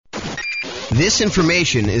This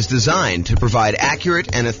information is designed to provide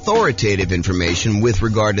accurate and authoritative information with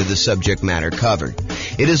regard to the subject matter covered.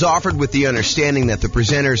 It is offered with the understanding that the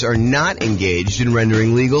presenters are not engaged in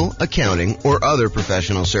rendering legal, accounting, or other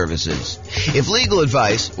professional services. If legal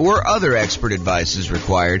advice or other expert advice is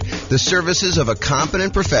required, the services of a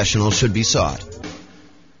competent professional should be sought.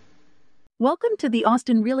 Welcome to the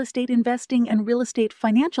Austin Real Estate Investing and Real Estate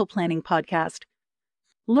Financial Planning Podcast.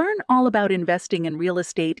 Learn all about investing in real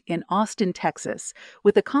estate in Austin, Texas,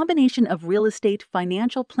 with a combination of real estate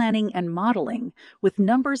financial planning and modeling with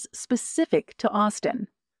numbers specific to Austin.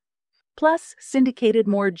 Plus, syndicated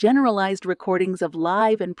more generalized recordings of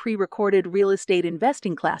live and pre-recorded real estate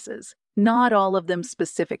investing classes, not all of them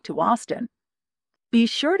specific to Austin. Be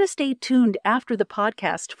sure to stay tuned after the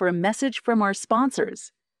podcast for a message from our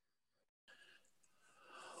sponsors.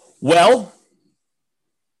 Well,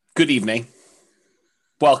 good evening.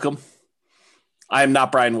 Welcome. I am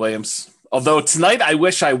not Brian Williams. Although tonight I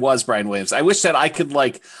wish I was Brian Williams. I wish that I could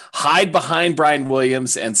hide behind Brian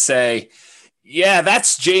Williams and say, yeah,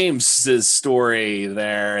 that's James's story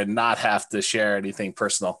there and not have to share anything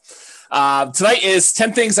personal. Tonight is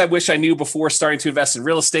 10 things I wish I knew before starting to invest in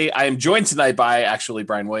real estate. I am joined tonight by actually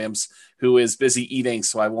Brian Williams, who is busy eating,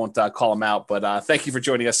 so I won't call him out. But thank you for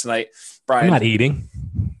joining us tonight, Brian. I'm not eating.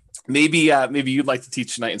 Maybe you'd like to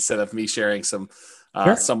teach tonight instead of me sharing some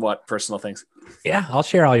Sure. somewhat personal things. Yeah, I'll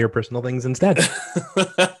share all your personal things instead.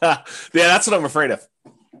 Yeah, that's what I'm afraid of.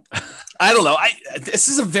 I don't know. This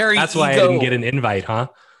is a very That's why I didn't get an invite, huh?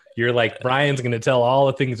 You're like, Brian's going to tell all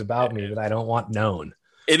the things about me that I don't want known.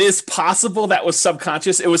 It is possible that was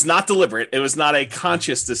subconscious. It was not deliberate. It was not a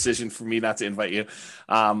conscious decision for me not to invite you.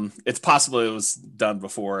 It's possible it was done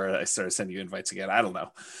before I started sending you invites again. I don't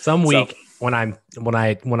know. Some week when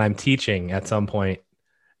I'm teaching at some point,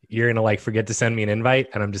 you're going to forget to send me an invite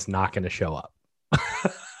and I'm just not going to show up.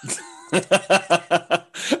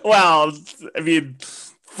 Well, I mean,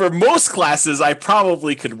 for most classes, I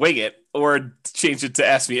probably could wing it or change it to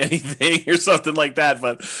ask me anything or something like that.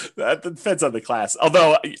 But that depends on the class.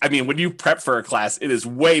 Although, I mean, when you prep for a class, it is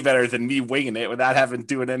way better than me winging it without having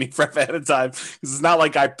doing any prep ahead of time. Because it's not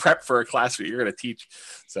like I prep for a class that you're going to teach.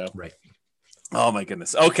 So, right. Oh my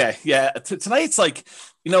goodness. Okay. Yeah. Tonight it's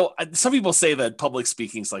some people say that public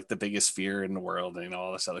speaking is the biggest fear in the world and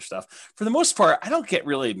all this other stuff. For the most part, I don't get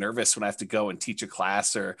really nervous when I have to go and teach a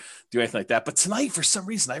class or do anything like that. But tonight, for some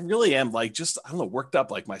reason, I really am worked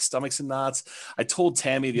up, my stomach's in knots. I told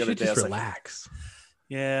Tammy the other day, I was relax.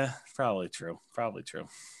 Yeah, probably true. Probably true.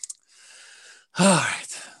 All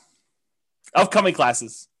right. Upcoming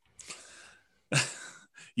classes.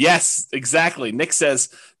 Yes, exactly. Nick says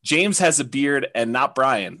James has a beard and not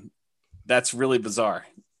Brian. That's really bizarre.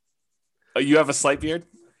 You have a slight beard?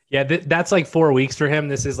 Yeah, that's 4 weeks for him.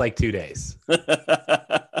 This is 2 days.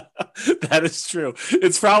 That is true.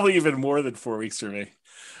 It's probably even more than 4 weeks for me.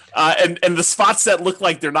 And the spots that look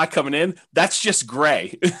like they're not coming in, that's just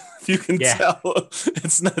gray. You can tell.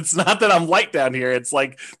 It's not that I'm light down here. It's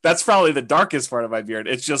that's probably the darkest part of my beard.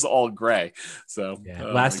 It's just all gray. So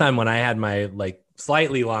last time when I had my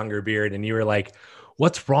slightly longer beard and you were like,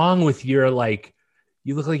 what's wrong with your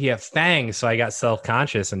you look like you have fangs. So I got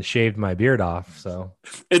self-conscious and shaved my beard off. So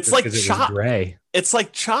it's gray. It's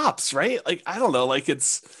like chops, right? I don't know.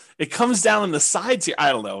 It comes down on the sides here.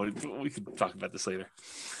 I don't know. We could talk about this later.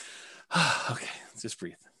 Okay. Just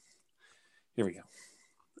breathe. Here we go.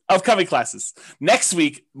 Upcoming classes. Next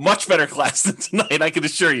week, much better class than tonight, I can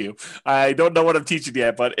assure you. I don't know what I'm teaching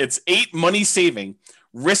yet, but it's 8 money-saving,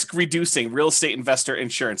 risk-reducing real estate investor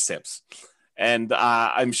insurance tips. And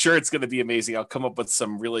I'm sure it's going to be amazing. I'll come up with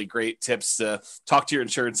some really great tips to talk to your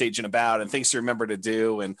insurance agent about and things to remember to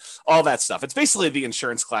do and all that stuff. It's basically the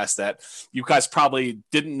insurance class that you guys probably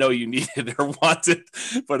didn't know you needed or wanted,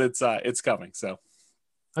 but it's coming. So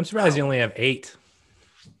I'm surprised you only have 8.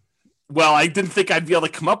 Well, I didn't think I'd be able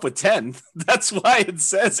to come up with 10. That's why it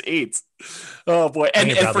says 8. Oh boy.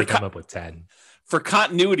 And probably come up with 10. For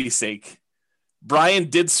continuity's sake, Brian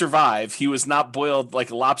did survive. He was not boiled like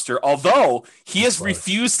a lobster, although he has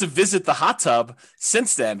refused to visit the hot tub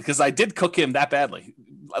since then because I did cook him that badly.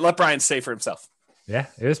 I let Brian say for himself. Yeah,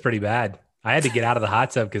 it was pretty bad. I had to get out of the hot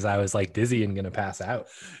tub because I was dizzy and going to pass out.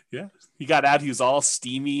 Yeah. He got out. He was all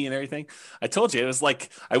steamy and everything. I told you, it was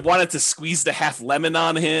I wanted to squeeze the half lemon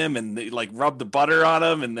on him and rub the butter on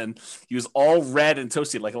him. And then he was all red and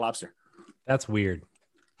toasty like a lobster. That's weird.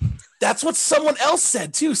 That's what someone else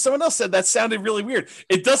said too. Someone else said that sounded really weird.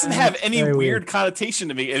 It doesn't have any weird connotation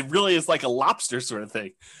to me. It really is like a lobster sort of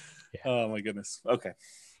thing. Yeah. Oh my goodness. Okay.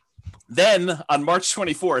 Then on March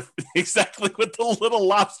 24th, exactly with the little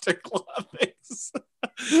lobster claw things.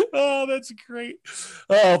 Oh, that's great.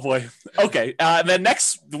 Oh boy. Okay. And then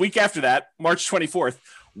the week after that, March 24th,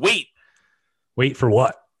 wait for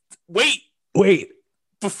what? Wait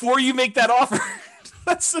before you make that offer.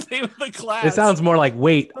 That's the name of the class. It sounds more like,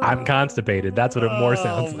 wait, I'm constipated. That's what it more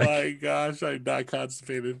sounds like. Oh my gosh, I'm not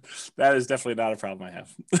constipated. That is definitely not a problem I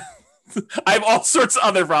have. I have all sorts of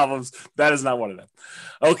other problems. That is not one of them.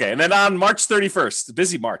 Okay, and then on March 31st,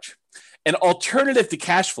 busy March, an alternative to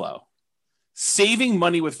cash flow, saving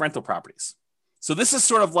money with rental properties. So this is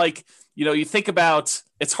sort of like, you think about,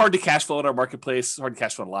 it's hard to cash flow in our marketplace. It's hard to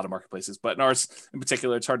cash flow in a lot of marketplaces, but in ours in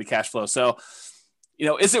particular, it's hard to cash flow. So,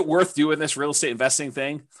 is it worth doing this real estate investing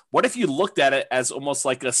thing? What if you looked at it as almost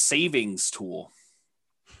like a savings tool?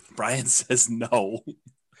 Brian says no.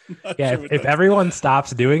 Yeah, if everyone stops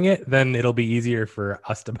doing it, then it'll be easier for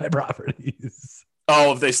us to buy properties.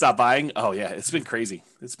 Oh, if they stop buying? Oh, yeah. It's been crazy.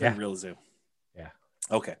 It's been real zoo. Yeah.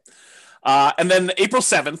 Okay. And then April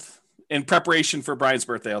 7th, in preparation for Brian's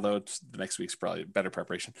birthday, although the next week's probably better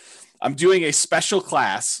preparation, I'm doing a special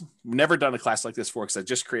class. Never done a class like this before because I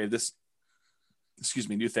just created this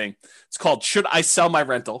new thing. It's called Should I Sell My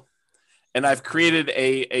Rental? And I've created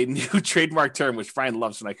a new trademark term, which Brian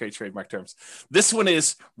loves when I create trademark terms. This one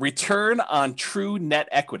is return on true net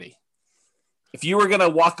equity. If you were going to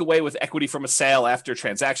walk away with equity from a sale after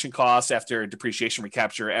transaction costs, after depreciation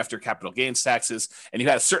recapture, after capital gains taxes, and you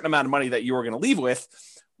had a certain amount of money that you were going to leave with,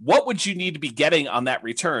 what would you need to be getting on that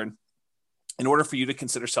return in order for you to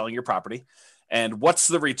consider selling your property? And what's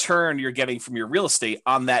the return you're getting from your real estate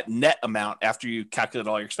on that net amount after you calculate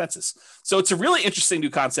all your expenses? So it's a really interesting new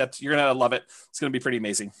concept. You're going to love it. It's going to be pretty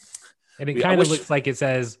amazing. And it kind of looks like it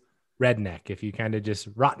says redneck. If you kind of just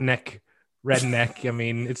redneck. I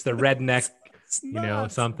mean, it's the redneck,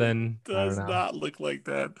 something. It does not look like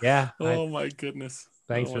that. Yeah. Oh my goodness.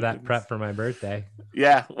 Thanks for that prep for my birthday.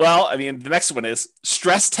 Yeah. Well, I mean, the next one is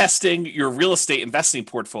stress testing your real estate investing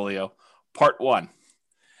portfolio, part 1.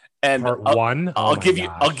 And part 1, I'll give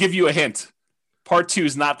you a hint. Part 2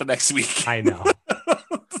 is not the next week. I know.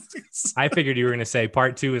 I figured you were going to say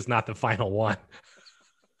part 2 is not the final one.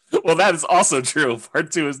 Well, that is also true.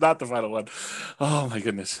 Part 2 is not the final one. Oh my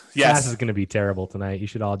goodness. Yes. Class is going to be terrible tonight. You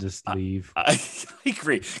should all just leave. I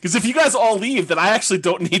agree. Because if you guys all leave, then I actually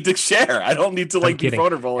don't need to share. I don't need to be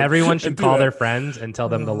vulnerable. Everyone should call their friends and tell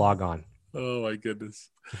them to log on. Oh my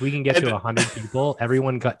goodness. If we can get to 100 people,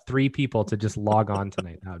 everyone got 3 people to just log on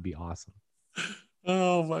tonight. That would be awesome.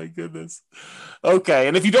 Oh my goodness. Okay.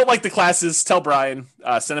 And if you don't like the classes, tell Brian,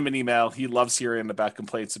 send him an email. He loves hearing about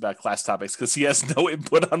complaints about class topics because he has no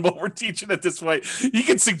input on what we're teaching at this point. He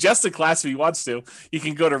can suggest a class if he wants to. You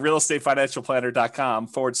can go to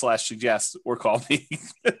realestatefinancialplanner.com/suggest or call me.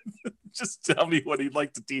 Just tell me what he'd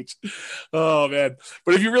like to teach. Oh man.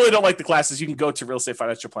 But if you really don't like the classes, you can go to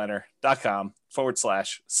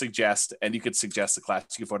realestatefinancialplanner.com/suggest and you could suggest the class.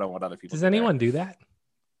 You can vote on what other people Does anyone do that?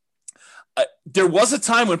 There was a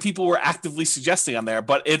time when people were actively suggesting on there,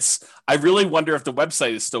 but I really wonder if the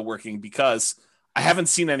website is still working because I haven't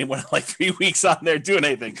seen anyone in like 3 weeks on there doing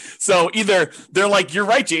anything. So either they're like, you're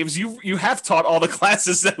right, James, you have taught all the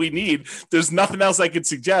classes that we need. There's nothing else I could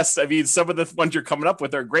suggest. I mean, some of the ones you're coming up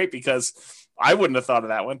with are great because I wouldn't have thought of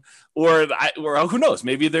that one. Or who knows?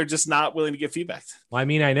 Maybe they're just not willing to give feedback. Well, I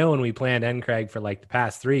mean, I know when we planned NCRAG for like the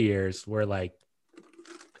past 3 years, we're like,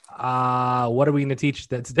 what are we going to teach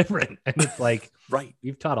that's different? And it's like, right,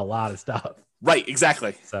 you've taught a lot of stuff. Right,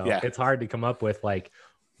 exactly. So it's hard to come up with like,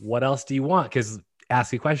 what else do you want? Because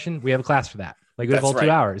ask a question, we have a class for that. Like we have all 2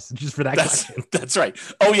 hours just for that question. That's right.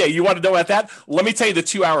 Oh yeah, you want to know about that? Let me tell you the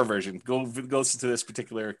 2-hour version. Go listen to this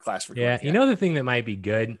particular class recording. Yeah, you know the thing that might be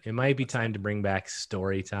good? It might be time to bring back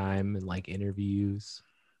story time and like interviews.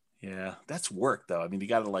 Yeah, that's work though. I mean, you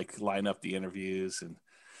got to like line up the interviews and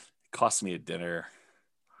it costs me a dinner.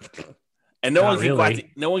 And no one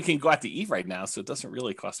can go out to eat right now, so it doesn't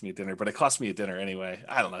really cost me a dinner, but it costs me a dinner anyway.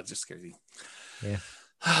 I don't know, it's just crazy. Yeah.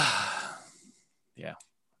 Yeah.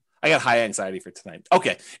 I got high anxiety for tonight.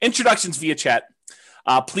 Okay. Introductions via chat.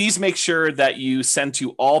 Please make sure that you send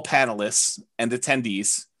to all panelists and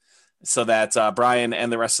attendees so that Brian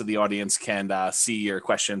and the rest of the audience can see your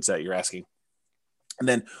questions that you're asking. And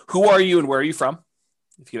then who are you and where are you from?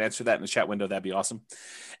 If you could answer that in the chat window, that'd be awesome.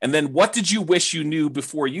 And then what did you wish you knew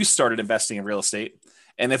before you started investing in real estate?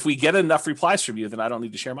 And if we get enough replies from you, then I don't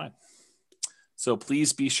need to share mine. So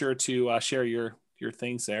please be sure to share your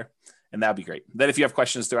things there. And that'd be great. Then if you have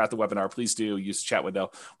questions throughout the webinar, please do use the chat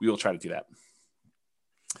window. We will try to do that.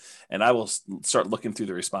 And I will start looking through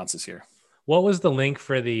the responses here. What was the link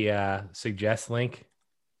for the suggest link?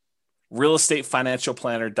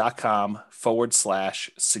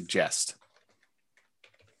 realestatefinancialplanner.com/suggest.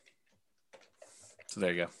 So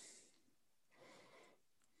there you go.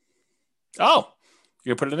 Oh,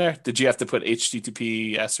 you're going to put it in there? Did you have to put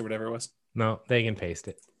HTTPS or whatever it was? No, they can paste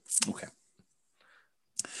it. Okay.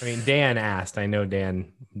 I mean, Dan asked. I know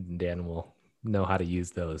Dan will know how to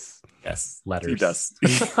use those letters. He does.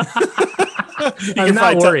 I'm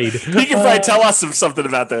not worried. He can probably tell us something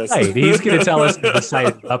about this. Right. He's going to tell us if the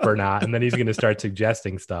site is up or not, and then he's going to start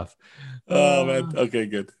suggesting stuff. Oh, man. Okay,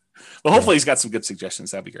 good. Well, hopefully he's got some good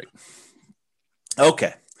suggestions. That'd be great.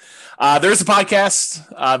 Okay. There's a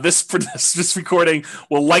podcast. This recording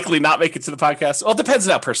will likely not make it to the podcast. Well, it depends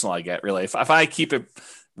on how personal I get, really. If I keep it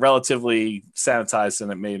relatively sanitized, then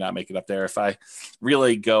it may not make it up there. If I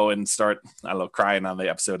really go and start, I don't know, crying on the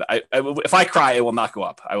episode, if I cry, it will not go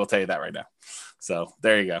up. I will tell you that right now. So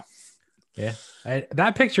there you go. Yeah.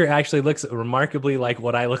 That picture actually looks remarkably like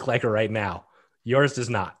what I look like right now. Yours does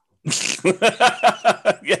not.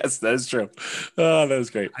 Yes, that is true. Oh, that was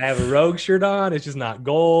great. I have a Rogue shirt on. It's just not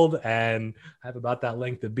gold. And I have about that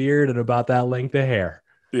length of beard and about that length of hair.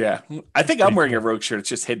 Yeah. I think I'm wearing a Rogue shirt. It's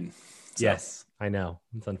just hidden. So. Yes, I know.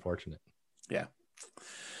 It's unfortunate. Yeah.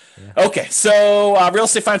 Okay. So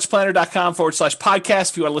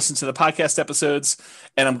realestatefinancialplanner.com/podcast if you want to listen to the podcast episodes.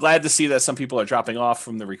 And I'm glad to see that some people are dropping off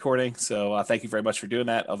from the recording. So thank you very much for doing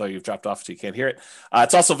that. Although you've dropped off so you can't hear it.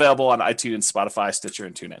 It's also available on iTunes, Spotify, Stitcher,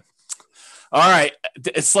 and TuneIn. All right.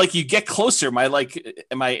 It's like you get closer. My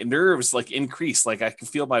nerves increase. Like I can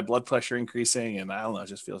feel my blood pressure increasing, and I don't know, it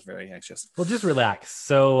just feels very anxious. Well, just relax.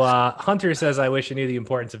 So Hunter says, I wish I knew the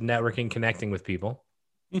importance of networking, connecting with people.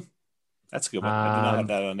 That's a good one. I did not have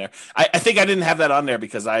that on there. I think I didn't have that on there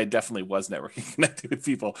because I definitely was networking, connecting with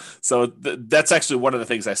people. So that's actually one of the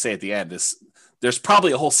things I say at the end is there's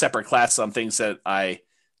probably a whole separate class on things that I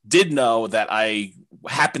did know that I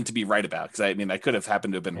happened to be right about. Because I could have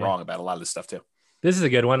happened to have been wrong about a lot of this stuff too. This is a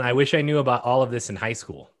good one. I wish I knew about all of this in high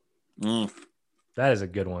school. That is a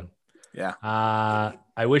good one. Yeah.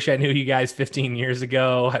 I wish I knew you guys 15 years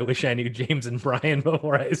ago. I wish I knew James and Brian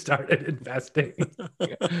before I started investing.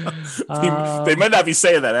 They might not be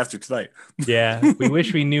saying that after tonight. Yeah. We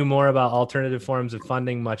wish we knew more about alternative forms of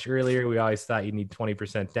funding much earlier. We always thought you need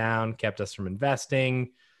 20% down, kept us from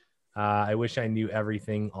investing. I wish I knew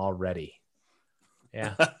everything already.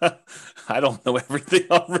 Yeah. I don't know everything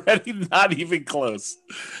already. Not even close.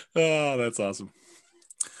 Oh, that's awesome.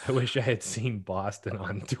 I wish I had seen Boston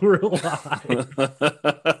on tour live.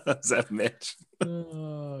 Is that Mitch?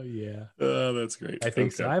 Oh, yeah. Oh, that's great. I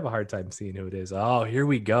think so. I have a hard time seeing who it is. Oh, here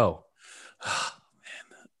we go. Oh,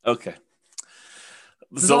 man. Okay.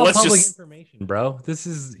 This is all public information, bro.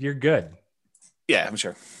 You're good. Yeah, I'm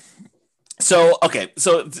sure. So, okay.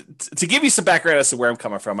 So to give you some background as to where I'm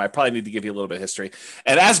coming from, I probably need to give you a little bit of history.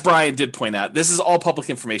 And as Brian did point out, this is all public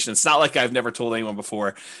information. It's not like I've never told anyone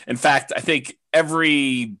before. In fact, I think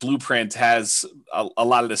every blueprint has a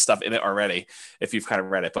lot of this stuff in it already, if you've kind of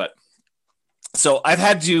read it. But so I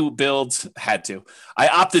opted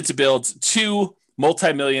to build 2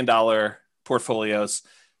 multi-million-dollar portfolios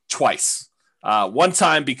twice. One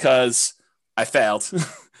time because I failed.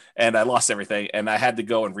 And I lost everything, and I had to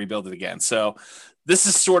go and rebuild it again. So this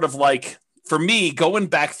is sort of like, for me, going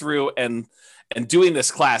back through and doing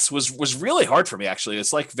this class was really hard for me, actually.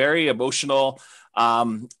 It's like very emotional.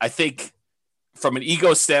 I think from an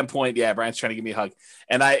ego standpoint, yeah, Brian's trying to give me a hug.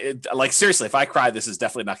 And seriously, if I cry, this is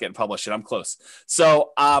definitely not getting published, and I'm close.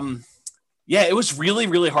 So, yeah, it was really,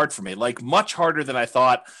 really hard for me, like much harder than I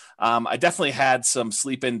thought. I definitely had some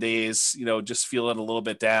sleep-in days, just feeling a little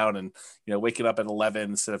bit down and, waking up at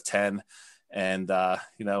 11 instead of 10. And,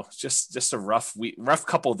 just a rough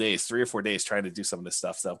couple of days, 3 or 4 days trying to do some of this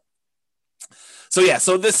stuff. So yeah,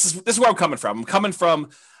 so this is where I'm coming from. I'm coming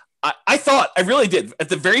from, I thought, I really did at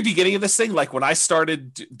the very beginning of this thing, like when I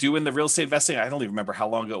started doing the real estate investing, I don't even remember how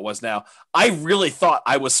long ago it was now. I really thought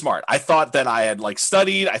I was smart. I thought that I had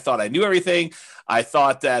studied. I thought I knew everything. I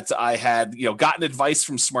thought that I had, gotten advice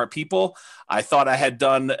from smart people. I thought I had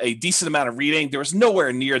done a decent amount of reading. There was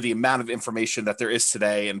nowhere near the amount of information that there is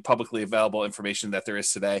today and publicly available information that there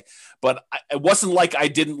is today. But it wasn't like I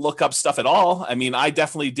didn't look up stuff at all. I mean, I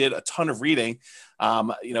definitely did a ton of reading.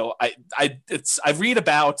 I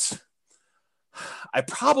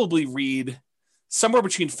probably read somewhere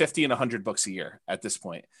between 50 and 100 books a year at this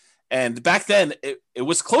point. And back then it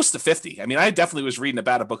was close to 50. I mean, I definitely was reading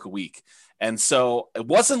about a book a week. And so it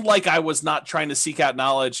wasn't like I was not trying to seek out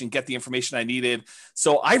knowledge and get the information I needed.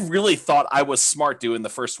 So I really thought I was smart doing the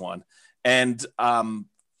first one. And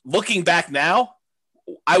looking back now,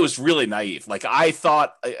 I was really naive. Like I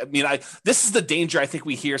thought, this is the danger I think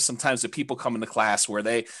we hear sometimes that people come into class where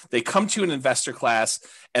they come to an investor class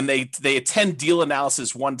and they attend deal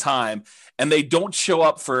analysis one time and they don't show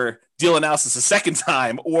up for deal analysis a second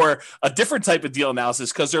time or a different type of deal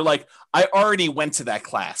analysis because they're like, I already went to that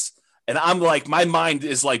class. And I'm like, my mind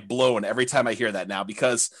is like blown every time I hear that now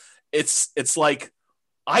because it's like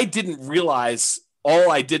I didn't realize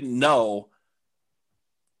all I didn't know.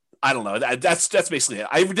 I don't know. That's basically it.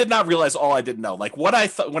 I did not realize all I didn't know. Like what I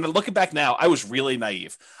thought when I look back now, I was really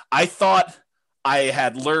naive. I thought I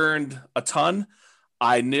had learned a ton.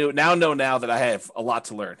 I know now that I have a lot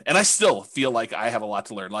to learn, and I still feel like I have a lot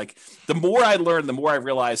to learn. Like the more I learn, the more I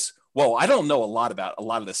realize, whoa, I don't know a lot about a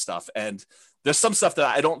lot of this stuff, and there's some stuff that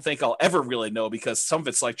I don't think I'll ever really know because some of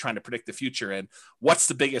it's like trying to predict the future and what's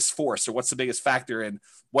the biggest force or what's the biggest factor and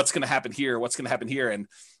what's going to happen here, what's going to happen here, and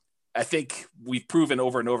I think we've proven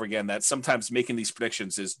over and over again that sometimes making these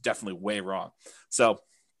predictions is definitely way wrong. So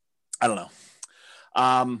I don't know.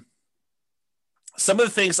 Some of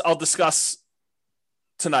the things I'll discuss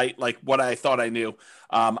tonight, like what I thought I knew.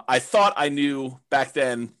 I thought I knew back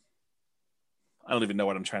then. I don't even know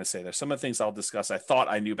what I'm trying to say there. Some of the things I'll discuss, I thought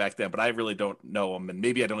I knew back then, but I really don't know them. And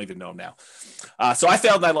maybe I don't even know them now. So I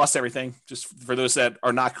failed and I lost everything. Just for those that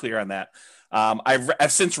are not clear on that.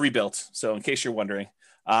 I've since rebuilt. So in case you're wondering,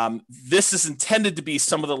 this is intended to be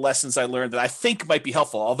some of the lessons I learned that I think might be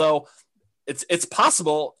helpful, although it's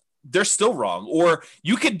possible they're still wrong, or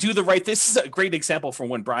you could do the right. This is a great example from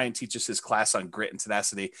when Brian teaches his class on grit and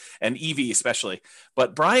tenacity and EV especially.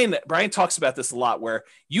 But Brian talks about this a lot where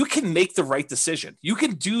you can make the right decision. You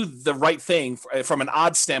can do the right thing from an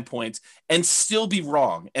odds standpoint and still be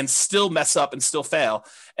wrong and still mess up and still fail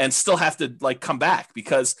and still have to like come back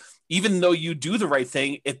because even though you do the right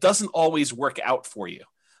thing, it doesn't always work out for you.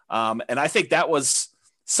 And I think that was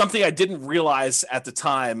something I didn't realize at the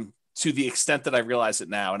time to the extent that I realize it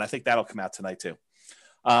now. And I think that'll come out tonight too.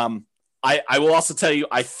 I will also tell you,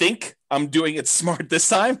 I think I'm doing it smart this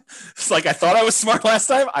time. It's like I thought I was smart last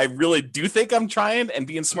time. I really do think I'm trying and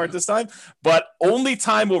being smart this time, but only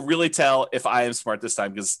time will really tell if I am smart this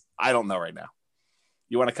time because I don't know right now.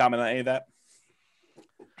 You want to comment on any of that?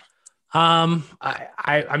 I'm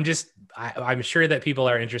sure that people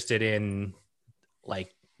are interested in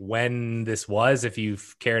like when this was, if you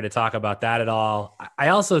care to talk about that at all. I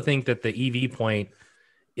also think that the EV point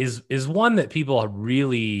is one that people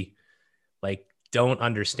really like don't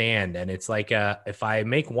understand. And it's like, if I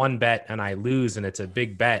make one bet and I lose and it's a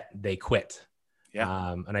big bet, they quit.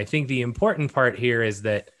 Yeah. And I think the important part here is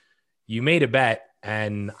that you made a bet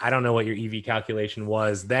and I don't know what your EV calculation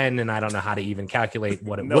was then. And I don't know how to even calculate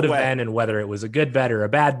what it would have been and whether it was a good bet or a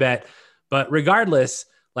bad bet, but regardless,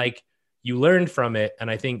 like, you learned from it.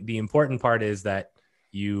 And I think the important part is that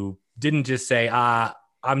you didn't just say,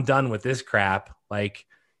 I'm done with this crap. Like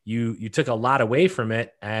you took a lot away from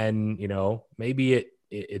it. And, you know, maybe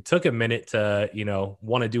it took a minute to, you know,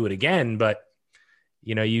 want to do it again, but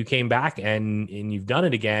you know, you came back and you've done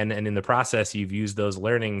it again. And in the process, you've used those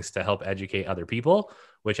learnings to help educate other people,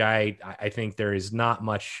 which I think there is not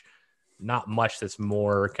much that's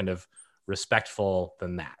more kind of respectful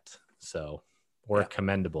than that. So, or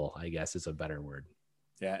commendable, I guess is a better word.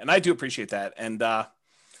 Yeah. And I do appreciate that. And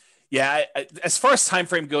as far as time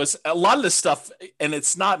frame goes, a lot of this stuff, and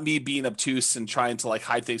it's not me being obtuse and trying to like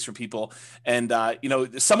hide things from people. And, you know,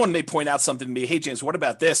 someone may point out something to me, hey, James, what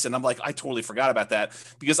about this? And I'm like, I totally forgot about that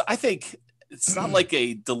because I think it's not like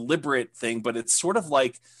a deliberate thing, but it's sort of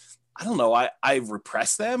like, I don't know, I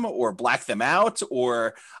repress them or black them out,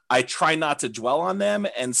 or I try not to dwell on them.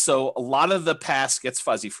 And so a lot of the past gets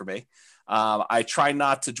fuzzy for me. I try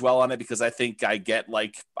not to dwell on it because I think I get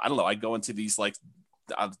like, I don't know, I go into these like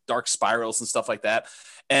dark spirals and stuff like that.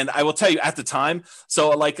 And I will tell you at the time,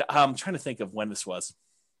 so like, I'm trying to think of when this was.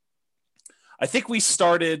 I think we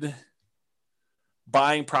started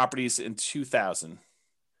buying properties in 2000.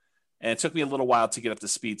 And it took me a little while to get up to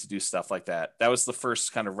speed to do stuff like that. That was the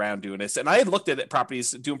first kind of round doing this. And I had looked at it,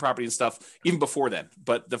 doing property and stuff even before then,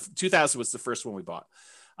 but the 2000 was the first one we bought.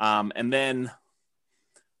 And then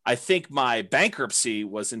I think my bankruptcy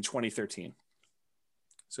was in 2013.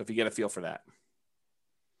 So if you get a feel for that.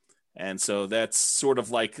 And so that's sort of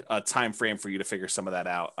like a time frame for you to figure some of that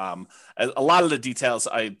out. A lot of the details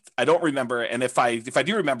I don't remember. And if I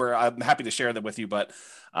do remember, I'm happy to share them with you. But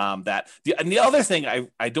and the other thing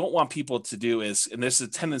I don't want people to do is, and there's a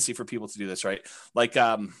tendency for people to do this, right? Like,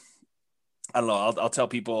 I don't know, I'll tell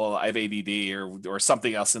people I have ADD or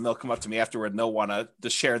something else, and they'll come up to me afterward and they'll want to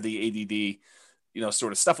share the ADD, you know,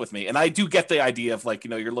 sort of stuff with me. And I do get the idea of like, you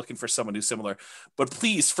know, you're looking for someone who's similar, but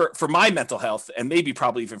please, for my mental health and maybe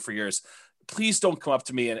probably even for yours, please don't come up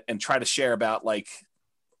to me and try to share about like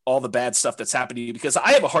all the bad stuff that's happened to you, because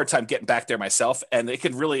I have a hard time getting back there myself, and it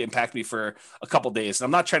can really impact me for a couple of days. And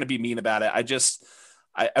I'm not trying to be mean about it.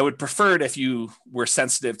 I would prefer it if you were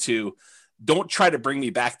sensitive to, don't try to bring me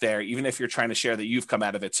back there, even if you're trying to share that you've come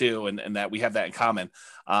out of it too, and that we have that in common,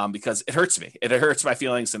 because it hurts me. It hurts my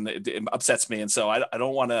feelings, and it upsets me. And so I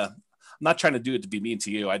don't want to, I'm not trying to do it to be mean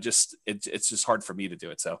to you. It's just hard for me to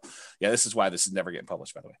do it. So yeah, this is why this is never getting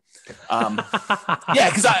published, by the way. Yeah.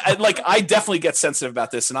 Cause I definitely get sensitive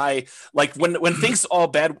about this. And I like when things all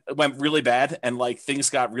bad went really bad and like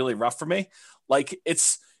things got really rough for me, like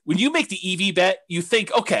it's when you make the EV bet, you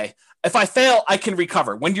think, okay, if I fail, I can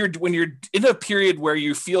recover. When you're in a period where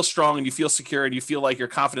you feel strong and you feel secure and you feel like you're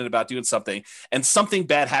confident about doing something, and something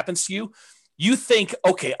bad happens to you, you think,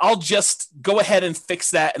 okay, I'll just go ahead and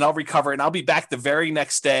fix that and I'll recover and I'll be back the very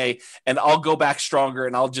next day and I'll go back stronger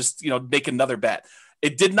and I'll just, make another bet.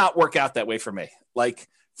 It did not work out that way for me. Like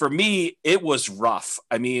for me, it was rough.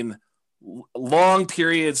 I mean, long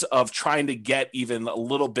periods of trying to get even a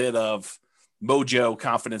little bit of mojo,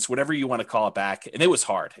 confidence, whatever you want to call it back. And it was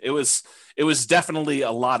hard. It was definitely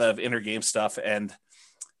a lot of inner game stuff. And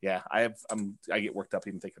yeah, I get worked up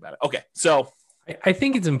even thinking about it. Okay. So I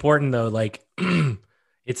think it's important though, like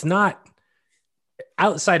it's not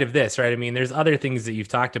outside of this, right? I mean, there's other things that you've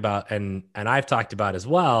talked about and I've talked about as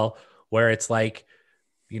well, where it's like,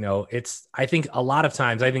 I think a lot of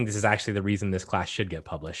times, I think this is actually the reason this class should get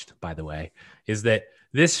published, by the way, is that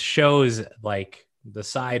this shows like the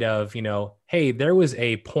side of, hey, there was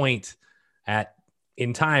a point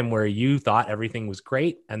in time where you thought everything was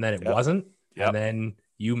great and then it wasn't. Yep. And then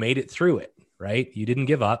you made it through it, right? You didn't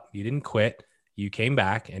give up. You didn't quit. You came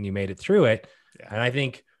back and you made it through it. Yeah. And I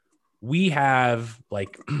think we have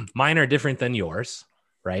like, mine are different than yours,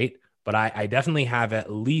 right? But I definitely have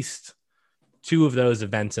at least 2 of those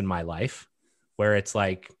events in my life where it's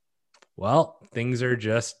like, well, things are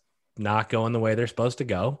just not going the way they're supposed to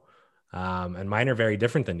go. And mine are very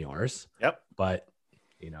different than yours. Yep. But,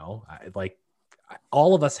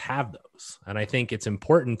 all of us have those. And I think it's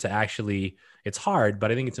important to actually, it's hard,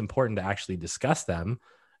 but I think it's important to actually discuss them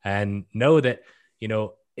and know that,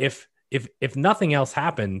 if nothing else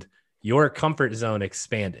happened, your comfort zone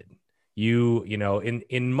expanded.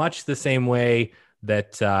 In much the same way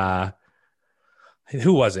that,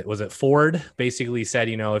 who was it? Was it Ford basically said,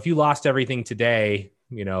 if you lost everything today,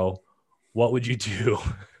 what would you do?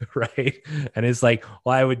 Right. And it's like,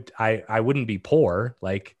 well, I wouldn't be poor.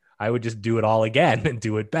 Like I would just do it all again and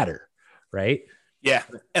do it better. Right. Yeah.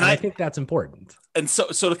 And I think that's important. And so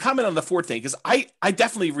to comment on the Ford thing, because I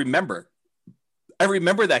definitely remember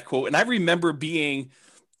that quote, and I remember being,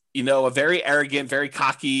 a very arrogant, very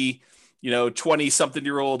cocky,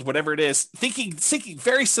 20-something-year-old, whatever it is, thinking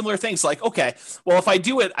very similar things like, okay, well, if I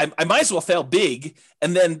do it, I might as well fail big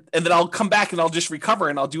and then I'll come back and I'll just recover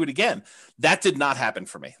and I'll do it again. That did not happen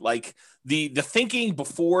for me. Like the thinking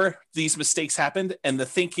before these mistakes happened and the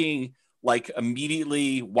thinking like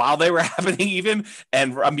immediately while they were happening even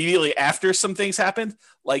and immediately after some things happened,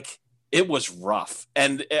 like it was rough.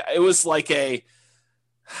 And it was like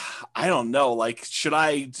I don't know, like, should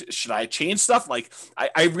I change stuff? Like,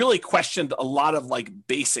 I really questioned a lot of like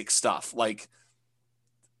basic stuff, like,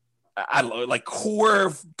 I don't know, like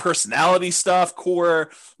core personality stuff, core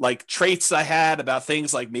like traits I had about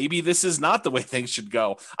things like maybe this is not the way things should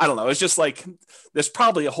go. I don't know. It's just like, there's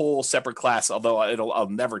probably a whole separate class, although I'll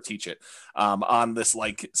never teach it on this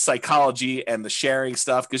like psychology and the sharing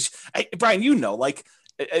stuff. Cause Brian, like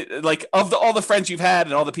of all the friends you've had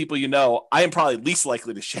and all the people I am probably least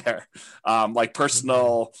likely to share like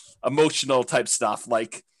personal, emotional type stuff.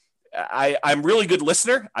 Like I'm really good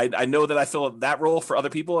listener. I know that I fill that role for other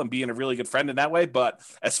people and being a really good friend in that way. But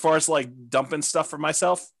as far as like dumping stuff for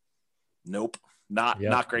myself, nope,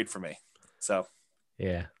 not great for me. So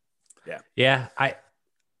yeah. I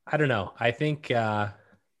don't know. I think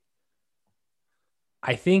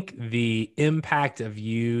the impact of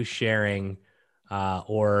you sharing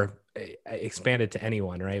or expand it to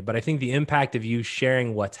anyone, right? But I think the impact of you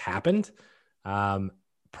sharing what's happened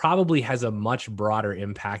probably has a much broader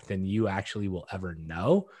impact than you actually will ever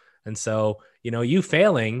know. And so, you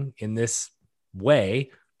failing in this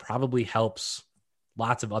way probably helps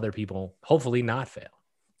lots of other people hopefully not fail.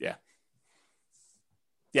 Yeah.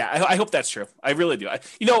 Yeah, I hope that's true. I really do.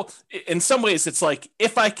 In some ways, it's like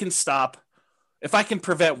if I can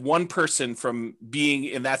prevent one person from being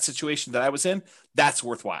in that situation that I was in, that's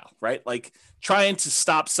worthwhile, right? Like trying to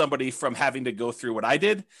stop somebody from having to go through what I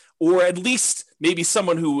did, or at least maybe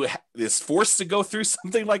someone who is forced to go through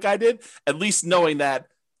something like I did, at least knowing that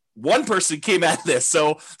one person came at this,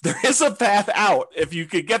 so there is a path out if you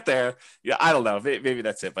could get there. Yeah, I don't know. Maybe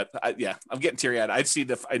that's it, but yeah, I'm getting teary-eyed. I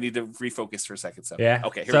need to refocus for a second. So yeah,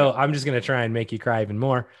 okay. So I'm just gonna try and make you cry even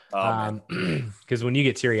more. Oh, because when you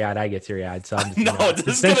get teary-eyed, I get teary-eyed. So I'm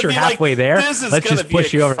just, since you're halfway there, let's just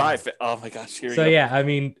push you over. Oh my gosh! Here we so go. Yeah, I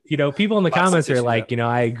mean, people in the comments are like,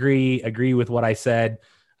 I agree with what I said.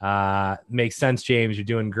 Makes sense, James. You're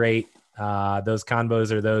doing great. Those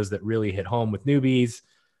convos are those that really hit home with newbies.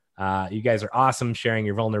 You guys are awesome. Sharing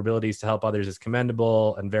your vulnerabilities to help others is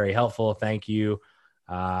commendable and very helpful. Thank you.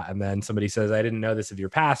 And then somebody says, I didn't know this of your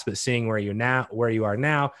past, but seeing where you are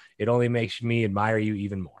now, it only makes me admire you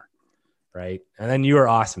even more. Right. And then you are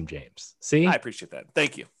awesome, James. See, I appreciate that.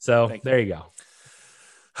 Thank you. So there you go.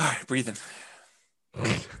 All right. Breathing.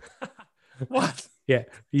 What? Yeah.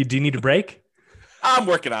 Do you need a break? I'm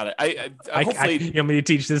working on it. I hopefully you want me to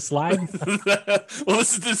teach this slide? Well,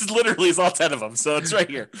 this is literally is all 10 of them, so it's right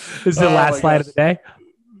here. This is the last slide of the day.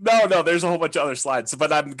 No, there's a whole bunch of other slides,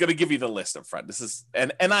 but I'm going to give you the list up front. This is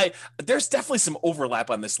there's definitely some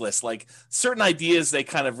overlap on this list. Like certain ideas, they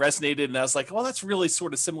kind of resonated, and I was like, well, that's really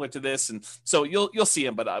sort of similar to this, and so you'll see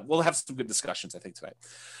them. But we'll have some good discussions, I think, tonight.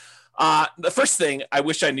 The first thing I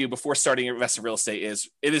wish I knew before starting to invest in real estate is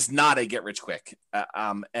it is not a get rich quick,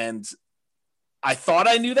 and I thought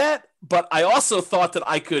I knew that, but I also thought that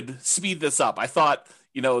I could speed this up. I thought,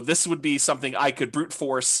 this would be something I could brute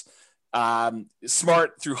force,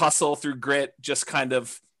 smart through hustle, through grit, just kind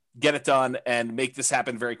of get it done and make this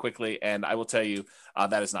happen very quickly. And I will tell you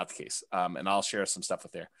that is not the case. And I'll share some stuff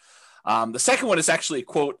with there. The second one is actually a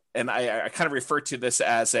quote, and I kind of refer to this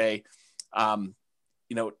as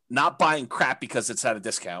not buying crap because it's at a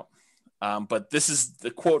discount. But this is the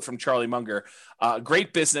quote from Charlie Munger.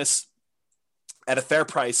 Great business at a fair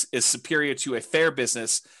price is superior to a fair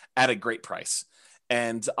business at a great price.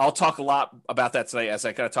 And I'll talk a lot about that today as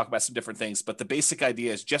I kind of talk about some different things. But the basic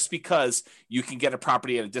idea is just because you can get a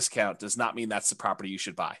property at a discount does not mean that's the property you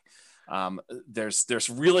should buy. There's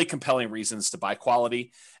really compelling reasons to buy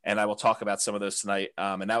quality. And I will talk about some of those tonight.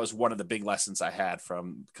 And that was one of the big lessons I had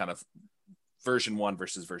from kind of version 1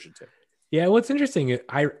 versus version 2. Yeah. What's interesting,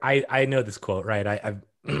 I know this quote, right?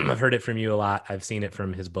 I've heard it from you a lot. I've seen it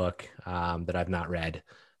from his book that I've not read.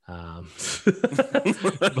 But,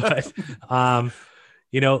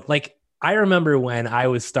 I remember when I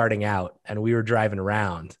was starting out and we were driving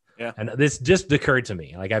around, and this just occurred to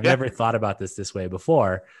me. Like I've never thought about this way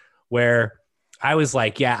before, where I was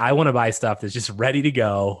like, I want to buy stuff that's just ready to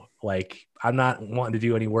go. Like I'm not wanting to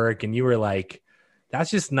do any work. And you were like,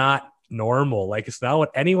 that's just not normal. Like it's not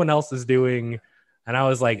what anyone else is doing. And I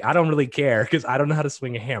was like, I don't really care because I don't know how to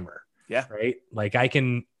swing a hammer. Yeah. Right. Like I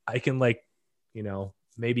can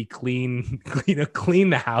maybe clean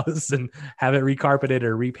the house and have it recarpeted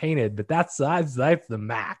or repainted, but that's the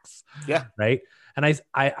max. Yeah. Right. And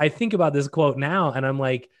I think about this quote now and I'm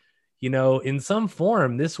like, in some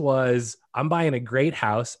form, this was, I'm buying a great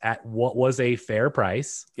house at what was a fair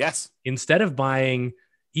price. Yes. Instead of buying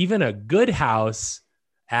even a good house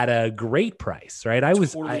at a great price. Right.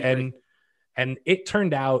 And it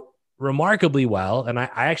turned out remarkably well. And I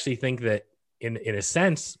actually think that in a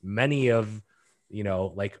sense, many of,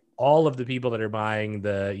 all of the people that are buying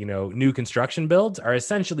the, new construction builds are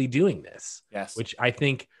essentially doing this. Yes. Which I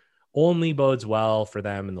think only bodes well for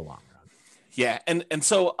them in the long run. Yeah. And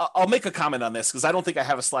so I'll make a comment on this because I don't think I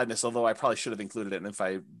have a slide in this, although I probably should have included it. And if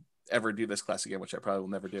I ever do this class again, which I probably will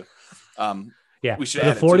never do. We should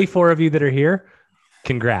the 44 of you that are here.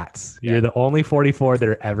 Congrats. Yeah. You're the only 44 that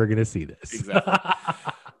are ever going to see this. Exactly.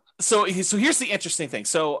 So here's the interesting thing.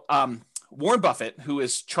 So Warren Buffett, who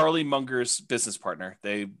is Charlie Munger's business partner,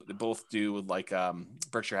 they both do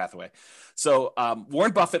Berkshire Hathaway. So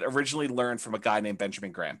Warren Buffett originally learned from a guy named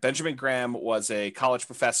Benjamin Graham. Benjamin Graham was a college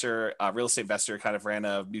professor, a real estate investor, kind of ran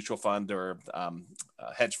a mutual fund or a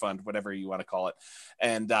hedge fund, whatever you want to call it.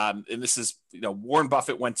 And this is, Warren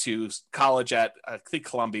Buffett went to college at, I think,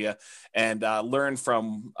 Columbia and learned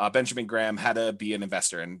from Benjamin Graham how to be an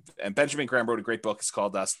investor. And Benjamin Graham wrote a great book. It's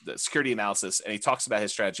called The Security Analysis. And he talks about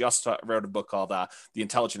his strategy. He also wrote a book called The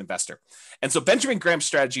Intelligent Investor. And so Benjamin Graham's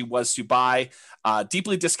strategy was to buy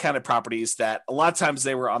deeply discounted properties that a lot of times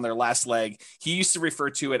they were on their last leg. He used to refer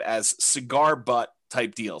to it as cigar butt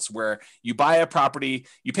type deals, where you buy a property,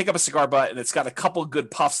 you pick up a cigar butt and it's got a couple good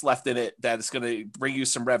puffs left in it that is going to bring you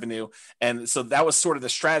some revenue. And so that was sort of the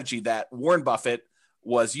strategy that Warren Buffett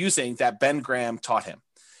was using that Ben Graham taught him.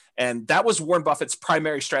 And that was Warren Buffett's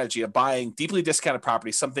primary strategy of buying deeply discounted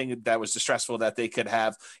property, something that was distressful that they could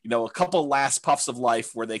have, a couple last puffs of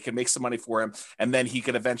life where they could make some money for him. And then he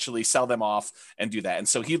could eventually sell them off and do that. And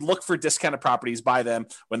so he'd look for discounted properties, buy them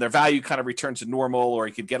when their value kind of returned to normal, or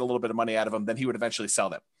he could get a little bit of money out of them. Then he would eventually sell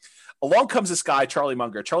them. Along comes this guy, Charlie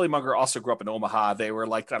Munger. Charlie Munger also grew up in Omaha. They were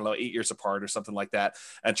 8 years apart or something like that.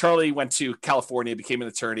 And Charlie went to California, became an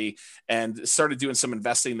attorney, and started doing some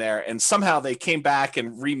investing there. And somehow they came back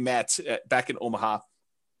and re-met back in Omaha.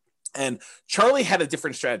 And Charlie had a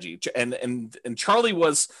different strategy. And Charlie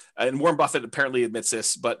was, and Warren Buffett apparently admits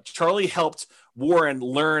this, but Charlie helped Warren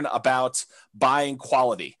learn about buying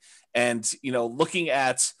quality and, looking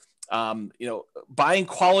at buying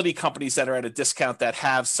quality companies that are at a discount that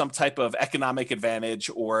have some type of economic advantage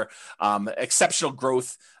or exceptional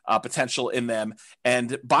growth potential in them,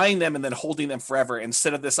 and buying them and then holding them forever,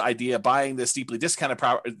 instead of this idea of buying this deeply discounted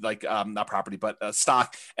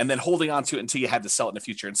stock and then holding on to it until you had to sell it in the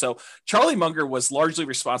future. And so Charlie Munger was largely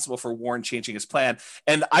responsible for Warren changing his plan.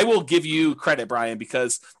 And I will give you credit, Brian,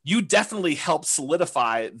 because you definitely helped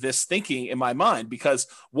solidify this thinking in my mind, because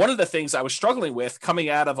one of the things I was struggling with coming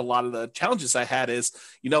out of a lot of the challenges I had is,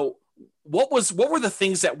 what were the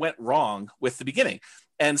things that went wrong with the beginning?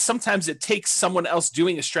 And sometimes it takes someone else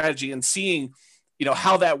doing a strategy and seeing,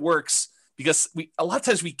 how that works, because a lot of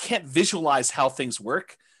times we can't visualize how things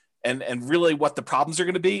work and really what the problems are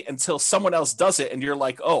going to be until someone else does it. And you're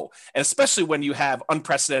like, oh, and especially when you have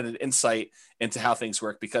unprecedented insight into how things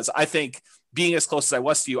work, because I think being as close as I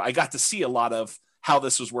was to you, I got to see a lot of how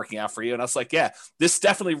this was working out for you. And I was like, yeah, this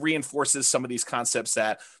definitely reinforces some of these concepts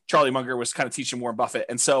that Charlie Munger was kind of teaching Warren Buffett.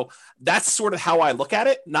 And so that's sort of how I look at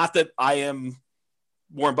it. Not that I am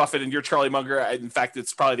Warren Buffett and you're Charlie Munger. In fact,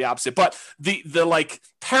 it's probably the opposite, but the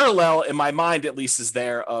parallel in my mind, at least, is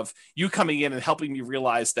there of you coming in and helping me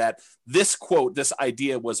realize that this quote, this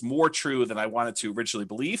idea was more true than I wanted to originally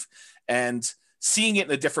believe, and seeing it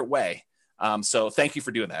in a different way. So thank you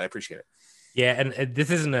for doing that. I appreciate it. Yeah. And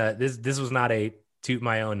this isn't this was not a toot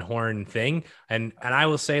my own horn thing. And I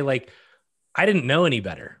will say, I didn't know any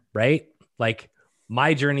better, right?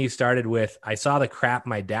 My journey started with, I saw the crap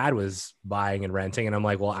my dad was buying and renting. And I'm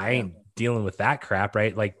like, well, I ain't dealing with that crap,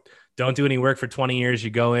 right? Don't do any work for 20 years. You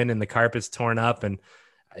go in and the carpet's torn up and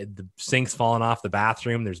the sink's falling off the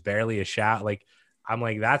bathroom. There's barely a shower. I'm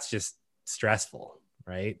like, that's just stressful.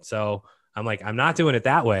 Right. So I'm like, I'm not doing it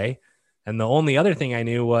that way. And the only other thing I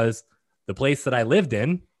knew was the place that I lived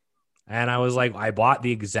in. And I was like, I bought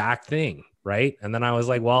the exact thing. Right. And then I was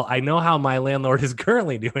like, well, I know how my landlord is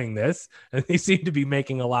currently doing this, and they seem to be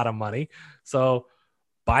making a lot of money. So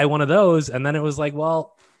buy one of those. And then it was like,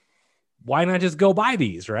 well, why not just go buy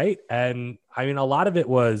these? Right. And I mean, a lot of it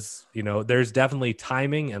was, there's definitely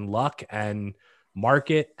timing and luck and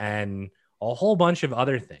market and a whole bunch of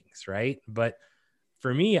other things. Right. But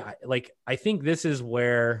for me, I think this is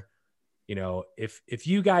where, if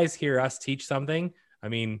you guys hear us teach something, I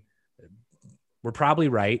mean, we're probably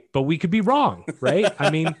right, but we could be wrong, right? I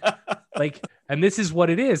mean, and this is what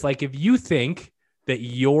it is. If you think that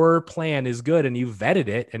your plan is good and you vetted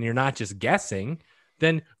it and you're not just guessing,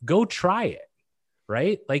 then go try it,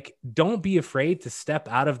 right? Don't be afraid to step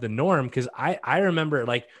out of the norm. Cause I remember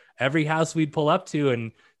every house we'd pull up to,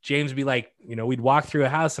 and James would be like, we'd walk through a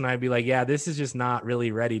house and I'd be like, yeah, this is just not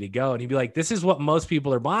really ready to go. And he'd be like, this is what most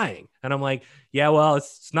people are buying. And I'm like, yeah, well,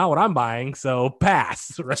 it's not what I'm buying. So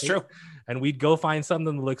pass. Right? That's true. And we'd go find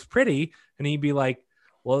something that looks pretty. And he'd be like,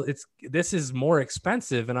 well, this is more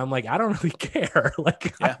expensive. And I'm like, I don't really care.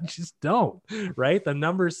 I just don't. Right. The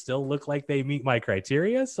numbers still look like they meet my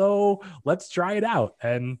criteria. So let's try it out.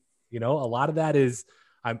 And, a lot of that is,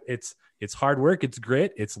 it's hard work. It's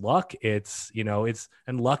grit. It's luck. And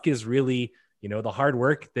luck is really, the hard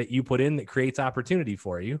work that you put in that creates opportunity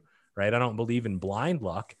for you. Right. I don't believe in blind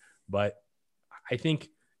luck, but I think,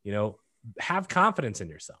 have confidence in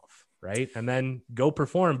yourself. Right. And then go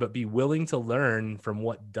perform, but be willing to learn from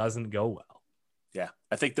what doesn't go well. Yeah,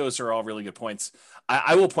 I think those are all really good points.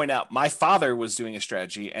 I will point out, my father was doing a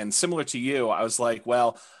strategy, and similar to you, I was like,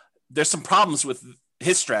 well, there's some problems with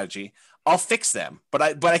his strategy. I'll fix them. But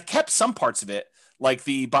I kept some parts of it, like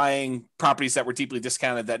the buying properties that were deeply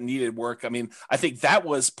discounted that needed work. I mean, I think that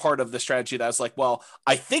was part of the strategy that I was like, well,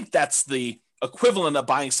 I think that's the equivalent of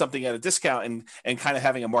buying something at a discount and kind of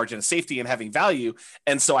having a margin of safety and having value.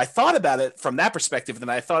 And so I thought about it from that perspective. And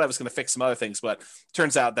then I thought I was going to fix some other things, but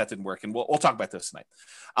turns out that didn't work. And we'll talk about this tonight.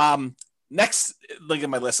 Next, look at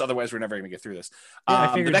my list. Otherwise, we're never going to get through this.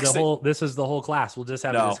 I figured this is the whole class. We'll just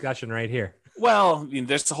have a discussion right here. Well, I mean,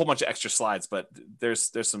 there's a whole bunch of extra slides, but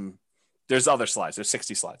there's other slides. There's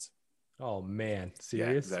 60 slides. Oh man, serious?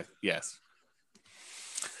 Yeah, exactly. Yes.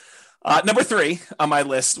 Number 3 on my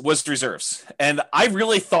list was reserves. And I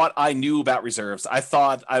really thought I knew about reserves. I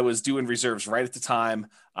thought I was doing reserves right at the time.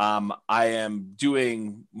 I am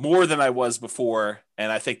doing more than I was before.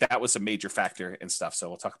 And I think that was a major factor and stuff. So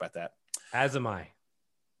we'll talk about that. As am I.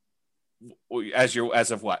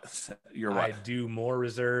 As of what? You're what? I do more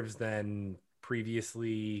reserves than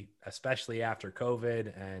previously, especially after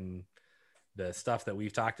COVID and the stuff that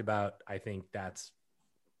we've talked about. I think that's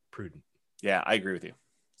prudent. Yeah, I agree with you.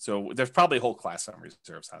 So there's probably a whole class on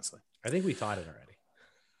reserves, honestly. I think we taught it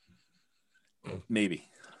already. Maybe.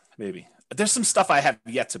 There's some stuff I have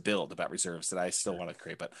yet to build about reserves that I still want to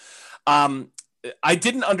create, but I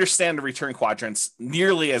didn't understand the return quadrants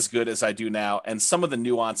nearly as good as I do now, and some of the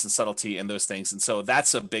nuance and subtlety in those things. And so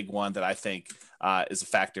that's a big one that I think is a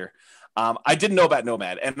factor. I didn't know about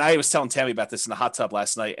Nomad, and I was telling Tammy about this in the hot tub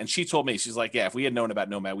last night, and she told me, she's like, yeah, if we had known about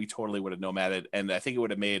Nomad, we totally would have nomaded, and I think it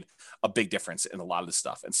would have made a big difference in a lot of this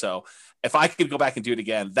stuff. And so if I could go back and do it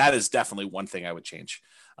again, that is definitely one thing I would change.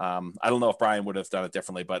 I don't know if Brian would have done it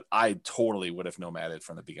differently, but I totally would have nomaded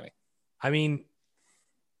from the beginning. I mean,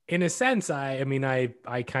 in a sense, I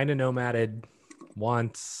kind of nomaded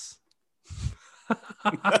once.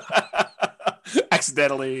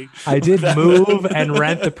 Accidentally. I did move and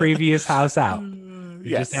rent the previous house out. It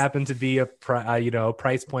just happened to be a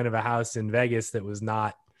price point of a house in Vegas that was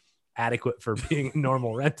not adequate for being a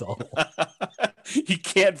normal rental. You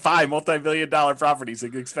can't buy multi-million-dollar properties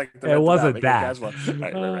and expect it wasn't that. Right.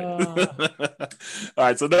 All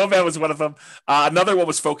right, so Nomad was one of them. Another one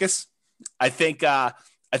was Focus. I think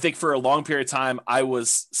for a long period of time, I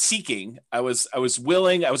was seeking. I was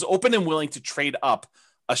open and willing to trade up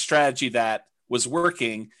a strategy that was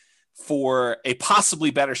working for a possibly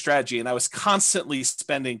better strategy. And I was constantly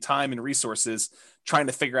spending time and resources trying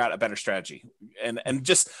to figure out a better strategy. And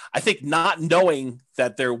just, I think not knowing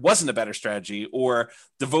that there wasn't a better strategy, or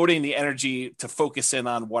devoting the energy to focus in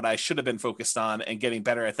on what I should have been focused on and getting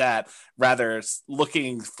better at that, rather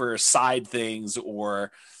looking for side things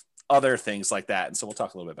or other things like that. And so we'll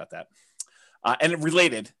talk a little bit about that. And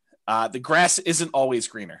related, the grass isn't always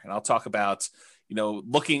greener. And I'll talk about,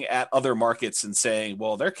 looking at other markets and saying,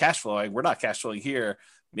 well, they're cash flowing, we're not cash flowing here.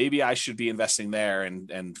 Maybe I should be investing there,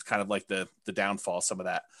 and kind of like the downfall, some of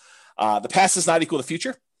that. The past is not equal to the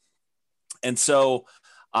future. And so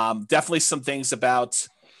definitely some things about,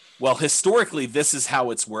 well, historically, this is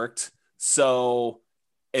how it's worked. So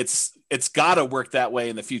it's got to work that way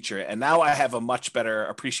in the future. And now I have a much better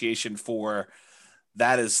appreciation for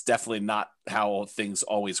that is definitely not how things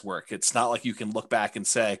always work. It's not like you can look back and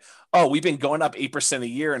say, oh, we've been going up 8% a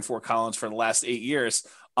year in Fort Collins for the last 8 years.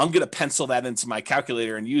 I'm going to pencil that into my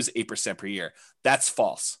calculator and use 8% per year. That's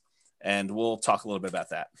false. And we'll talk a little bit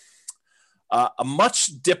about that. A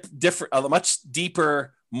much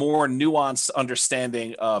deeper, more nuanced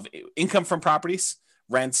understanding of income from properties,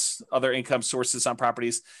 rents, other income sources on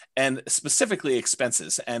properties, and specifically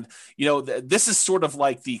expenses. And, this is sort of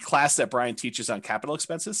like the class that Brian teaches on capital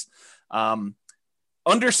expenses.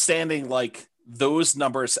 Understanding like those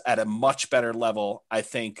numbers at a much better level, I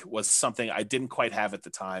think, was something I didn't quite have at the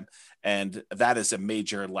time. And that is a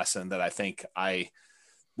major lesson that I think I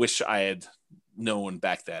wish I had known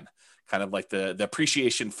back then. Kind of like the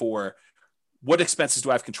appreciation for what expenses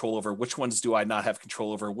do I have control over? Which ones do I not have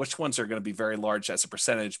control over? Which ones are going to be very large as a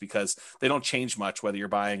percentage because they don't change much, whether you're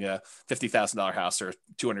buying a $50,000 house or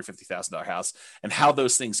 $250,000 house, and how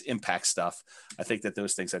those things impact stuff. I think that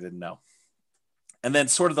those things I didn't know. And then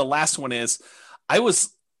sort of the last one is I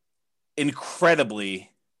was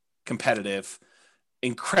incredibly competitive,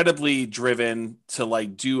 incredibly driven to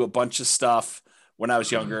like do a bunch of stuff when I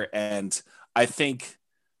was younger. And I think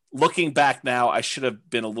looking back now, I should have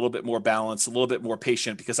been a little bit more balanced, a little bit more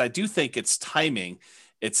patient, because I do think it's timing.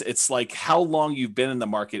 It's like how long you've been in the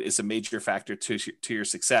market is a major factor to your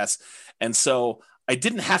success. And so I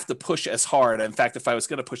didn't have to push as hard. In fact, if I was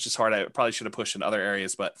going to push as hard, I probably should have pushed in other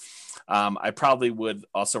areas, but I probably would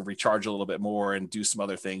also recharge a little bit more and do some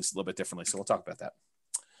other things a little bit differently. So we'll talk about that.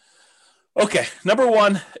 Okay. Number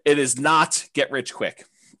one, it is not get rich quick.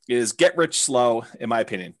 It is get rich slow, in my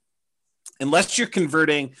opinion. Unless you're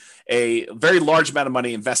converting a very large amount of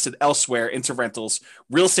money invested elsewhere into rentals,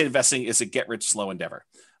 real estate investing is a get rich slow endeavor.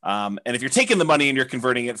 And if you're taking the money and you're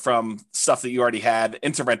converting it from stuff that you already had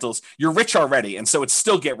into rentals, you're rich already. And so it's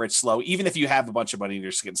still get rich slow, even if you have a bunch of money and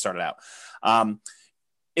you're just getting started out.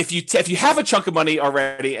 If you have a chunk of money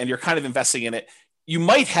already and you're kind of investing in it, you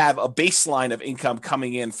might have a baseline of income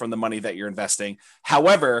coming in from the money that you're investing.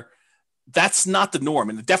 However, that's not the norm.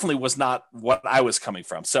 And it definitely was not what I was coming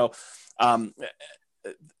from. So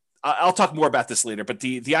I'll talk more about this later, but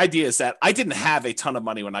the idea is that I didn't have a ton of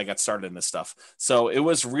money when I got started in this stuff. So it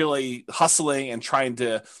was really hustling and trying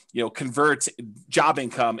to, convert job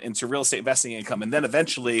income into real estate investing income. And then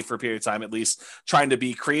eventually, for a period of time, at least, trying to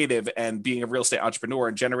be creative and being a real estate entrepreneur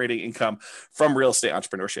and generating income from real estate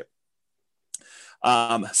entrepreneurship.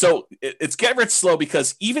 So it's get rich slow,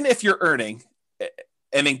 because even if you're earning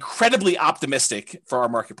an incredibly optimistic, for our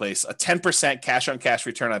marketplace, a 10% cash on cash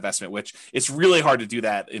return on investment, which it's really hard to do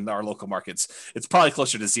that in our local markets. It's probably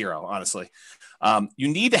closer to zero, honestly. You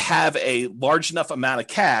need to have a large enough amount of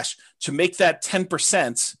cash to make that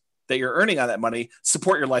 10% that you're earning on that money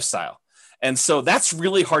support your lifestyle. And so that's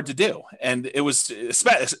really hard to do. And it was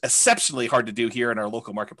exceptionally hard to do here in our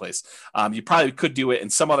local marketplace. You probably could do it in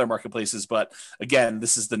some other marketplaces, but again,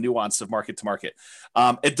 this is the nuance of market to market.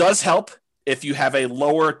 It does help if you have a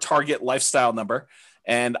lower target lifestyle number.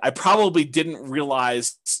 And I probably didn't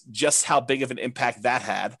realize just how big of an impact that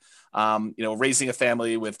had. Raising a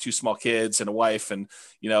family with 2 small kids and a wife, and,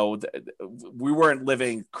 we weren't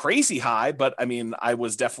living crazy high, but I mean, I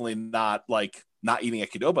was definitely not eating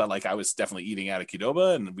at Qdoba. Like, I was definitely eating out at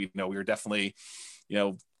Qdoba, and we were definitely,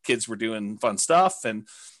 kids were doing fun stuff. And,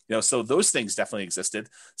 so those things definitely existed.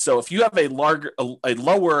 So if you have a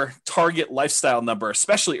lower target lifestyle number,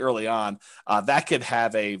 especially early on, that could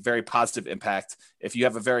have a very positive impact. If you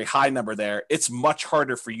have a very high number there, it's much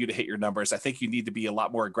harder for you to hit your numbers. I think you need to be a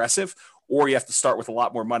lot more aggressive, or you have to start with a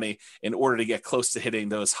lot more money in order to get close to hitting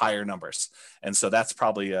those higher numbers. And so that's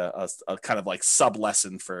probably a kind of like sub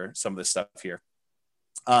lesson for some of this stuff here.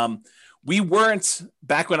 We weren't,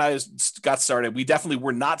 back when I got started, we definitely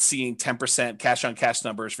were not seeing 10% cash on cash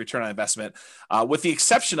numbers, return on investment, with the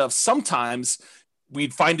exception of sometimes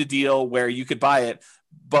we'd find a deal where you could buy it,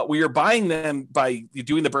 but we were buying them by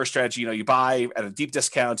doing the BRRRR strategy. You buy at a deep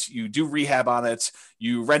discount, you do rehab on it,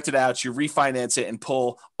 you rent it out, you refinance it, and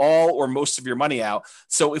pull all or most of your money out.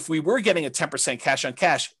 So if we were getting a 10% cash on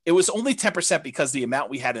cash, it was only 10% because the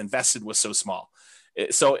amount we had invested was so small.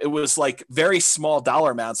 So it was like very small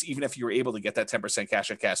dollar amounts, even if you were able to get that 10% cash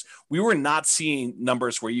on cash. We were not seeing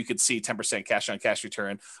numbers where you could see 10% cash on cash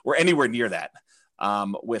return or anywhere near that,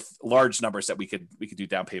 with large numbers that we could do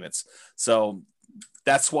down payments. So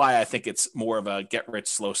that's why I think it's more of a get rich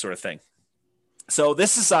slow sort of thing. So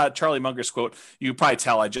this is Charlie Munger's quote. You can probably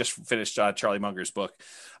tell I just finished Charlie Munger's book.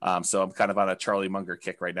 So I'm kind of on a Charlie Munger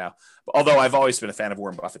kick right now, although I've always been a fan of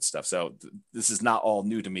Warren Buffett stuff. So this is not all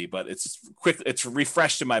new to me, but it's quick. It's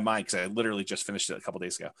refreshed in my mind because I literally just finished it a couple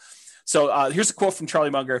days ago. So here's a quote from Charlie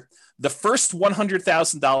Munger. The first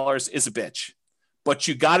 $100,000 is a bitch, but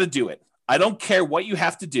you got to do it. I don't care what you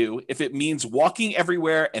have to do. If it means walking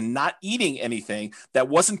everywhere and not eating anything that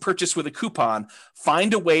wasn't purchased with a coupon,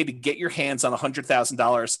 find a way to get your hands on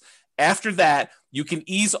 $100,000. After that, you can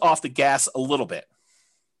ease off the gas a little bit.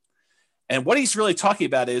 And what he's really talking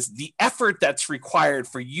about is the effort that's required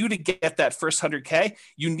for you to get that first 100K.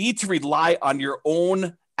 You need to rely on your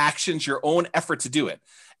own actions, your own effort to do it.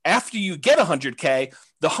 After you get 100K,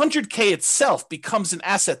 the 100K itself becomes an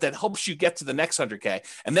asset that helps you get to the next 100K.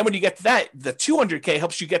 And then when you get to that, the 200K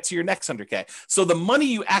helps you get to your next 100K. So the money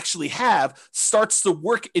you actually have starts to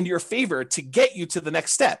work in your favor to get you to the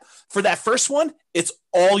next step. For that first one, it's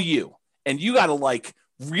all you. And you got to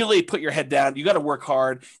really put your head down. You got to work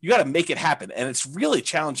hard. You got to make it happen. And it's really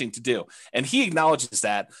challenging to do. And he acknowledges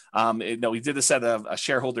that. We did this at a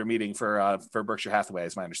shareholder meeting for Berkshire Hathaway,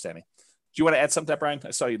 is my understanding. Do you want to add something to that, Brian?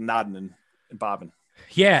 I saw you nodding and bobbing.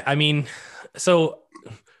 Yeah. I mean, so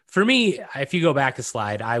for me, if you go back a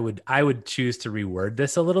slide, I would choose to reword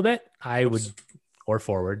this a little bit. Or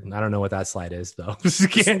forward. I don't know what that slide is though.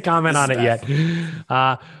 Can't comment on it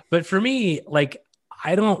yet. But for me,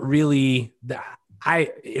 I don't really,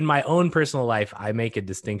 in my own personal life, I make a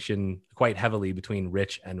distinction quite heavily between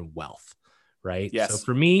rich and wealth, right? Yes. So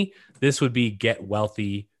for me, this would be get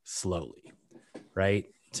wealthy slowly, right?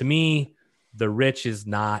 To me, the rich is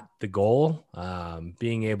not the goal.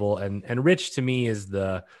 Being able, and rich to me is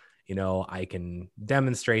I can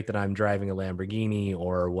demonstrate that I'm driving a Lamborghini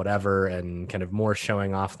or whatever, and kind of more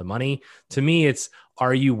showing off the money. To me, it's,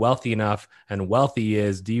 are you wealthy enough? And wealthy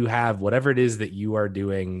is, do you have whatever it is that you are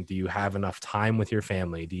doing? Do you have enough time with your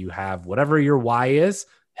family? Do you have whatever your why is?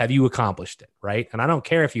 Have you accomplished it? Right. And I don't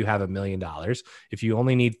care if you have $1 million, if you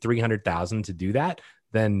only need 300,000 to do that,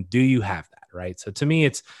 then do you have that? Right. So to me,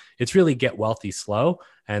 it's really get wealthy slow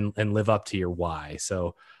and live up to your why.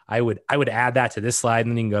 So I would add that to this slide,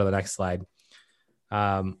 and then you can go to the next slide.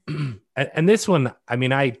 And this one, I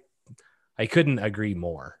mean, I couldn't agree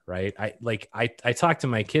more. Right. I talked to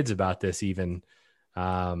my kids about this even.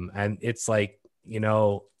 And it's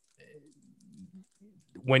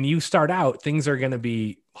when you start out, things are going to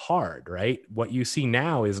be hard, right? What you see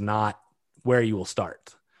now is not where you will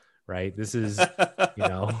start, right? This is,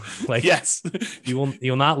 like, yes,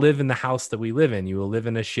 you'll not live in the house that we live in. You will live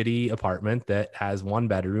in a shitty apartment that has 1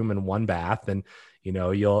 bedroom and 1 bath. And,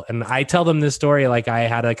 and I tell them this story. Like, I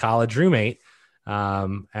had a college roommate,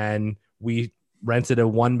 and we rented a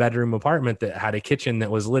 1 bedroom apartment that had a kitchen that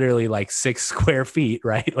was literally like 6 square feet,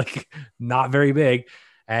 right? Like, not very big.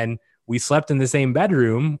 And we slept in the same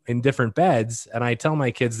bedroom in different beds. And I tell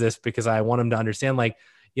my kids this because I want them to understand, like,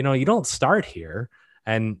 you don't start here.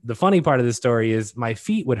 And the funny part of the story is my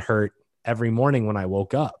feet would hurt every morning when I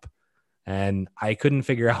woke up, and I couldn't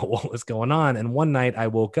figure out what was going on. And one night I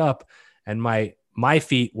woke up and my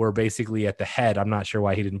feet were basically at the head. I'm not sure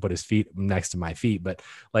why he didn't put his feet next to my feet, but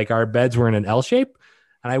like, our beds were in an L shape.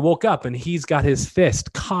 And I woke up and he's got his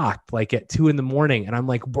fist cocked like at 2 a.m. And I'm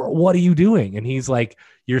like, bro, what are you doing? And he's like,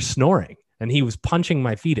 you're snoring. And he was punching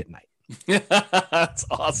my feet at night. That's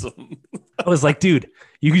awesome. I was like, dude,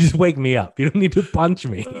 you can just wake me up. You don't need to punch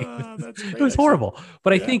me. That's great, it was horrible.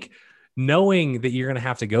 But yeah. I think knowing that you're going to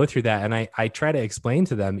have to go through that. And I try to explain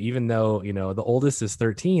to them, even though, the oldest is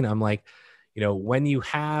 13, I'm like, when you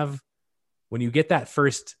get that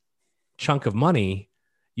first chunk of money,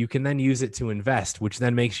 you can then use it to invest, which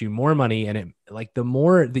then makes you more money. And the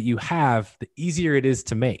more that you have, the easier it is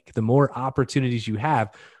to make, the more opportunities you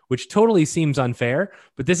have, which totally seems unfair,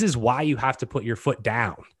 but this is why you have to put your foot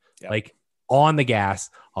down, like on the gas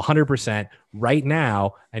 100% right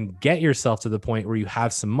now, and get yourself to the point where you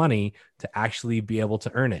have some money to actually be able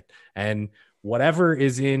to earn it. And whatever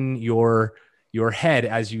is in your head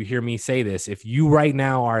as you hear me say this, if you right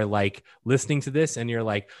now are like listening to this and you're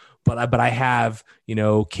like, but I have,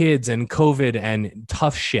 kids and COVID and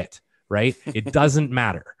tough shit, right? It doesn't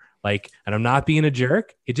matter. Like, and I'm not being a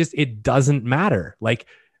jerk. It doesn't matter. Like,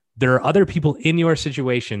 there are other people in your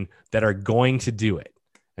situation that are going to do it.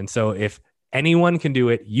 And so if anyone can do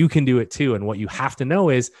it, you can do it too. And what you have to know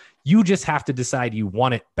is you just have to decide you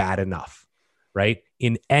want it bad enough, right?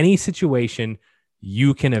 In any situation,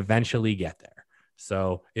 you can eventually get there.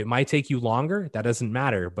 So it might take you longer. That doesn't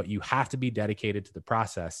matter, but you have to be dedicated to the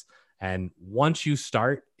process. And once you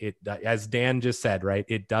start it, as Dan just said, right,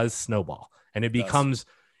 it does snowball, and it becomes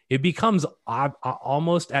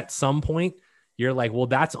almost at some point, you're like, well,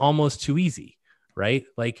 that's almost too easy, right?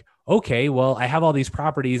 Like, okay, well, I have all these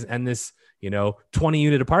properties and this, 20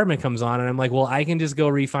 unit apartment comes on, and I'm like, well, I can just go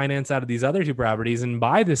refinance out of these other 2 properties and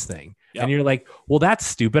buy this thing. Yep. And you're like, well, that's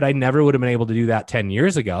stupid. I never would have been able to do that 10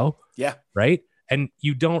 years ago. Yeah. Right. And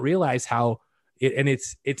you don't realize how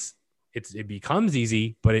it becomes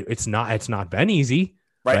easy, but it's not been easy.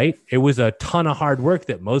 Right. It was a ton of hard work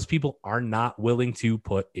that most people are not willing to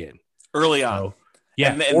put in early on. So,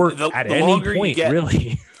 yeah. Or at any point,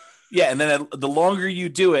 really. Yeah. And then the longer you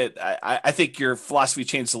do it, I think your philosophy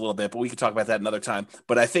changed a little bit, but we can talk about that another time.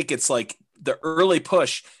 But I think it's like the early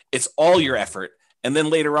push, it's all your effort. And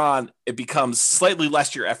then later on, it becomes slightly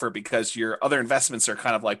less your effort because your other investments are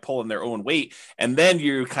kind of like pulling their own weight. And then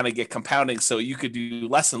you kind of get compounding. So you could do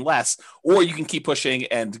less and less, or you can keep pushing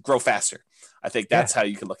and grow faster. I think that's how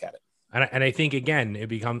you can look at it. And I think, again,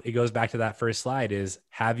 it goes back to that first slide is,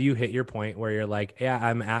 have you hit your point where you're like, yeah,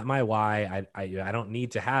 I'm at my why. I don't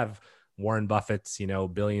need to have Warren Buffett's,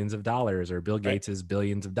 billions of dollars, or Bill Gates's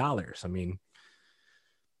billions of dollars. I mean,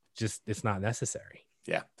 just, it's not necessary.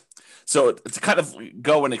 Yeah. So to kind of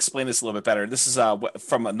go and explain this a little bit better, this is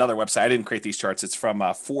from another website. I didn't create these charts. It's from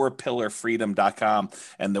 4pillarfreedom.com,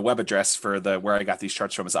 and the web address for where I got these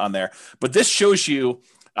charts from is on there. But this shows you,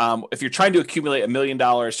 if you're trying to accumulate $1 million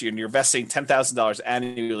and you're investing $10,000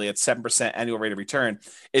 annually at 7% annual rate of return,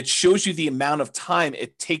 it shows you the amount of time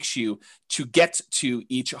it takes you to get to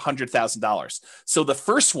each $100,000. So the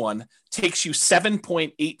first one takes you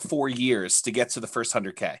 7.84 years to get to the first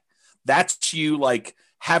 100K. That's you like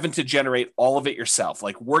having to generate all of it yourself,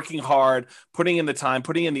 like working hard, putting in the time,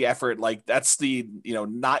 putting in the effort. Like that's the,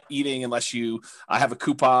 not eating unless you have a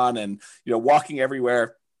coupon, and, walking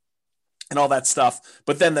everywhere and all that stuff.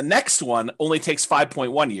 But then the next one only takes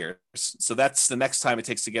 5.1 years. So that's the next time it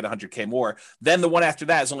takes to get 100K more. Then the one after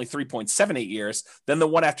that is only 3.78 years. Then the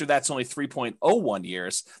one after that's only 3.01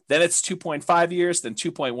 years. Then it's 2.5 years, then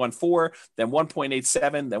 2.14, then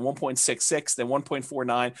 1.87, then 1.66, then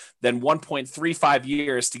 1.49, then 1.35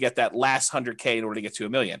 years to get that last 100K in order to get to $1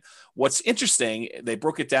 million. What's interesting, they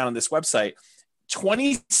broke it down on this website.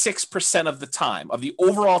 26% of the time, of the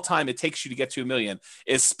overall time it takes you to get to $1 million,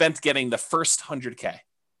 is spent getting the first 100K.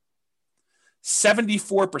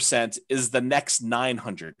 74% is the next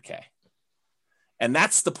 900K. And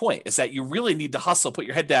that's the point, is that you really need to hustle, put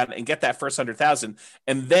your head down and get that first 100,000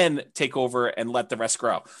 and then take over and let the rest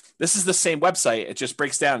grow. This is the same website. It just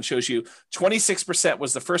breaks down and shows you 26%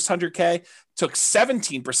 was the first 100K, took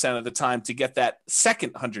 17% of the time to get that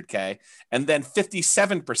second 100K, and then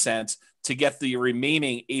 57% to get the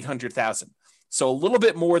remaining 800,000. So a little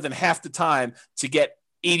bit more than half the time to get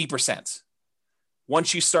 80%.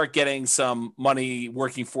 Once you start getting some money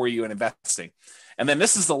working for you and investing. And then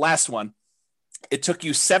this is the last one. It took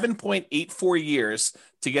you 7.84 years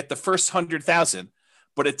to get the first 100,000,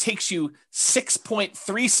 but it takes you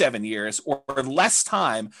 6.37 years or less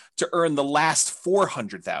time to earn the last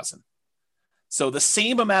 400,000. So the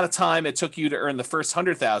same amount of time it took you to earn the first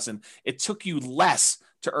 100,000, it took you less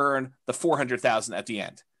to earn the 400,000 at the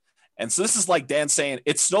end. And so this is like Dan saying,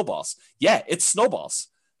 it's snowballs. Yeah, it's snowballs.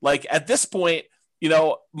 Like at this point, you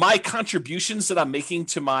know, my contributions that I'm making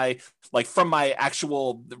to my, like from my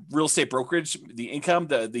actual real estate brokerage, the income,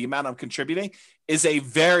 the amount I'm contributing is a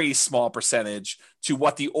very small percentage to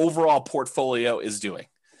what the overall portfolio is doing.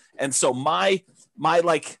 And so my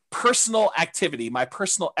like personal activity, my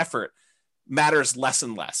personal effort matters less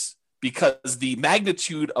and less because the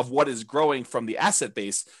magnitude of what is growing from the asset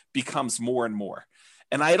base becomes more and more.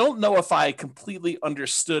 And I don't know if I completely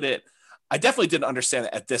understood it. I definitely didn't understand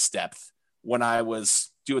it at this depth when I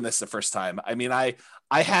was doing this the first time. I mean, I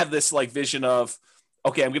had this like vision of,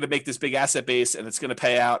 okay, I'm going to make this big asset base and it's going to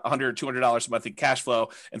pay out $100, $200 a month in cash flow.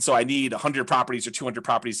 And so I need 100 properties or 200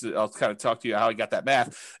 properties. I'll kind of talk to you how I got that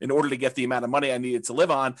math in order to get the amount of money I needed to live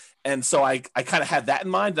on. And so I kind of had that in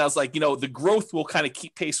mind. And I was like, you know, the growth will kind of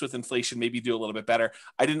keep pace with inflation, maybe do a little bit better.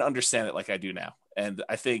 I didn't understand it like I do now. And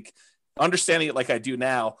I think understanding it like I do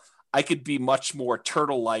now, I could be much more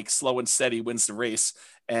turtle-like, slow and steady wins the race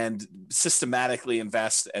and systematically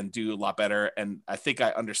invest and do a lot better. And I think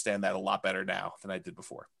I understand that a lot better now than I did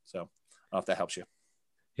before. So I don't know if that helps you.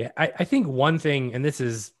 Yeah, I think one thing, and this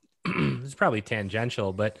is this is probably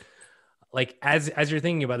tangential, but like as you're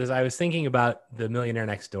thinking about this, I was thinking about the Millionaire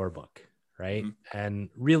Next Door book, right? Mm-hmm. And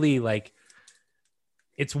really, like,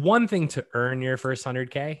 it's one thing to earn your first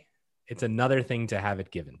 100K. It's another thing to have it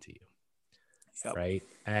given to you. Yep. Right.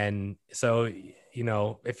 And so, you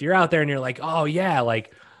know, if you're out there and you're like, oh yeah,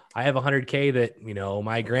 like I have 100K that, you know,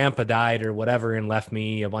 my grandpa died or whatever and left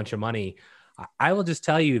me a bunch of money. I will just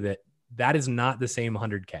tell you that is not the same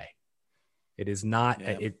 100K. It is not.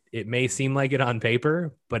 Yep. It may seem like it on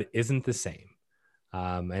paper, but it isn't the same.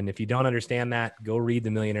 And if you don't understand that, go read The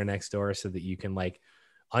Millionaire Next Door so that you can like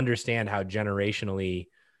understand how generationally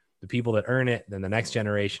the people that earn it, then the next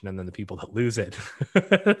generation, and then the people that lose it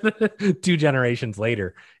 2 generations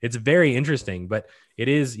later. It's very interesting, but it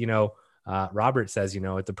is, you know, Robert says, you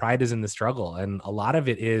know, the pride is in the struggle. And a lot of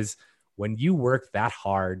it is when you work that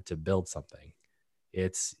hard to build something,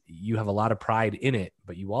 you have a lot of pride in it,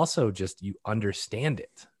 but you also you understand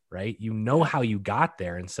it, right? You know how you got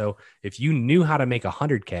there. And so if you knew how to make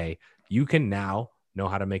 100K, you can now know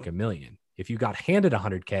how to make $1 million. If you got handed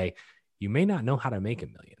 100K, you may not know how to make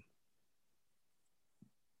 $1 million.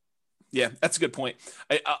 Yeah, that's a good point.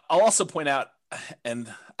 I'll also point out,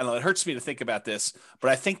 and I don't know, it hurts me to think about this,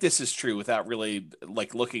 but I think this is true without really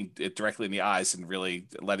like looking it directly in the eyes and really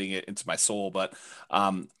letting it into my soul. But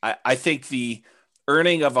I think the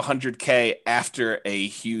earning of 100K after a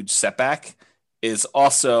huge setback is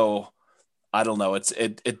also, I don't know,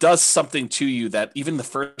 it does something to you that even the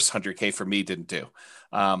first 100K for me didn't do.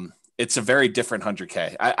 It's a very different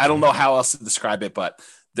 100K. I don't know how else to describe it, but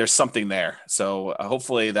there's something there. So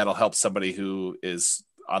hopefully that'll help somebody who is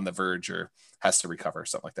on the verge or has to recover or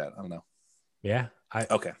something like that. I don't know. Yeah.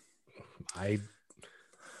 Okay. I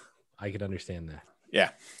could understand that.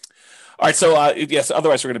 Yeah. All right. So yes,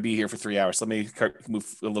 otherwise we're going to be here for 3 hours. Let me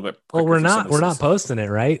move a little bit. Well, we're not posting it,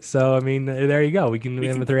 right? So, I mean, there you go. We can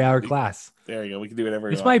have a 3-hour class. There you go. We can do whatever.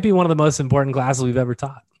 This might be one of the most important classes we've ever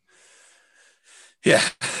taught. Yeah.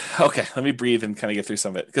 Okay. Let me breathe and kind of get through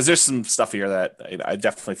some of it because there's some stuff here that I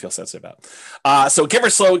definitely feel sensitive about. So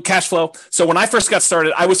Giver Slow, cash flow. So when I first got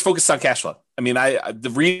started, I was focused on cash flow. I mean,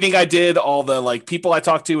 the reading I did, all the like people I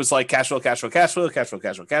talked to was like cash flow, cash flow, cash flow, cash flow,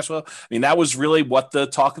 cash flow, cash flow. I mean, that was really what the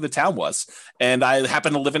talk of the town was. And I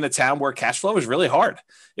happened to live in a town where cash flow was really hard.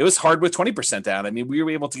 It was hard with 20% down. I mean, we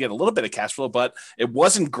were able to get a little bit of cash flow, but it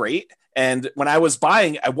wasn't great. And when I was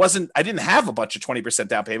buying, I didn't have a bunch of 20%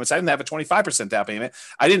 down payments. I didn't have a 25% down payment.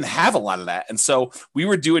 I didn't have a lot of that. And so we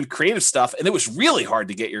were doing creative stuff and it was really hard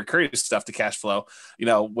to get your creative stuff to cash flow, you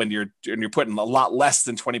know, when you're putting a lot less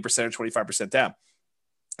than 20% or 25% down.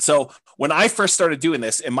 So when I first started doing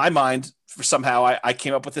this in my mind, somehow I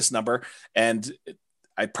came up with this number and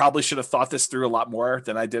I probably should have thought this through a lot more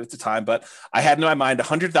than I did at the time, but I had in my mind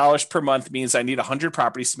 $100 per month means I need 100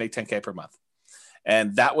 properties to make 10K per month.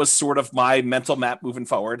 And that was sort of my mental map moving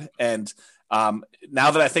forward. And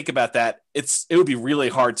now that I think about that, it would be really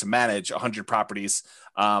hard to manage 100 properties.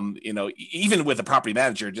 Even with a property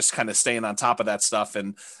manager, just kind of staying on top of that stuff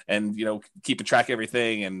and keeping track of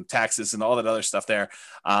everything and taxes and all that other stuff there.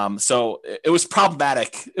 So it was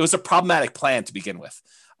problematic. It was a problematic plan to begin with.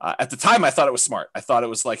 At the time, I thought it was smart. I thought it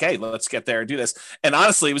was like, hey, let's get there and do this. And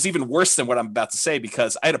honestly, it was even worse than what I'm about to say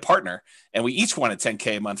because I had a partner and we each wanted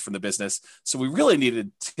 10K a month from the business. So we really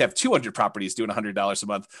needed to have 200 properties doing $100 a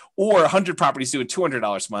month or 100 properties doing $200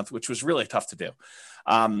 a month, which was really tough to do.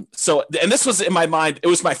 And this was in my mind, it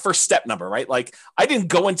was my first step number, right? Like I didn't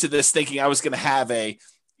go into this thinking I was going to have a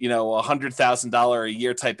 $100,000 a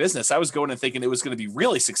year type business. I was going and thinking it was going to be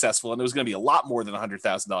really successful and it was going to be a lot more than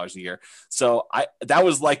 $100,000 a year. So that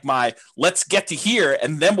was like let's get to here.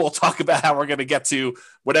 And then we'll talk about how we're going to get to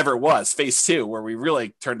whatever it was, phase 2, where we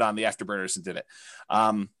really turned on the afterburners and did it.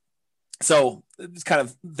 So it's kind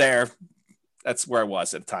of there. That's where I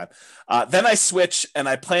was at the time. Then I switched and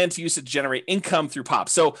I planned to use it to generate income through POP.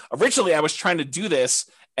 So originally I was trying to do this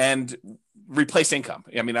and replace income.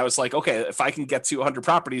 I mean, I was like, okay, if I can get to 100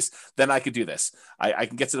 properties, then I could do this. I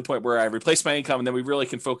can get to the point where I replace my income and then we really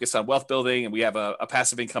can focus on wealth building and we have a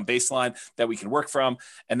passive income baseline that we can work from.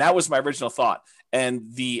 And that was my original thought.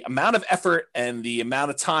 And the amount of effort and the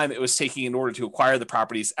amount of time it was taking in order to acquire the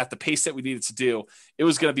properties at the pace that we needed to do, it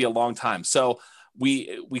was going to be a long time. So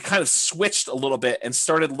we kind of switched a little bit and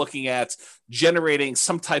started looking at generating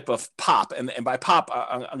some type of POP. And by POP,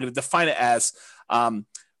 I'm going to define it as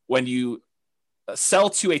when you sell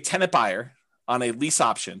to a tenant buyer on a lease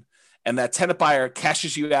option and that tenant buyer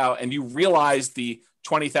cashes you out and you realize the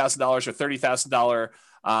 $20,000 or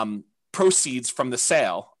 $30,000 proceeds from the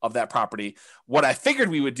sale of that property. What I figured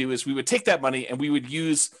we would do is we would take that money and we would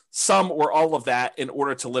use some or all of that in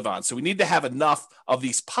order to live on. So we need to have enough of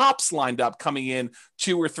these POPs lined up coming in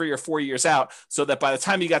 2 or 3 or 4 years out so that by the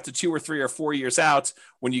time you got to 2 or 3 or 4 years out,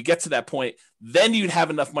 when you get to that point, then you'd have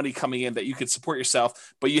enough money coming in that you could support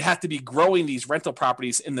yourself, but you have to be growing these rental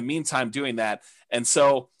properties in the meantime doing that. And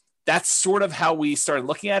so that's sort of how we started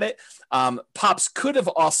looking at it. POPs could have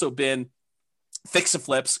also been fix and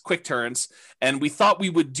flips, quick turns. And we thought we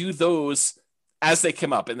would do those as they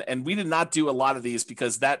came up. And we did not do a lot of these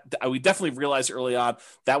because we definitely realized early on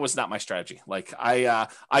that was not my strategy. Like I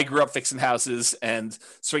grew up fixing houses and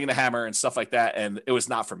swinging a hammer and stuff like that. And it was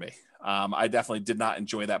not for me. I definitely did not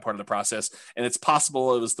enjoy that part of the process. And it's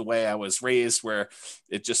possible it was the way I was raised where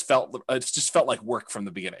it just felt like work from the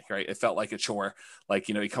beginning, right? It felt like a chore. Like,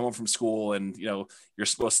 you come home from school and, you're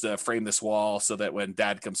supposed to frame this wall so that when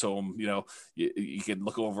dad comes home, you can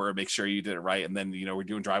look over and make sure you did it right. And then, we're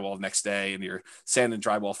doing drywall the next day and you're sanding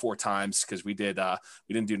drywall 4 times because we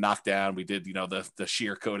didn't do knockdown. We did, the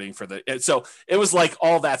shear coating so it was like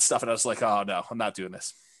all that stuff. And I was like, oh no, I'm not doing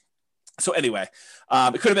this. So anyway,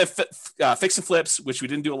 it could have been fix and flips, which we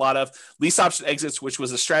didn't do a lot of, lease option exits, which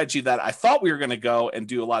was a strategy that I thought we were going to go and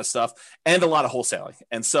do a lot of stuff, and a lot of wholesaling.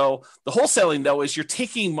 And so the wholesaling, though, is you're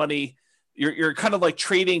taking money, you're kind of like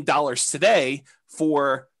trading dollars today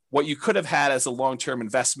for what you could have had as a long-term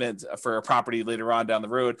investment for a property later on down the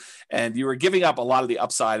road. And you were giving up a lot of the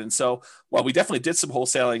upside. And so while we definitely did some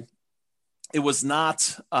wholesaling, it was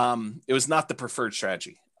not the preferred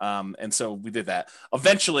strategy. And so we did that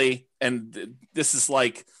eventually. And this is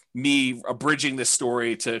like me abridging this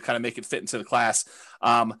story to kind of make it fit into the class.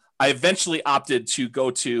 I eventually opted to go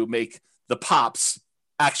to make the POPs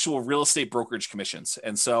actual real estate brokerage commissions.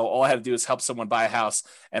 And so all I had to do is help someone buy a house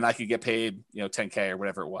and I could get paid, $10K or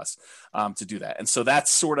whatever it was, to do that. And so that's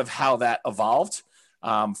sort of how that evolved,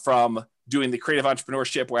 from doing the creative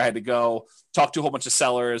entrepreneurship where I had to go talk to a whole bunch of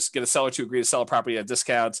sellers, get a seller to agree to sell a property at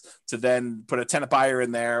discounts, to then put a tenant buyer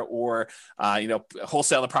in there or,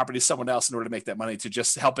 wholesale the property to someone else in order to make that money, to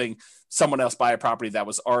just helping someone else buy a property that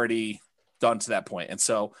was already done to that point. And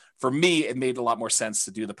so for me, it made a lot more sense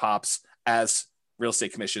to do the POPs as real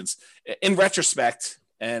estate commissions. In retrospect,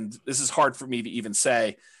 and this is hard for me to even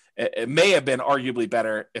say, it may have been arguably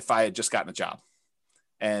better if I had just gotten a job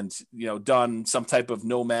and, done some type of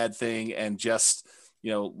nomad thing and just,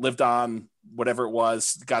 lived on whatever it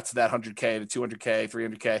was, got to that 100K to 200K,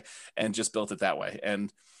 300K, and just built it that way.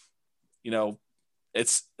 And,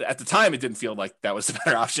 it's at the time, it didn't feel like that was the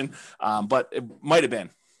better option, but it might've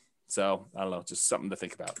been. So I don't know, just something to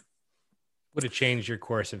think about. Would it change your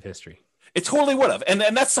course of history? It totally would have. And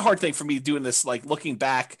that's the hard thing for me doing this, like looking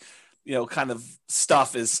back, kind of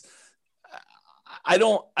stuff is I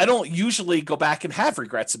don't usually go back and have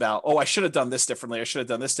regrets about, oh, I should have done this differently. I should have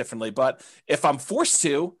done this differently. But if I'm forced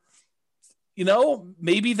to,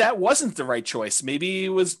 maybe that wasn't the right choice. Maybe it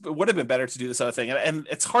would have been better to do this other thing. And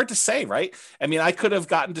it's hard to say, right? I mean, I could have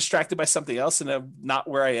gotten distracted by something else and I'm not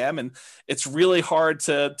where I am. And it's really hard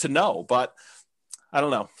to know, but I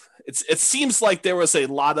don't know. It seems like there was a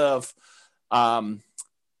lot of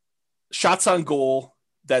shots on goal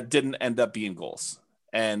that didn't end up being goals.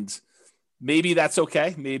 And maybe that's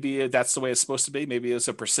okay. Maybe that's the way it's supposed to be. Maybe it was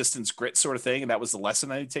a persistence, grit sort of thing. And that was the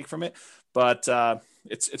lesson I need to take from it. But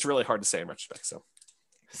it's really hard to say in retrospect.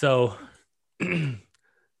 So the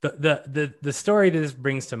story that this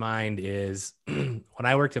brings to mind is when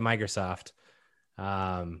I worked at Microsoft,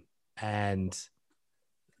 and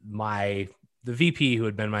the VP who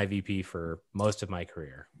had been my VP for most of my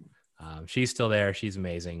career, she's still there. She's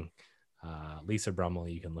amazing. Lisa Brummel,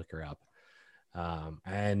 you can look her up.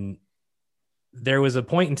 And there was a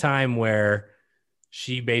point in time where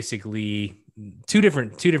she basically two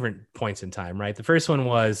different points in time, right? The first one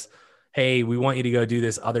was, hey, we want you to go do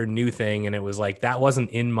this other new thing. And it was like, that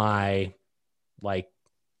wasn't in my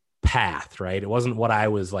path, right? It wasn't what I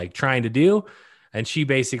was trying to do. And she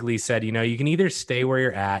basically said, you can either stay where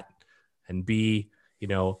you're at and be,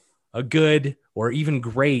 a good or even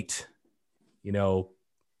great,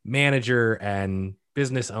 manager and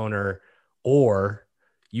business owner, or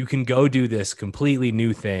you can go do this completely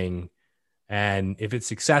new thing. And if it's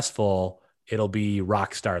successful, it'll be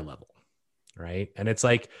rock star level. Right. And it's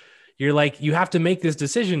you have to make this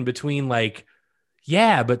decision between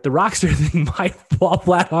yeah, but the rockstar thing might fall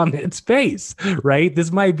flat on its face, right?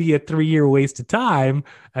 This might be a 3-year waste of time.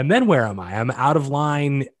 And then where am I? I'm out of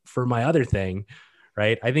line for my other thing,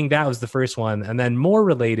 right? I think that was the first one. And then more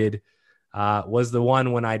related was the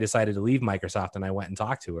one when I decided to leave Microsoft and I went and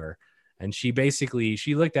talked to her. And she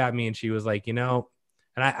looked at me and she was like, and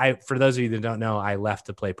I, for those of you that don't know, I left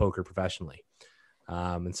to play poker professionally.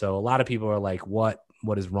 And so a lot of people are like, what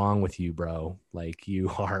is wrong with you, bro? You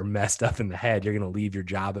are messed up in the head. You're going to leave your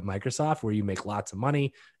job at Microsoft where you make lots of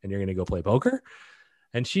money and you're going to go play poker.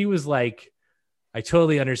 And she was like, I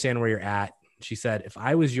totally understand where you're at. She said, if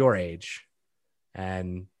I was your age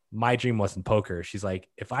and my dream wasn't poker, she's like,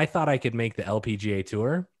 if I thought I could make the LPGA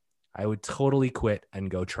tour, I would totally quit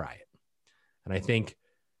and go try it. And I think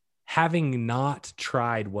having not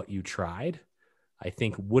tried what you tried, I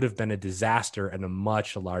think would have been a disaster and a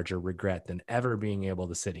much larger regret than ever being able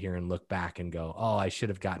to sit here and look back and go, oh, I should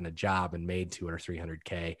have gotten a job and made 200 or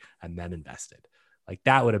 300K and then invested.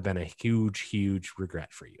 That would have been a huge, huge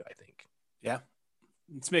regret for you, I think. Yeah,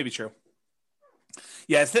 it's maybe true.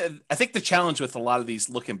 Yeah, I think the challenge with a lot of these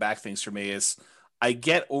looking back things for me is I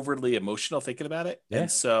get overly emotional thinking about it. Yeah.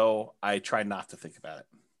 And so I try not to think about it.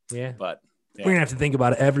 Yeah. But we're going to have to think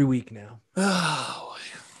about it every week now.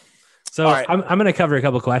 So right. I'm going to cover a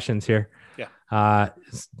couple of questions here. Yeah. A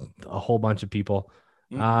whole bunch of people.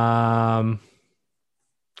 I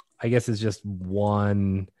guess it's just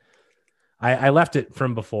one. I left it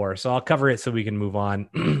from before, so I'll cover it so we can move on.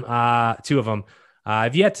 2 of them.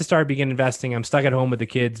 I've yet to begin investing. I'm stuck at home with the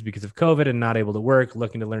kids because of COVID and not able to work,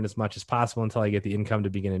 looking to learn as much as possible until I get the income to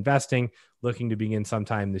begin investing, looking to begin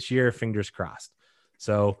sometime this year, fingers crossed.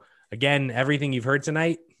 So again, everything you've heard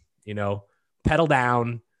tonight, pedal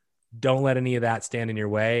down. Don't let any of that stand in your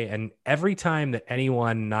way. And every time that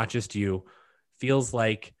anyone, not just you, feels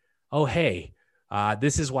like, oh, hey,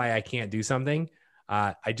 this is why I can't do something,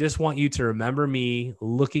 I just want you to remember me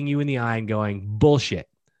looking you in the eye and going, bullshit.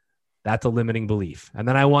 That's a limiting belief. And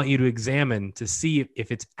then I want you to examine to see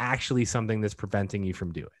if it's actually something that's preventing you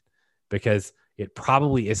from doing it, because it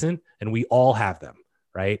probably isn't. And we all have them,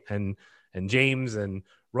 right? And James and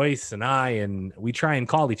Royce and we try and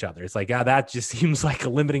call each other. It's that just seems like a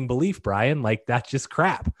limiting belief, Brian. That's just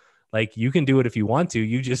crap. You can do it if you want to,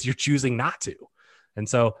 you're choosing not to. And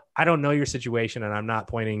so I don't know your situation and I'm not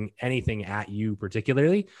pointing anything at you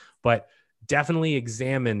particularly, but definitely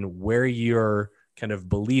examine where your kind of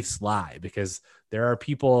beliefs lie, because there are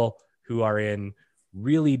people who are in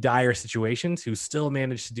really dire situations who still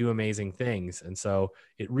manage to do amazing things. And so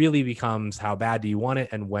it really becomes, how bad do you want it?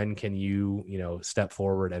 And when can you, step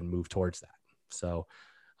forward and move towards that? So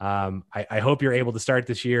I hope you're able to start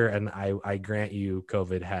this year. And I grant you,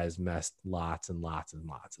 COVID has messed lots and lots and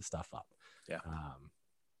lots of stuff up. Yeah.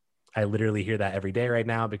 I literally hear that every day right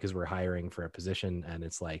now because we're hiring for a position and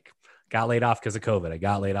it's got laid off because of COVID. I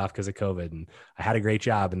got laid off because of COVID and I had a great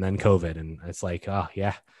job and then COVID. And it's oh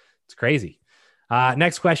yeah, it's crazy.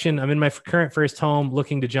 Next question. I'm in my current first home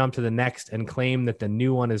looking to jump to the next and claim that the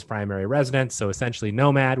new one is primary residence. So essentially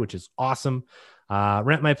nomad, which is awesome.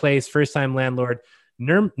 Rent my place, first time landlord,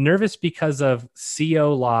 Nervous because of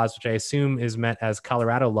CO laws, which I assume is meant as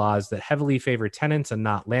Colorado laws that heavily favor tenants and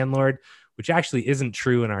not landlord, which actually isn't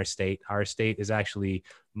true in our state. Our state is actually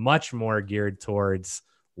much more geared towards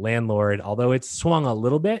landlord, although it's swung a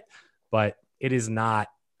little bit, but it is not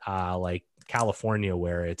like California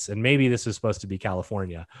where it's, and maybe this is supposed to be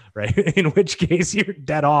California, right? In which case you're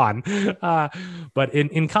dead on. But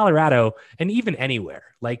in Colorado and even anywhere,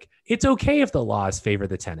 like it's okay if the laws favor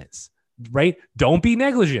the tenants, right? Don't be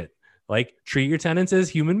negligent. Like treat your tenants as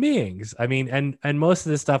human beings. I mean, and most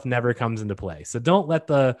of this stuff never comes into play. So don't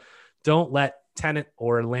let tenant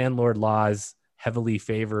or landlord laws heavily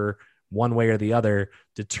favor one way or the other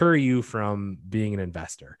deter you from being an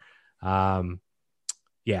investor.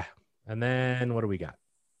 Yeah. And then what do we got?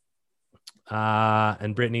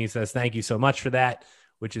 And Brittany says, thank you so much for that,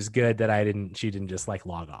 which is good that she didn't just like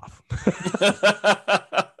log off.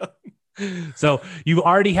 So you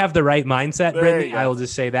already have the right mindset, Brittany. I will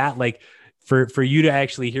just say that, like for you to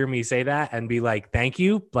actually hear me say that and be like, thank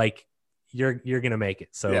you. Like you're going to make it.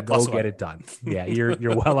 So yeah, go get it done. Yeah. You're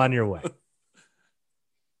well on your way.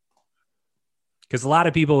 Cause a lot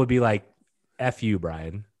of people would be like, F you,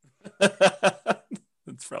 Brian.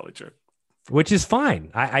 That's probably true. Which is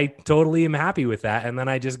fine. I totally am happy with that. And then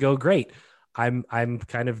I just go, great. I'm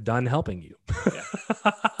kind of done helping you.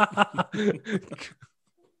 Yeah.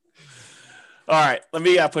 All right. Let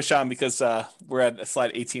me push on because we're at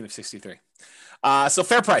slide 18 of 63. So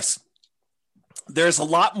fair price. There's a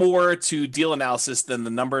lot more to deal analysis than the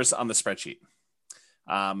numbers on the spreadsheet.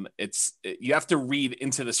 You have to read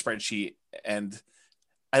into the spreadsheet, and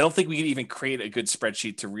I don't think we can even create a good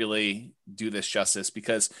spreadsheet to really do this justice,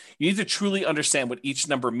 because you need to truly understand what each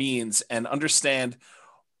number means and understand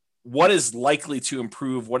what is likely to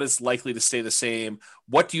improve, what is likely to stay the same,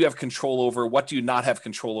 what do you have control over, what do you not have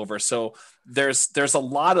control over. So there's a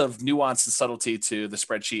lot of nuance and subtlety to the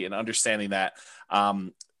spreadsheet and understanding that.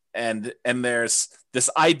 And there's this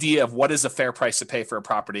idea of what is a fair price to pay for a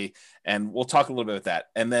property. And we'll talk a little bit about that.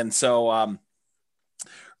 And then, so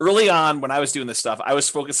early on when I was doing this stuff, I was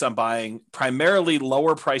focused on buying primarily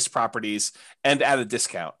lower priced properties and at a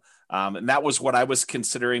discount. And that was what I was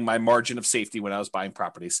considering my margin of safety when I was buying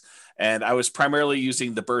properties. And I was primarily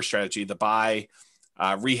using the BRRRR strategy, the buy,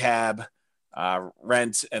 rehab,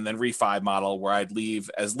 rent, and then refi model, where I'd leave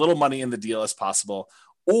as little money in the deal as possible.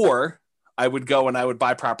 Or I would go and I would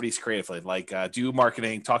buy properties creatively, like do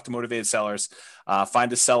marketing, talk to motivated sellers,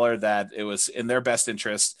 find a seller that it was in their best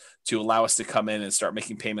interest to allow us to come in and start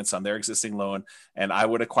making payments on their existing loan. And I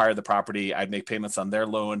would acquire the property. I'd make payments on their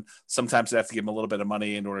loan. Sometimes I'd have to give them a little bit of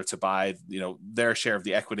money in order to buy, their share of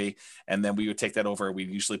the equity. And then we would take that over. We'd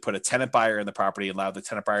usually put a tenant buyer in the property, allow the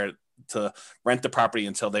tenant buyer to rent the property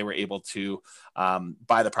until they were able to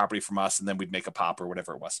buy the property from us. And then we'd make a pop or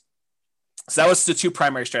whatever it was. So that was the two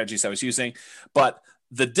primary strategies I was using, but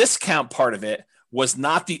the discount part of it was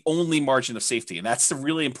not the only margin of safety. And that's the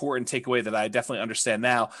really important takeaway that I definitely understand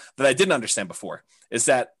now that I didn't understand before, is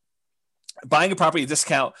that buying a property at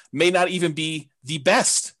discount may not even be the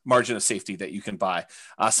best margin of safety that you can buy.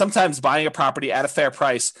 Sometimes buying a property at a fair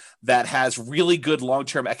price that has really good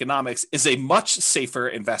long-term economics is a much safer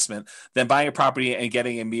investment than buying a property and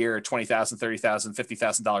getting a mere $20,000, $30,000,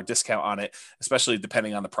 $50,000 discount on it, especially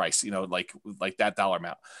depending on the price, like that dollar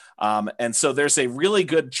amount. And so there's a really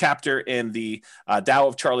good chapter in the Tao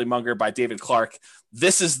of Charlie Munger by David Clark.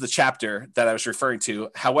 This is the chapter that I was referring to.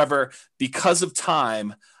 However, because of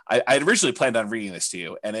time, I originally planned on reading this to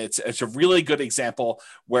you, and it's a really good example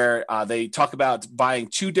where they talk about buying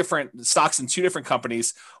two different stocks in two different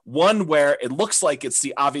companies, one where it looks like it's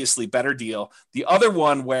the obviously better deal, the other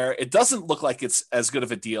one where it doesn't look like it's as good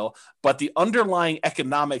of a deal, but the underlying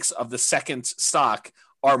economics of the second stock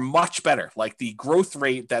are much better. Like the growth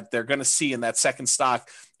rate that they're going to see in that second stock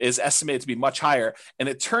is estimated to be much higher. And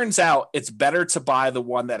it turns out it's better to buy the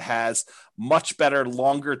one that has much better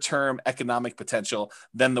longer term economic potential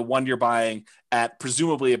than the one you're buying at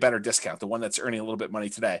presumably a better discount, the one that's earning a little bit of money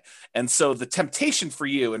today. And so the temptation for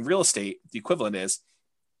you in real estate, the equivalent is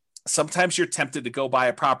sometimes you're tempted to go buy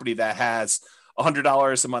a property that has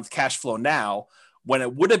 $100 a month cash flow now, when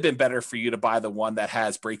it would have been better for you to buy the one that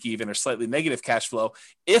has break even or slightly negative cash flow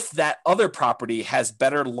if that other property has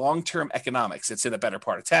better long-term economics. It's in a better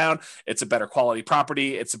part of town. It's a better quality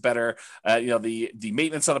property. It's a better, the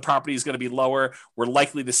maintenance on the property is going to be lower. We're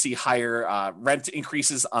likely to see higher rent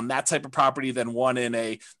increases on that type of property than one in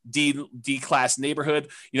a D-class neighborhood.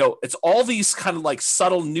 It's all these kind of like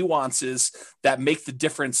subtle nuances that make the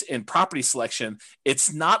difference in property selection.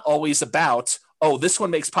 It's not always about, oh, this one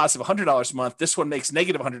makes positive $100 a month. This one makes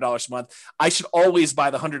negative $100 a month. I should always buy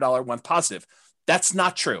the $100 one positive. That's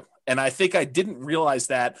not true. And I think I didn't realize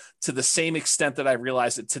that to the same extent that I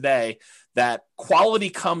realized it today, that quality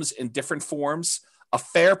comes in different forms. A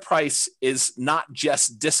fair price is not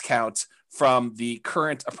just discount from the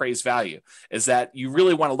current appraised value, is that you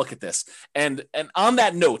really want to look at this. And on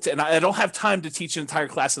that note, and I don't have time to teach an entire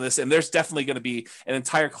class on this, and there's definitely going to be an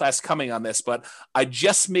entire class coming on this, but I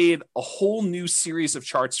just made a whole new series of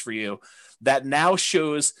charts for you that now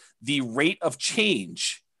shows the rate of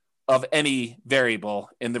change of any variable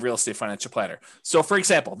in the real estate financial planner. So for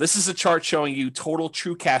example, this is a chart showing you total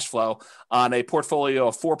true cash flow on a portfolio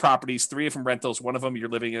of 4 properties, 3 of them rentals, 1 of them you're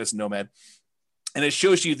living in as a nomad. And it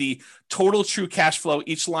shows you the total true cash flow.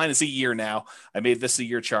 Each line is a year now. I made this a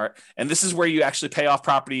year chart. And this is where you actually pay off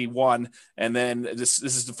property 1. And then this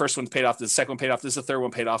is the first one paid off. The second one paid off. This is the third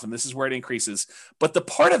one paid off. And this is where it increases. But the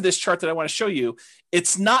part of this chart that I want to show you,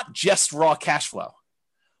 it's not just raw cash flow.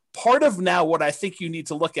 Part of now what I think you need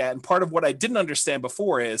to look at, and part of what I didn't understand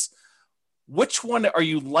before, is which one are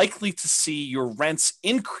you likely to see your rents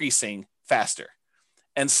increasing faster?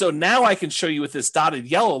 And so now I can show you with this dotted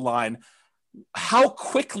yellow line how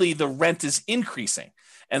quickly the rent is increasing.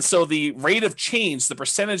 And so the rate of change, the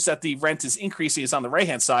percentage that the rent is increasing, is on the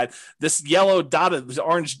right-hand side. This yellow dotted, this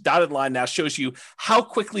orange dotted line now shows you how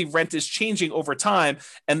quickly rent is changing over time.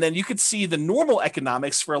 And then you could see the normal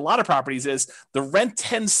economics for a lot of properties is the rent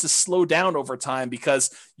tends to slow down over time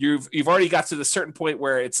because you've already got to the certain point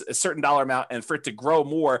where it's a certain dollar amount, and for it to grow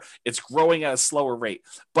more, it's growing at a slower rate.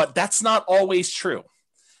 But that's not always true.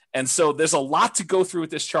 And so there's a lot to go through with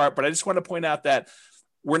this chart, but I just want to point out that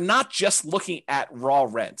we're not just looking at raw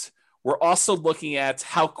rent. We're also looking at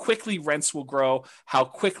how quickly rents will grow, how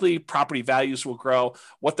quickly property values will grow,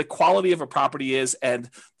 what the quality of a property is, and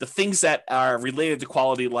the things that are related to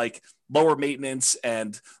quality, like lower maintenance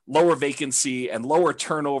and lower vacancy and lower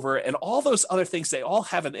turnover and all those other things. They all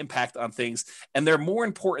have an impact on things, and they're more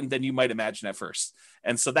important than you might imagine at first.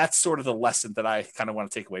 And so that's sort of the lesson that I kind of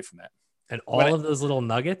want to take away from that. And all of those little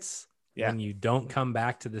nuggets, yeah, when you don't come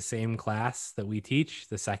back to the same class that we teach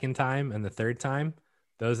the second time and the third time,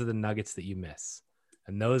 those are the nuggets that you miss.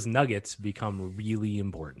 And those nuggets become really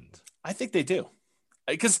important. I think they do.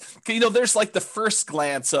 Because, there's like the first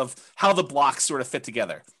glance of how the blocks sort of fit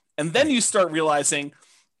together. And then you start realizing,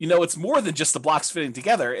 it's more than just the blocks fitting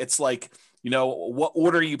together. It's like, what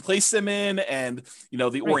order you place them in, and,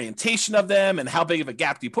 the orientation of them, and how big of a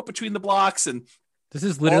gap do you put between the blocks. And this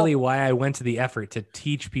is literally why I went to the effort to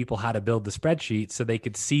teach people how to build the spreadsheet so they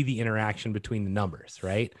could see the interaction between the numbers,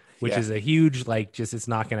 right? Which is a huge, it's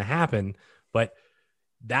not going to happen, but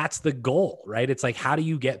that's the goal, right? It's like, how do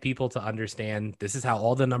you get people to understand this is how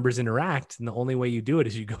all the numbers interact? And the only way you do it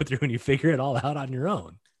is you go through and you figure it all out on your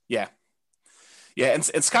own. Yeah. Yeah. And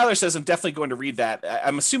Skylar says, I'm definitely going to read that.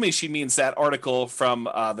 I'm assuming she means that article from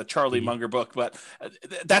the Charlie Munger book, but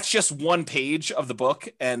that's just one page of the book.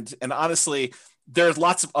 And honestly, there's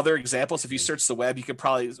lots of other examples. If you search the web, you could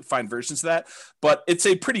probably find versions of that, but it's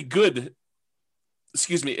a pretty good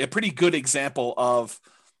example of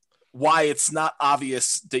why it's not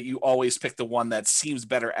obvious that you always pick the one that seems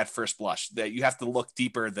better at first blush, that you have to look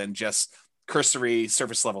deeper than just cursory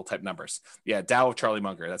surface level type numbers. Yeah. Tao of Charlie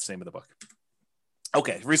Munger. That's the name of the book.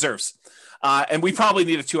 Okay. Reserves. And we probably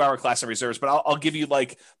need a 2-hour class on reserves, but I'll give you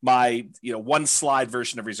like my, 1 slide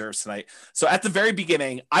version of reserves tonight. So at the very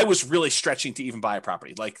beginning, I was really stretching to even buy a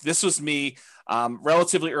property. Like this was me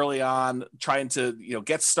relatively early on trying to,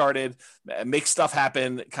 get started, make stuff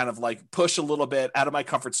happen, kind of like push a little bit out of my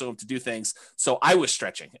comfort zone to do things. So I was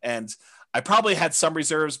stretching, and I probably had some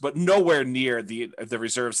reserves, but nowhere near the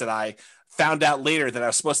reserves that I found out later that I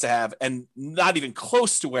was supposed to have, and not even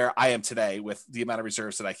close to where I am today with the amount of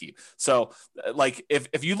reserves that I keep. So like,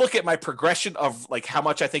 if you look at my progression of like how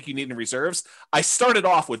much I think you need in reserves, I started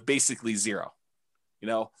off with basically 0.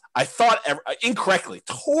 I thought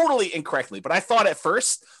totally incorrectly, but I thought at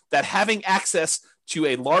first that having access to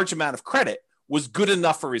a large amount of credit was good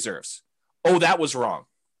enough for reserves. Oh, that was wrong.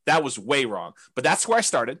 That was way wrong. But that's where I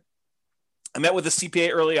started. I met with a CPA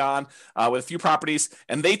early on with a few properties,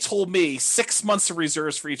 and they told me 6 months of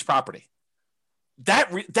reserves for each property.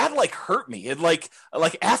 That like hurt me. It like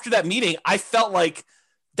after that meeting, I felt like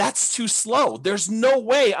that's too slow. There's no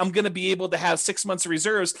way I'm going to be able to have 6 months of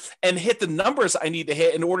reserves and hit the numbers I need to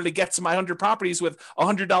hit in order to get to my 100 properties with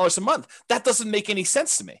 $100 a month. That doesn't make any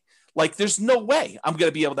sense to me. Like, there's no way I'm going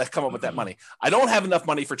to be able to come up with that money. I don't have enough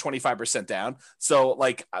money for 25% down. So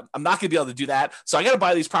like, I'm not going to be able to do that. So I got to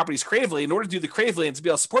buy these properties creatively in order to do the creatively and to be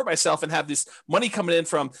able to support myself and have this money coming in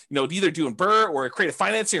from, either doing BRRRR or creative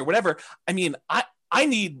financing or whatever. I mean, I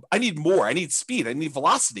need more. I need speed. I need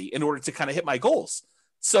velocity in order to kind of hit my goals.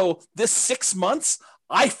 So this 6 months,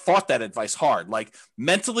 I fought that advice hard. Like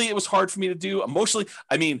mentally, it was hard for me to do. Emotionally,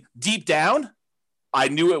 I mean, deep down, I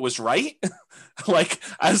knew it was right. Like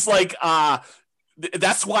I was like,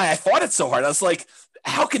 that's why I fought it so hard. I was like,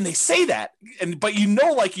 how can they say that? But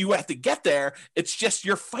like you have to get there. It's just,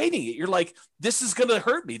 you're fighting it. You're like, this is going to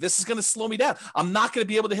hurt me. This is going to slow me down. I'm not going to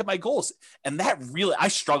be able to hit my goals. And that really, I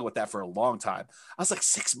struggled with that for a long time. I was like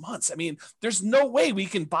 6 months. I mean, there's no way we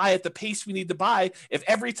can buy at the pace we need to buy. If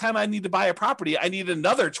every time I need to buy a property, I need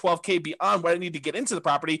another 12K beyond what I need to get into the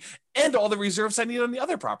property and all the reserves I need on the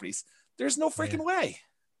other properties. There's no freaking way.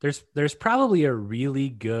 There's probably a really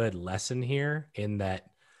good lesson here in that,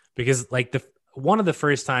 because like one of the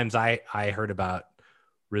first times I heard about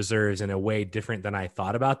reserves in a way different than I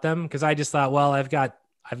thought about them, because I just thought, well, I've got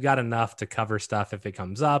enough to cover stuff if it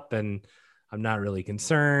comes up, and I'm not really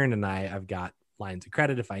concerned, and I've got lines of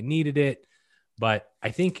credit if I needed it. But I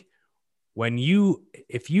think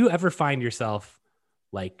if you ever find yourself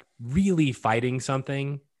like really fighting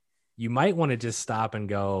something, you might want to just stop and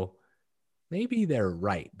go, maybe they're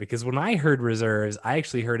right. Because when I heard reserves, I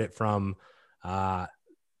actually heard it from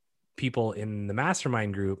people in the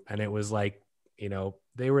mastermind group, and it was like,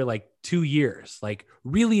 they were like 2 years, like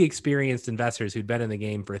really experienced investors who'd been in the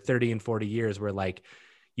game for 30 and 40 years were like,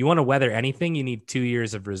 you want to weather anything, you need 2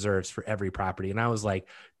 years of reserves for every property. And I was like,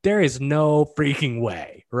 there is no freaking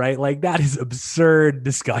way, right? Like that is absurd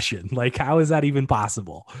discussion. Like, how is that even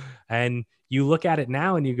possible? And you look at it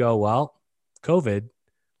now and you go, well, COVID,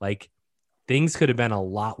 like things could have been a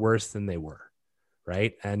lot worse than they were,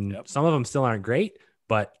 right? And some of them still aren't great,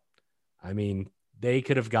 but I mean, they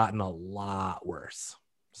could have gotten a lot worse.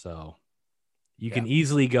 So you can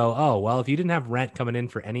easily go, oh, well, if you didn't have rent coming in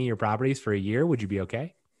for any of your properties for a year, would you be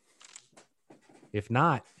okay? If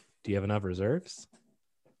not, do you have enough reserves?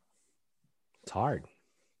 It's hard.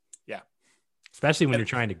 Yeah. Especially when you're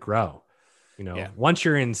trying to grow. Once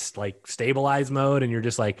you're in like stabilized mode and you're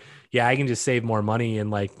just like, yeah, I can just save more money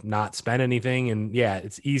and like not spend anything. And yeah,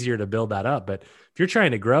 it's easier to build that up. But if you're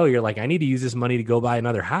trying to grow, you're like, I need to use this money to go buy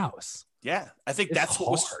another house. Yeah. I think that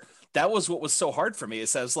was what was so hard for me,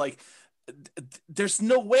 is I was like, there's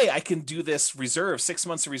no way I can do this 6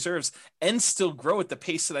 months of reserves and still grow at the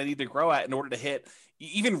pace that I need to grow at in order to hit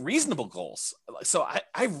even reasonable goals. So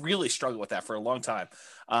I really struggled with that for a long time.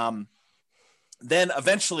 Then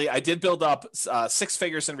eventually I did build up 6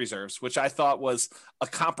 figures in reserves, which I thought was a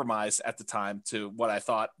compromise at the time to what I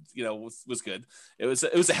thought, was good. It was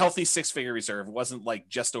a healthy 6-figure reserve. It wasn't like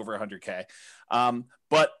just over 100K.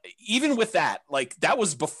 But even with that, like that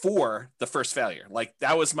was before the first failure. Like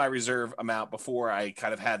that was my reserve amount before I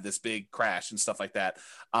kind of had this big crash and stuff like that.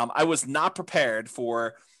 I was not prepared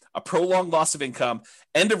for a prolonged loss of income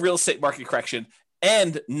and a real estate market correction,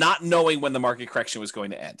 and not knowing when the market correction was going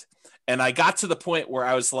to end. And I got to the point where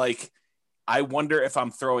I was like, I wonder if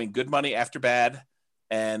I'm throwing good money after bad.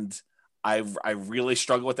 And I really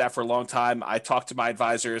struggled with that for a long time. I talked to my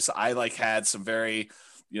advisors. I had some very,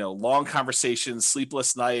 long conversations,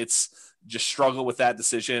 sleepless nights, just struggle with that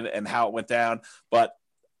decision and how it went down. But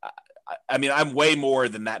I mean, I'm way more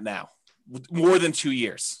than that now, more than 2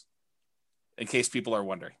 years, in case people are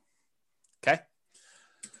wondering. Okay.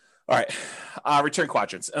 All right. Return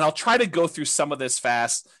quadrants. And I'll try to go through some of this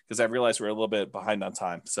fast because I realize we're a little bit behind on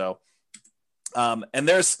time. So, and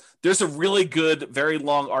there's a really good, very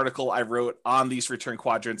long article I wrote on these return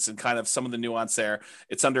quadrants and kind of some of the nuance there.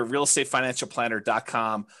 It's under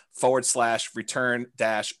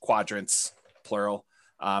realestatefinancialplanner.com/return-quadrants, plural.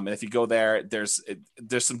 And if you go there, there's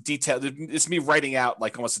some detail. It's me writing out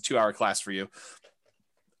like almost a 2-hour class for you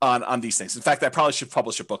on these things. In fact, I probably should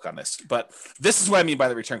publish a book on this, but this is what I mean by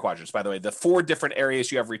the return quadrants, by the way. The 4 different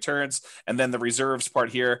areas you have returns, and then the reserves part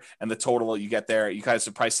here, and the total you get there. You guys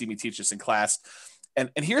would probably see me teach this in class. And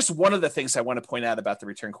here's one of the things I want to point out about the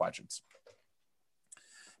return quadrants.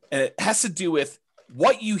 And it has to do with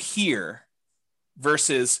what you hear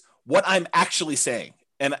versus what I'm actually saying.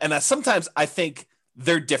 And sometimes I think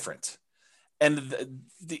they're different. And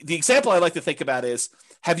the example I like to think about is,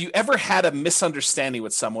 have you ever had a misunderstanding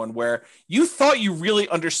with someone where you thought you really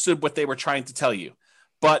understood what they were trying to tell you,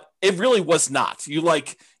 but it really was not? You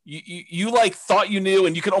thought you knew,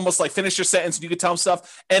 and you could almost finish your sentence and you could tell them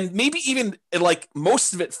stuff, and maybe even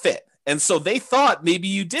most of it fit. And so they thought maybe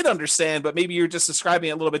you did understand, but maybe you're just describing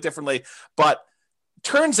it a little bit differently. But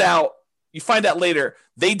turns out, you find out later,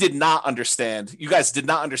 they did not understand. You guys did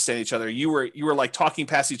not understand each other. You were talking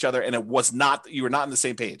past each other, and you were not on the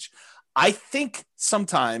same page. I think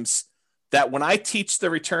sometimes that when I teach the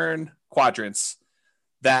return quadrants,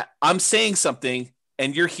 that I'm saying something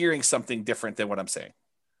and you're hearing something different than what I'm saying.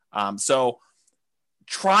 So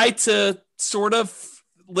try to sort of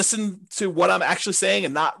listen to what I'm actually saying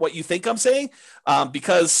and not what you think I'm saying,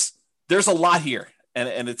 because there's a lot here,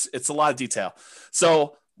 and it's a lot of detail.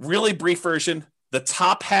 So really brief version, the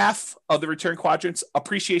top half of the return quadrants,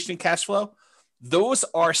 appreciation and cash flow, those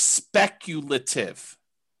are speculative.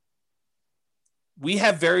 We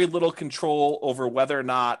have very little control over whether or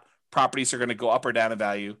not properties are going to go up or down in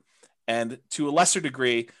value. And to a lesser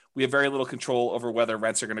degree, we have very little control over whether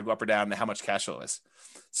rents are going to go up or down and how much cash flow is.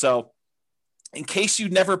 So in case you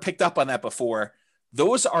never picked up on that before,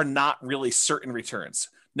 those are not really certain returns.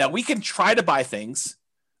 Now, we can try to buy things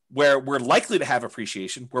where we're likely to have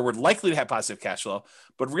appreciation, where we're likely to have positive cash flow,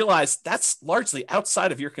 but realize that's largely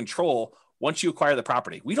outside of your control once you acquire the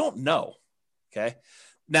property. We don't know, okay?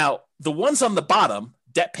 Now, the ones on the bottom,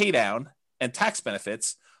 debt pay down and tax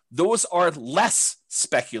benefits, those are less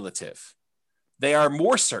speculative. They are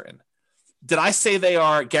more certain. Did I say they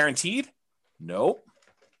are guaranteed? No.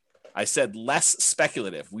 I said less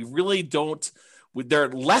speculative. We really don't, they're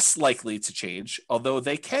less likely to change, although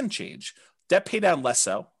they can change. Debt pay down less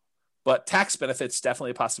so, but tax benefits definitely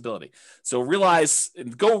a possibility. So realize,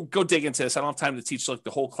 and go dig into this. I don't have time to teach like the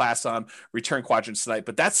whole class on return quadrants tonight,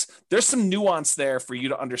 but there's some nuance there for you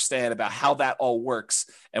to understand about how that all works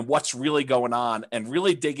and what's really going on, and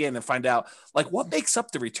really dig in and find out like what makes up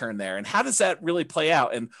the return there and how does that really play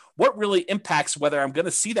out and what really impacts whether I'm going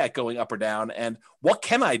to see that going up or down, and what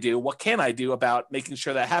can I do about making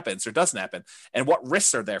sure that happens or doesn't happen, and what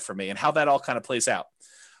risks are there for me and how that all kind of plays out.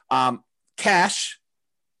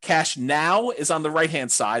 Cash now is on the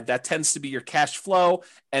right-hand side. That tends to be your cash flow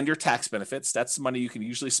and your tax benefits. That's money you can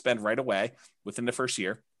usually spend right away within the first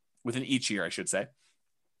year, within each year, I should say.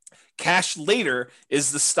 Cash later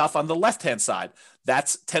is the stuff on the left-hand side.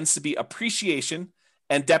 That tends to be appreciation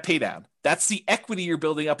and debt pay down. That's the equity you're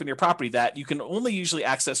building up in your property that you can only usually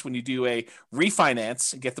access when you do a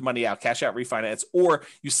refinance and get the money out, cash out refinance, or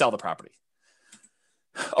you sell the property.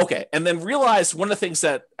 Okay. And then realize one of the things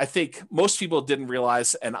that I think most people didn't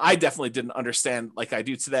realize, and I definitely didn't understand like I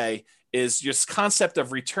do today, is this concept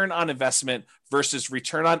of return on investment versus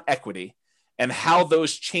return on equity and how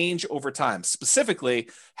those change over time. Specifically,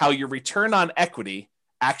 how your return on equity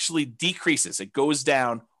actually decreases. It goes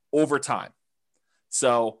down over time.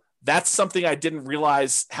 So that's something I didn't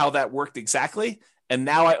realize how that worked exactly. And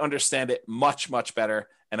now I understand it much, much better.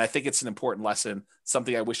 And I think it's an important lesson,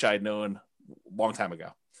 something I wish I had known long time ago.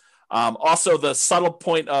 Also, the subtle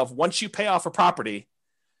point of once you pay off a property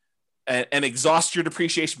and exhaust your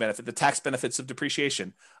depreciation benefit, the tax benefits of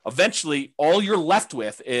depreciation, eventually all you're left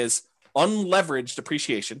with is unleveraged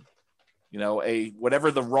depreciation,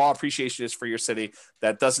 whatever the raw appreciation is for your city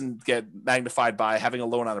that doesn't get magnified by having a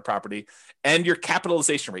loan on a property, and your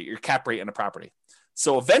capitalization rate, your cap rate on a property.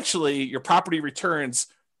 So eventually your property returns,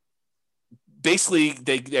 basically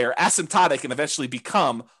they're asymptotic and eventually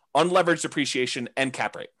become unleveraged depreciation and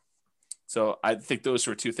cap rate. So I think those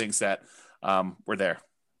were two things that were there.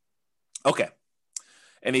 Okay.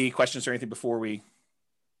 Any questions or anything before we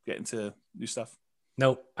get into new stuff?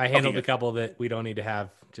 Nope. I handled a couple that we don't need to have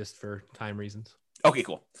just for time reasons. Okay,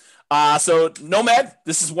 cool. So Nomad,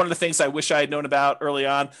 this is one of the things I wish I had known about early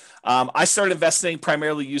on. I started investing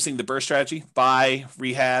primarily using the BRRRR strategy: buy,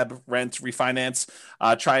 rehab, rent, refinance,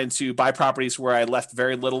 trying to buy properties where I left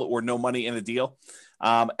very little or no money in a deal.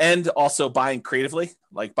 And also buying creatively,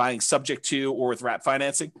 like buying subject to or with wrap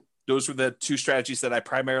financing. Those were the two strategies that I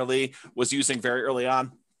primarily was using very early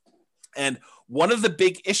on. And one of the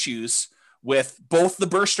big issues with both the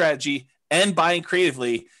BRRRR strategy and buying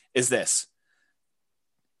creatively is this: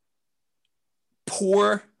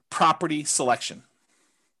 poor property selection.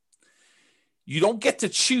 You don't get to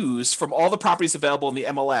choose from all the properties available in the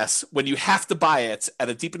MLS when you have to buy it at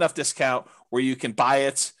a deep enough discount where you can buy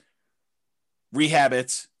it, rehab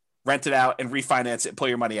it, rent it out, and refinance it and pull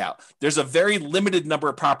your money out. There's a very limited number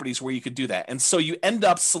of properties where you could do that. And so you end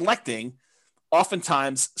up selecting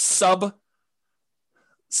oftentimes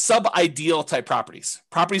sub-ideal type properties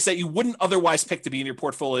that you wouldn't otherwise pick to be in your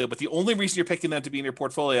portfolio. But the only reason you're picking them to be in your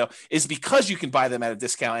portfolio is because you can buy them at a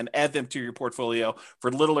discount and add them to your portfolio for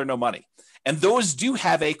little or no money. And those do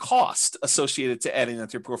have a cost associated to adding them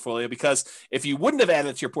to your portfolio, because if you wouldn't have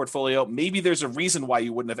added to your portfolio, maybe there's a reason why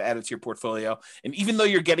you wouldn't have added to your portfolio. And even though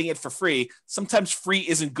you're getting it for free, sometimes free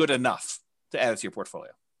isn't good enough to add it to your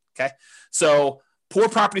portfolio. Okay. So poor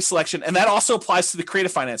property selection. And that also applies to the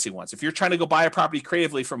creative financing ones. If you're trying to go buy a property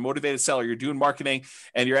creatively from a motivated seller, you're doing marketing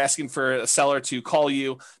and you're asking for a seller to call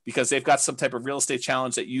you because they've got some type of real estate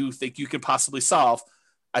challenge that you think you can possibly solve,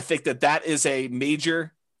 I think that is a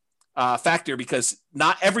major factor, because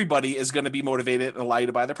not everybody is going to be motivated and allow you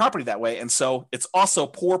to buy their property that way. And so it's also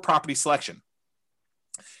poor property selection.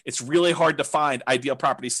 It's really hard to find ideal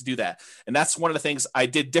properties to do that. And that's one of the things I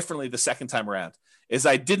did differently the second time around, is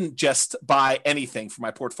I didn't just buy anything for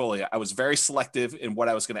my portfolio. I was very selective in what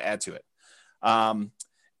I was going to add to it.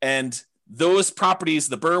 And those properties,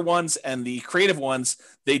 the BRRRR ones and the creative ones,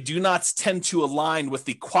 they do not tend to align with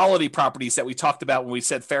the quality properties that we talked about when we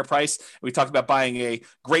said fair price. We talked about buying a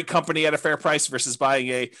great company at a fair price versus buying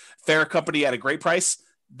a fair company at a great price.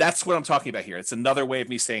 That's what I'm talking about here. It's another way of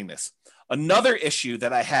me saying this. Another issue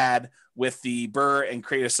that I had with the BRRRR and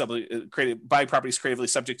creative buying properties creatively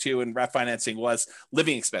subject to and wrap financing was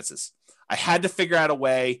living expenses. I had to figure out a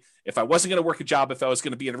way, if I wasn't going to work a job, if I was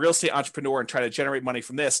going to be a real estate entrepreneur and try to generate money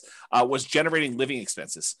from this, was generating living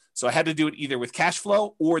expenses. So I had to do it either with cash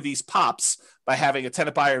flow or these pops by having a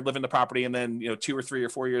tenant buyer live in the property. And then, 2 or 3 or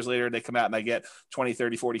 4 years later, they come out and I get 20,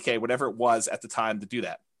 30, 40K, whatever it was at the time to do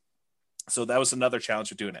that. So that was another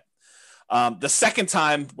challenge of doing it. The second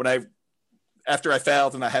time after I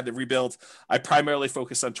failed and I had to rebuild, I primarily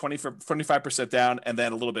focused on 25% down and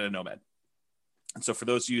then a little bit of Nomad. And so for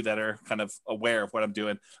those of you that are kind of aware of what I'm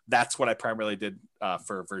doing, that's what I primarily did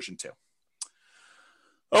for version 2.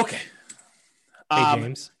 Okay. Hey,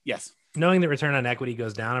 James. Yes. Knowing that return on equity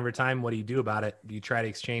goes down over time, what do you do about it? Do you try to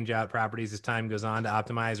exchange out properties as time goes on to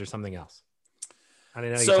optimize, or something else? I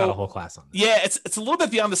didn't know you taught a whole class on this. Yeah, it's a little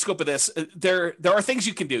bit beyond the scope of this. There are things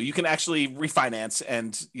you can do. You can actually refinance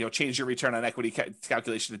and change your return on equity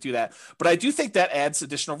calculation to do that. But I do think that adds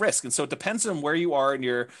additional risk, and so it depends on where you are in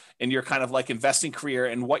your kind of like investing career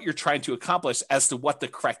and what you're trying to accomplish as to what the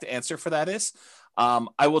correct answer for that is.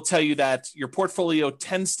 I will tell you that your portfolio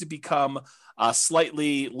tends to become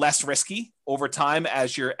slightly less risky over time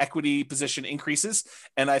as your equity position increases.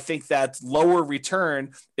 And I think that lower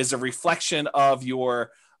return is a reflection of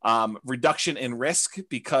your reduction in risk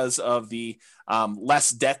because of the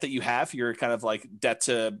less debt that you have. Your kind of like debt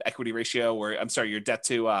to equity ratio, your debt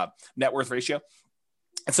to net worth ratio.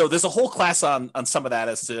 And so there's a whole class on some of that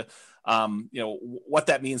as to what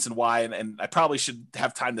that means and why. And I probably should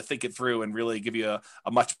have time to think it through and really give you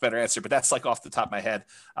a much better answer. But that's like off the top of my head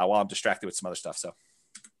while I'm distracted with some other stuff. So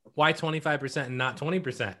why 25% and not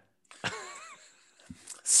 20%?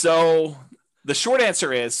 So the short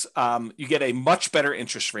answer is you get a much better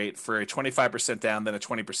interest rate for a 25% down than a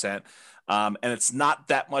 20%. And it's not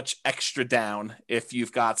that much extra down if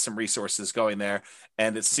you've got some resources going there,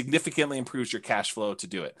 and it significantly improves your cash flow to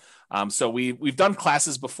do it. So we've done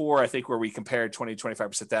classes before, I think, where we compared 20 to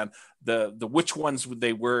 25% down. The which ones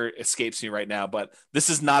they were escapes me right now, but this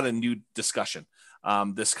is not a new discussion.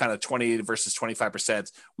 This kind of 20 versus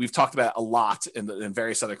 25%, we've talked about a lot in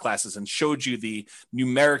various other classes and showed you the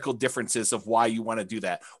numerical differences of why you want to do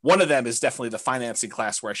that. One of them is definitely the financing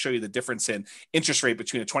class, where I show you the difference in interest rate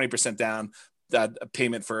between a 20% down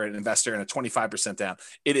payment for an investor and a 25% down.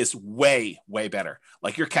 It is way, way better.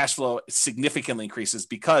 Like your cash flow significantly increases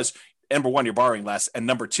because number one, you're borrowing less. And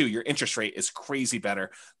number two, your interest rate is crazy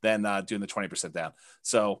better than doing the 20% down.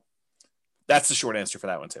 So that's the short answer for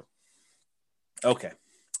that one too. Okay.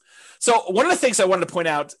 So one of the things I wanted to point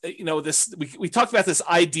out, we talked about this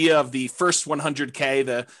idea of the first 100K,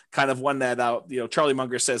 the kind of one that, Charlie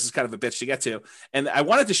Munger says is kind of a bitch to get to. And I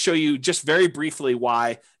wanted to show you just very briefly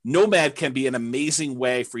why Nomad can be an amazing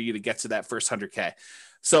way for you to get to that first 100K.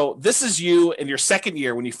 So this is you in your second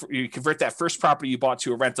year when you convert that first property you bought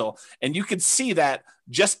to a rental. And you can see that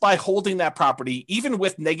just by holding that property, even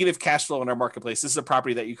with negative cash flow in our marketplace, this is a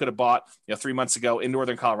property that you could have bought 3 months ago in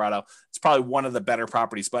Northern Colorado. It's probably one of the better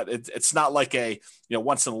properties, but it's not like a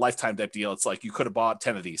once in a lifetime type deal. It's like you could have bought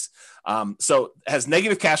 10 of these. So it has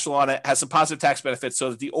negative cash flow on it, has some positive tax benefits so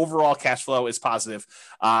that the overall cash flow is positive.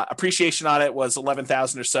 Appreciation on it was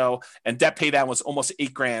 11,000 or so, and debt pay down was almost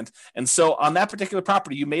 $8,000. And so on that particular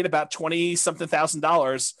property, you made about $20-something thousand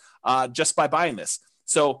just by buying this.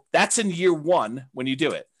 So that's in year one when you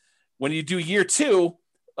do it. When you do year two,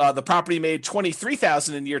 the property made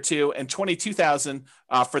 $23,000 in year two and $22,000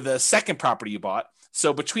 for the second property you bought.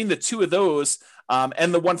 So between the two of those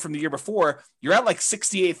and the one from the year before, you're at like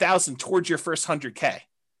 $68,000 towards your first 100K,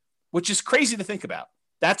 which is crazy to think about.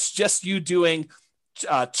 That's just you doing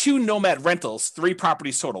 2 Nomad rentals, 3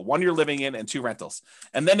 properties total, 1 you're living in and 2 rentals.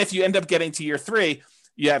 And then if you end up getting to year 3,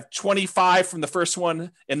 you have 25 from the first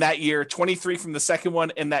one in that year, 23 from the second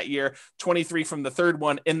one in that year, 23 from the third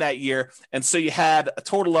one in that year. And so you had a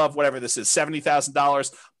total of whatever this is,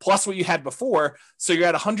 $70,000 plus what you had before. So you're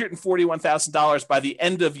at $141,000 by the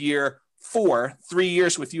end of year 4, 3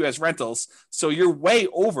 years with you as rentals. So you're way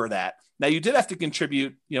over that. Now you did have to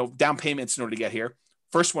contribute, down payments in order to get here.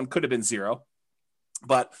 First one could have been 0,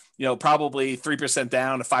 but probably 3%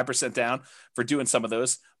 down to 5% down for doing some of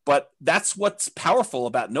those. But that's what's powerful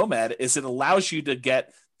about Nomad is it allows you to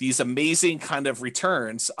get these amazing kind of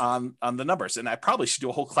returns on the numbers. And I probably should do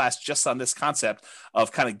a whole class just on this concept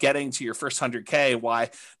of kind of getting to your first 100K, why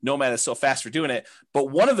Nomad is so fast for doing it. But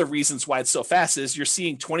one of the reasons why it's so fast is you're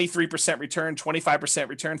seeing 23% return, 25%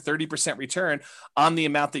 return, 30% return on the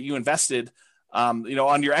amount that you invested, on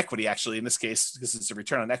your equity, actually, in this case, because it's a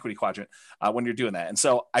return on equity quadrant when you're doing that. And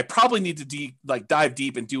so I probably need to dive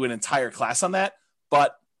deep and do an entire class on that.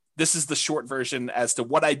 But this is the short version as to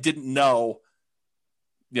what I didn't know,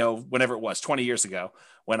 whenever it was 20 years ago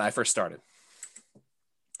when I first started.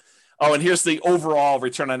 Oh, and here's the overall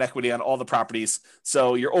return on equity on all the properties.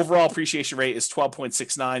 So your overall appreciation rate is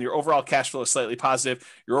 12.69. Your overall cash flow is slightly positive.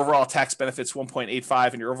 Your overall tax benefits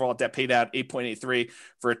 1.85, and your overall debt paid out 8.83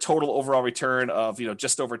 for a total overall return of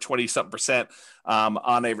just over 20-something%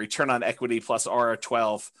 on a return on equity plus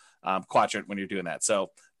R12 quadrant when you're doing that.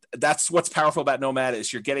 So that's what's powerful about Nomad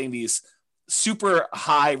is you're getting these super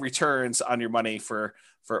high returns on your money for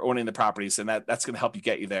owning the properties, and that's going to help you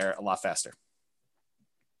get you there a lot faster.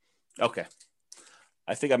 Okay.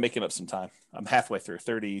 I think I'm making up some time. I'm halfway through,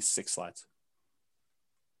 36 slides.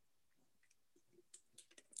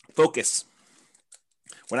 Focus.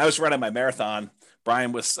 When I was running my marathon,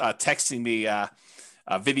 Brian was texting me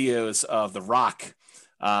videos of The Rock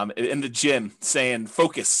in the gym saying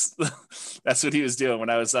focus. That's what he was doing when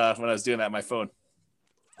I was doing that on my phone.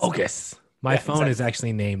 Focus. My phone is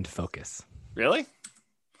actually named Focus. Really?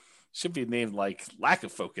 Should be named like lack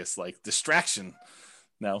of focus, like distraction.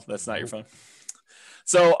 No, that's not your phone.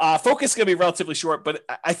 So focus is going to be relatively short, but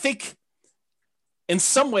I think in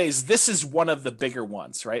some ways, this is one of the bigger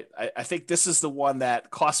ones, right? I think this is the one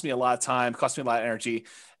that cost me a lot of time, cost me a lot of energy,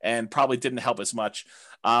 and probably didn't help as much.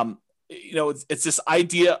 It's this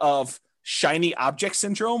idea of shiny object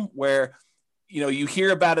syndrome where, you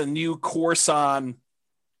hear about a new course on,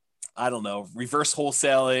 I don't know, reverse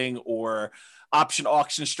wholesaling or option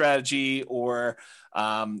auction strategy or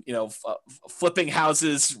flipping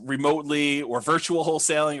houses remotely or virtual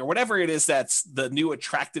wholesaling or whatever it is that's the new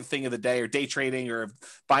attractive thing of the day, or day trading or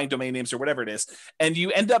buying domain names or whatever it is. And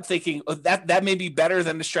you end up thinking, oh, that may be better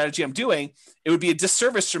than the strategy I'm doing. It would be a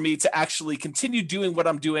disservice for me to actually continue doing what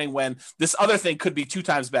I'm doing when this other thing could be 2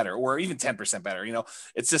 times better or even 10% better.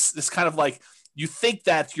 It's this kind of like, you think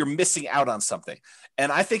that you're missing out on something. And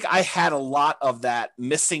I think I had a lot of that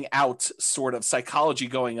missing out sort of psychology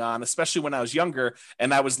going on, especially when I was younger,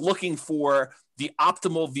 and I was looking for the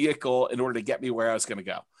optimal vehicle in order to get me where I was going to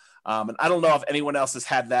go. And I don't know if anyone else has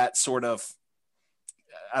had that sort of,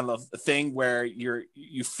 thing where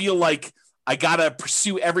you feel like I got to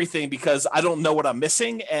pursue everything because I don't know what I'm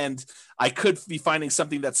missing. And I could be finding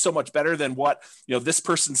something that's so much better than what, this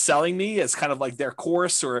person's selling me as kind of like their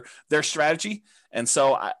course or their strategy. And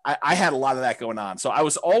so I had a lot of that going on. So I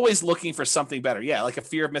was always looking for something better. Yeah. Like a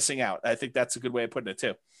fear of missing out. I think that's a good way of putting it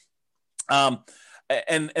too.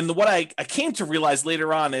 What I came to realize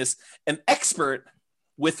later on is an expert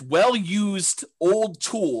with well-used old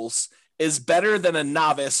tools is better than a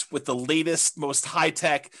novice with the latest, most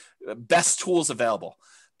high-tech, best tools available,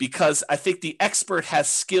 because I think the expert has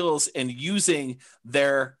skills in using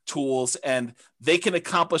their tools and they can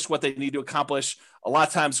accomplish what they need to accomplish a lot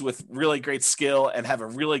of times with really great skill and have a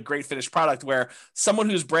really great finished product, where someone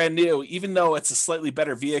who's brand new, even though it's a slightly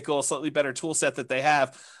better vehicle, slightly better tool set that they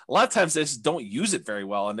have, a lot of times they just don't use it very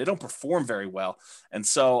well and they don't perform very well. And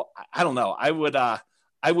so I don't know, I would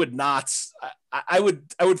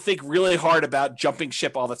think really hard about jumping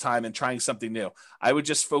ship all the time and trying something new. I would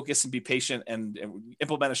just focus and be patient and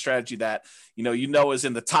implement a strategy that, is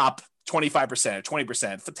in the top 25% or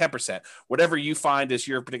 20%, 10%, whatever you find is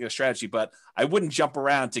your particular strategy. But I wouldn't jump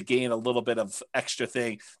around to gain a little bit of extra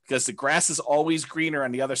thing, because the grass is always greener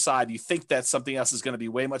on the other side. You think that something else is going to be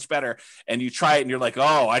way much better, and you try it and you're like,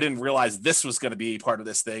 oh, I didn't realize this was going to be part of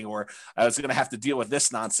this thing, or I was going to have to deal with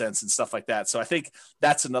this nonsense and stuff like that. So I think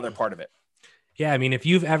that's another part of it. Yeah. I mean, if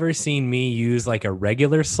you've ever seen me use like a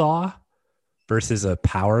regular saw versus a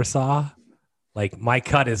power saw, like my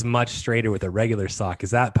cut is much straighter with a regular saw,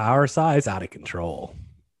 because that power saw is out of control.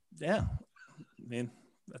 Yeah. I mean,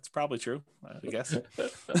 that's probably true, I guess.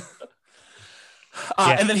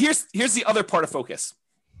 And then here's the other part of focus.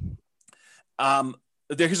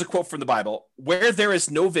 Here's a quote from the Bible: "Where there is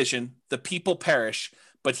no vision, the people perish,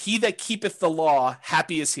 but he that keepeth the law,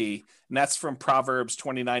 happy is he." And that's from Proverbs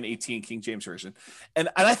 29:18, King James Version. And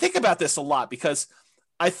I think about this a lot, because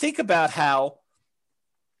I think about how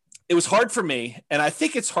it was hard for me, and I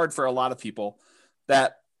think it's hard for a lot of people,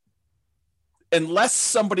 that unless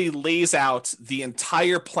somebody lays out the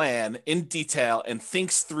entire plan in detail and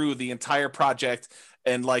thinks through the entire project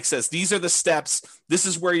and like says, these are the steps, this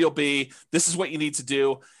is where you'll be, this is what you need to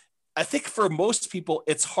do, I think for most people,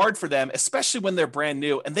 it's hard for them, especially when they're brand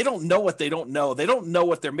new and they don't know what they don't know. They don't know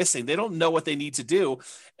what they're missing. They don't know what they need to do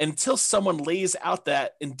until someone lays out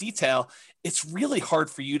that in detail. It's really hard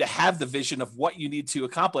for you to have the vision of what you need to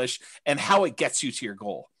accomplish and how it gets you to your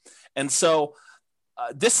goal. And so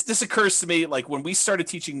this occurs to me, like when we started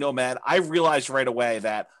teaching Nomad, I realized right away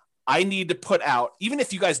that I need to put out, even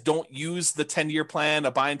if you guys don't use the 10-year plan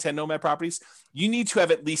of buying 10 Nomad properties, you need to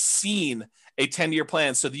have at least seen a 10-year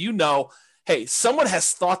plan so that you know, hey, someone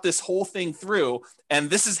has thought this whole thing through, and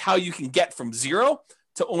this is how you can get from 0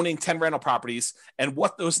 to owning 10 rental properties and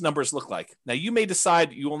what those numbers look like. Now, you may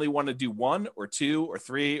decide you only want to do 1 or 2 or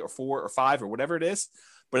 3 or 4 or 5 or whatever it is,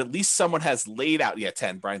 but at least someone has laid out,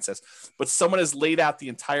 10, Brian says, but someone has laid out the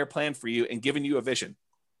entire plan for you and given you a vision.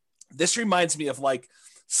 This reminds me of like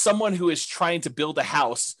someone who is trying to build a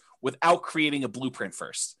house without creating a blueprint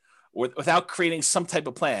first, or without creating some type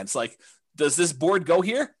of plan. It's like, does this board go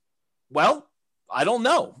here? Well, I don't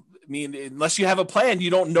know. I mean, unless you have a plan, you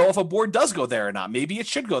don't know if a board does go there or not. Maybe it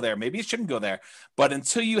should go there. Maybe it shouldn't go there. But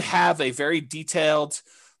until you have a very detailed,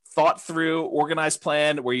 thought through, organized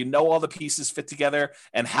plan where you know all the pieces fit together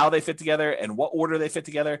and how they fit together and what order they fit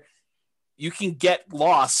together, you can get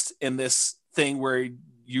lost in this thing where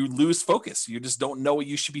you lose focus. You just don't know what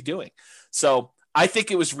you should be doing. So I think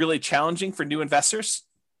it was really challenging for new investors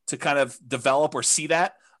to kind of develop or see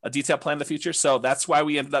that a detailed plan of the future. So that's why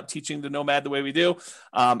we ended up teaching the Nomad the way we do.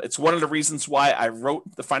 It's one of the reasons why I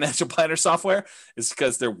wrote the financial planner software, is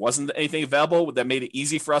because there wasn't anything available that made it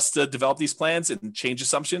easy for us to develop these plans and change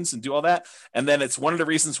assumptions and do all that. And then it's one of the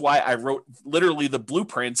reasons why I wrote literally the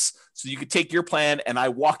blueprints, so you could take your plan and I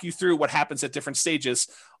walk you through what happens at different stages,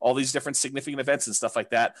 all these different significant events and stuff like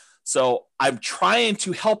that. So I'm trying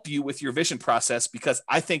to help you with your vision process, because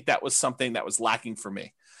I think that was something that was lacking for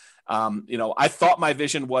me. I thought my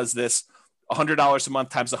vision was this $100 a month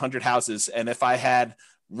times 100 houses. And if I had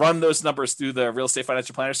run those numbers through the real estate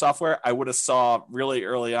financial planner software, I would have saw really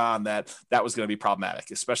early on that was going to be problematic,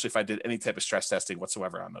 especially if I did any type of stress testing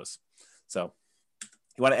whatsoever on those. So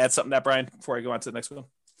you want to add something to that, Brian, before I go on to the next one?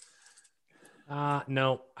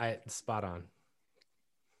 No, spot on.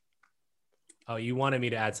 Oh, you wanted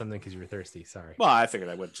me to add something because you were thirsty. Sorry. Well, I figured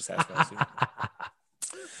I would just ask that.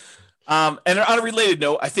 And on a related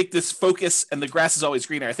note, I think this focus and the grass is always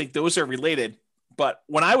greener, I think those are related. But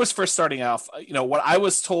when I was first starting off, what I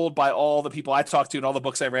was told by all the people I talked to and all the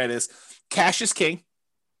books I read is cash is king.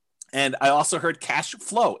 And I also heard cash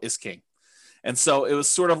flow is king. And so it was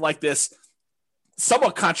sort of like this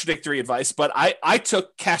somewhat contradictory advice, but I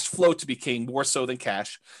took cash flow to be king more so than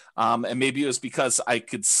cash. And maybe it was because I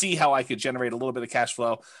could see how I could generate a little bit of cash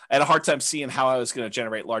flow. I had a hard time seeing how I was going to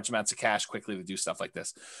generate large amounts of cash quickly to do stuff like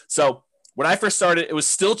this. So when I first started, it was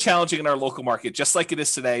still challenging in our local market, just like it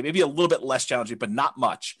is today, maybe a little bit less challenging, but not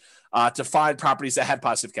much, to find properties that had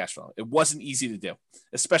positive cash flow. It wasn't easy to do,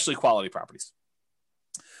 especially quality properties.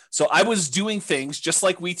 So I was doing things just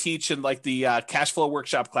like we teach in like the cash flow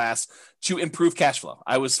workshop class to improve cash flow.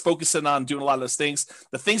 I was focusing on doing a lot of those things.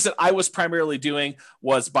 The things that I was primarily doing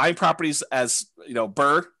was buying properties as,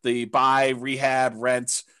 BRRRR, the buy, rehab,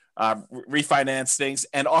 rent, refinance things,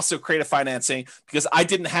 and also creative financing, because I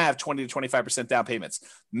didn't have 20 to 25% down payments.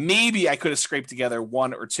 Maybe I could have scraped together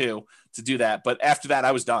 1 or 2 to do that. But after that,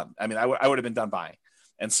 I was done. I mean, I would have been done buying.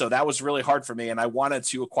 And so that was really hard for me. And I wanted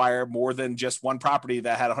to acquire more than just one property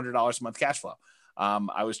that had $100 a month cash flow.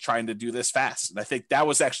 I was trying to do this fast. And I think that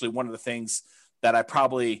was actually one of the things that I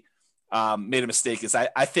probably made a mistake is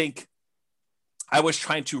I think I was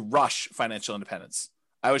trying to rush financial independence.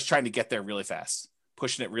 I was trying to get there really fast,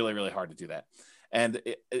 pushing it really, really hard to do that. And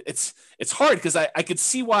it's hard because I could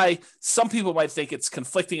see why some people might think it's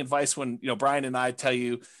conflicting advice when, Brian and I tell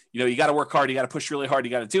you, you got to work hard, you got to push really hard,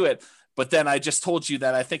 you got to do it. But then I just told you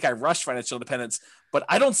that I think I rushed financial independence, but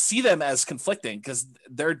I don't see them as conflicting because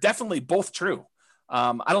they're definitely both true.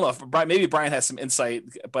 I don't know if maybe Brian has some insight,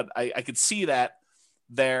 but I could see that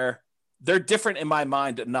they're different in my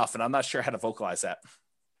mind enough, and I'm not sure how to vocalize that.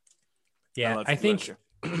 Yeah, I think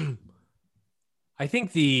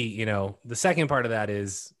the second part of that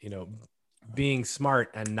is, being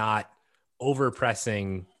smart and not over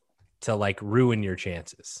pressing to like ruin your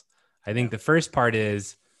chances. I think the first part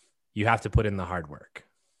is you have to put in the hard work,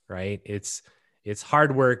 right? It's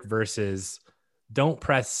hard work versus don't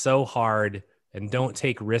press so hard and don't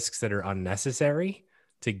take risks that are unnecessary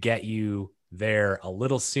to get you there a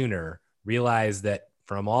little sooner. Realize that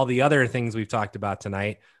from all the other things we've talked about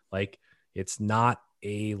tonight, like it's not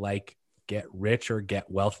a like get rich or get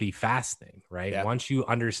wealthy fast thing, right? Yeah. Once you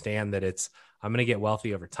understand that I'm going to get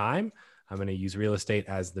wealthy over time, I'm going to use real estate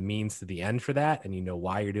as the means to the end for that, and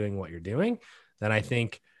why you're doing what you're doing, then I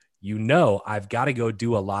think I've got to go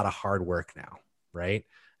do a lot of hard work now. Right.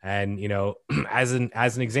 And, as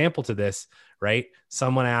an example to this, right,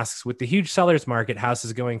 someone asks, with the huge seller's market,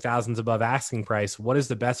 houses going thousands above asking price, what is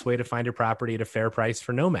the best way to find a property at a fair price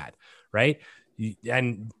for Nomad? Right.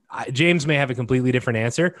 And James may have a completely different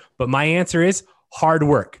answer, but my answer is hard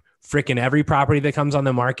work. Frickin' every property that comes on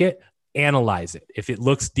the market, analyze it. If it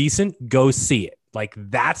looks decent, go see it. Like,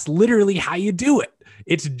 that's literally how you do it.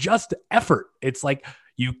 It's just effort. It's like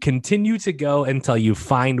you continue to go until you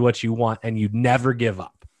find what you want and you never give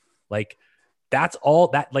up. Like, that's all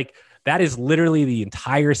that, like, that is literally the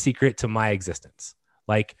entire secret to my existence.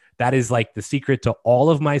 Like, that is like the secret to all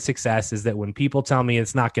of my success, is that when people tell me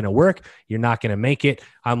it's not going to work, you're not going to make it,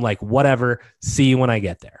 I'm like, whatever, see you when I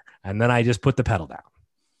get there. And then I just put the pedal down.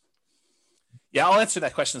 Yeah, I'll answer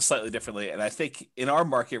that question slightly differently. And I think in our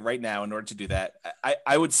market right now, in order to do that,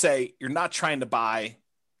 I would say you're not trying to buy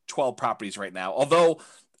 12 properties right now. Although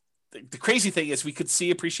the crazy thing is we could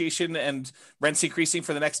see appreciation and rents increasing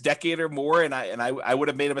for the next decade or more. And I would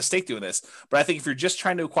have made a mistake doing this. But I think if you're just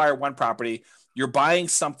trying to acquire one property, you're buying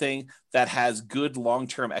something that has good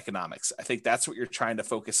long-term economics. I think that's what you're trying to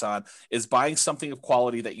focus on, is buying something of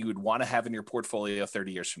quality that you would want to have in your portfolio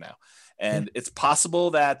 30 years from now. And it's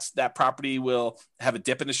possible that that property will have a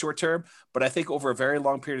dip in the short term, but I think over a very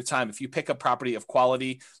long period of time, if you pick a property of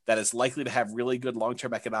quality that is likely to have really good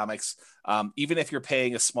long-term economics, even if you're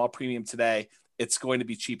paying a small premium today, it's going to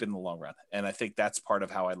be cheap in the long run. And I think that's part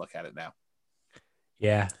of how I look at it now.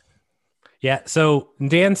 Yeah. Yeah. So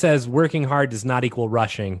Dan says working hard does not equal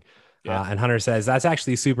rushing. Yeah. And Hunter says, that's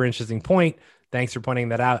actually a super interesting point. Thanks for pointing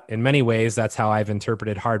that out. In many ways, that's how I've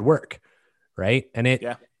interpreted hard work. Right. And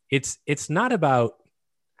it's not about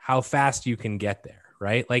how fast you can get there.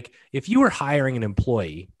 Right. Like, if you were hiring an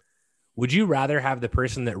employee, would you rather have the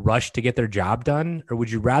person that rushed to get their job done, or would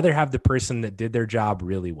you rather have the person that did their job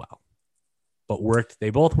really well, but they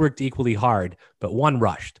both worked equally hard, but one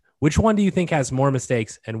rushed? Which one do you think has more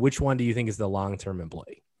mistakes, and which one do you think is the long-term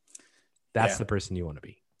employee? That's the person you want to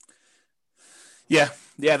be. Yeah.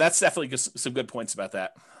 Yeah. That's definitely some good points about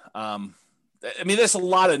that. I mean, there's a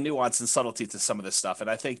lot of nuance and subtlety to some of this stuff. And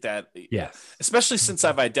I think that, especially since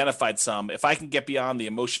I've identified some, if I can get beyond the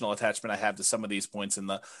emotional attachment I have to some of these points and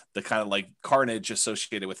the kind of like carnage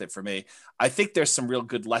associated with it for me, I think there's some real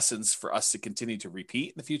good lessons for us to continue to repeat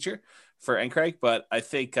in the future for NCRAG. But I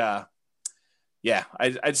think, I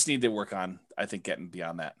just need to work on, I think, getting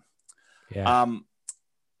beyond that. Yeah.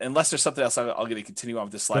 Unless there's something else, I'm going to continue on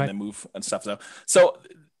with this slide and then move and stuff. So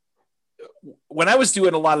when I was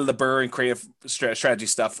doing a lot of the BRRRR and creative strategy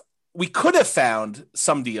stuff, we could have found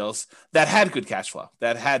some deals that had good cash flow,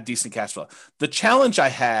 that had decent cash flow. The challenge I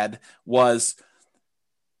had was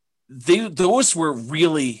those were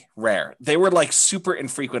really rare. They were like super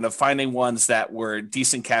infrequent of finding ones that were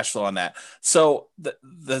decent cash flow on that. So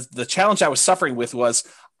the challenge I was suffering with was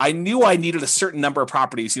I knew I needed a certain number of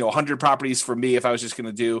properties, 100 properties for me if I was just going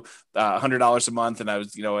to do $100 a month, and I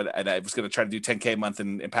was, and I was going to try to do 10K a month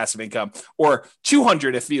in passive income, or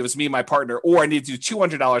 200 if it was me and my partner, or I need to do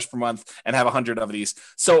 $200 per month and have 100 of these.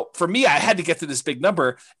 So for me, I had to get to this big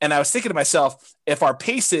number, and I was thinking to myself, if our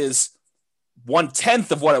pace is 1/10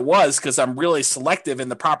 of what it was, because I'm really selective in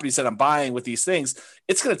the properties that I'm buying with these things,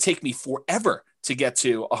 it's going to take me forever to get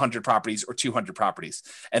to 100 properties or 200 properties.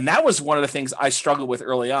 And that was one of the things I struggled with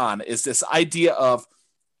early on, is this idea of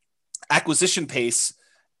acquisition pace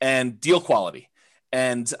and deal quality.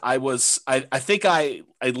 And I think I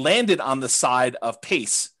landed on the side of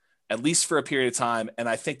pace, at least for a period of time. And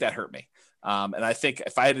I think that hurt me. And I think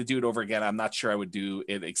if I had to do it over again, I'm not sure I would do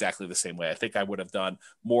it exactly the same way. I think I would have done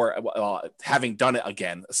more, having done it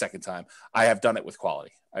again a second time. I have done it with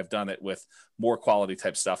quality. I've done it with more quality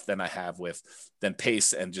type stuff than I have than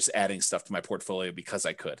pace and just adding stuff to my portfolio because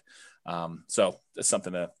I could. So that's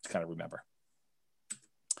something to kind of remember.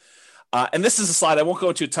 And this is a slide. I won't go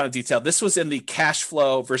into a ton of detail. This was in the cash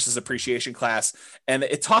flow versus appreciation class. And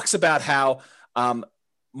it talks about how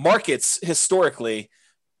markets historically,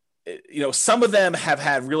 some of them have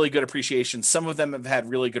had really good appreciation. Some of them have had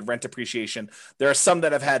really good rent appreciation. There are some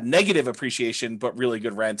that have had negative appreciation, but really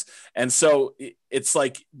good rent. And so it's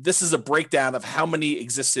like, this is a breakdown of how many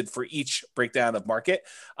existed for each breakdown of market.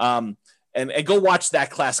 And go watch that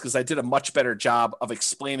class, because I did a much better job of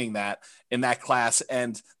explaining that in that class.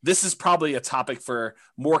 And this is probably a topic for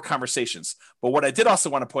more conversations. But what I did also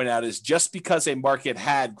want to point out is, just because a market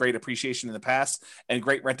had great appreciation in the past and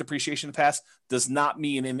great rent appreciation in the past does not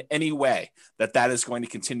mean in any way that is going to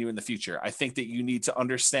continue in the future. I think that you need to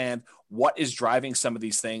understand what is driving some of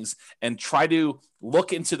these things and try to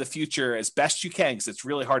look into the future as best you can, because it's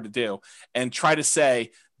really hard to do, and try to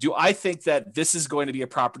say, Do I think that this is going to be a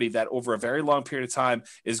property that over a very long period of time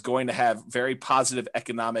is going to have very positive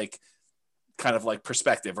economic kind of like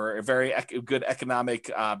perspective, or a very good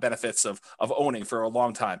economic benefits of owning for a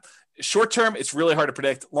long time? Short term, it's really hard to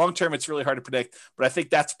predict. Long term, it's really hard to predict. But I think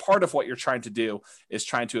that's part of what you're trying to do, is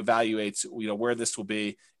trying to evaluate, where this will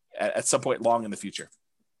be at some point long in the future.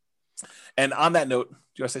 And on that note, do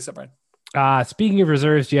you want to say something, Brian? Speaking of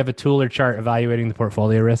reserves, do you have a tool or chart evaluating the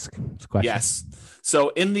portfolio risk? That's a question. Yes. So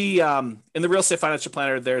in the real estate financial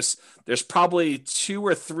planner, there's probably 2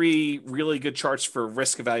 or 3 really good charts for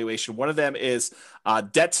risk evaluation. One of them is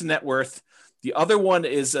debt to net worth. The other one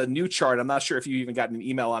is a new chart. I'm not sure if you even got an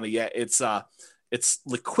email on it yet. It's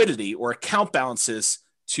liquidity, or account balances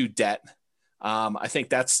to debt. I think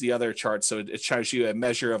that's the other chart. So it shows you a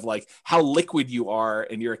measure of like how liquid you are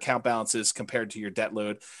in your account balances compared to your debt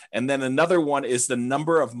load. And then another one is the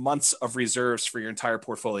number of months of reserves for your entire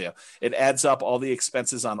portfolio. It adds up all the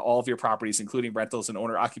expenses on all of your properties, including rentals and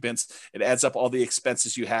owner occupants. It adds up all the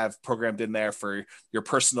expenses you have programmed in there for your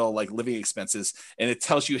personal like living expenses. And it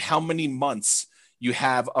tells you how many months you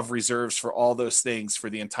have of reserves for all those things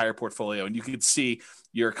for the entire portfolio. And you can see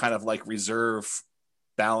your kind of like reserve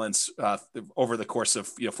balance over the course of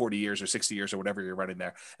 40 years or 60 years or whatever you're running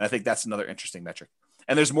there. And I think that's another interesting metric.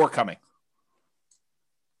 And there's more coming.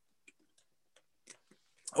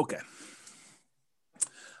 Okay.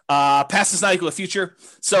 Past is not equal to future.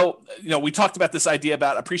 So, we talked about this idea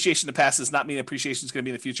about appreciation to past does not mean appreciation is going to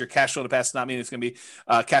be in the future. Cash flow to past does not mean it's going to be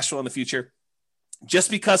cash flow in the future.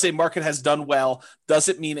 Just because a market has done well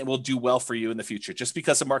doesn't mean it will do well for you in the future. Just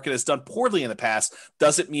because a market has done poorly in the past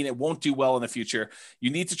doesn't mean it won't do well in the future.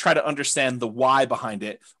 You need to try to understand the why behind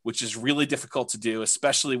it, which is really difficult to do,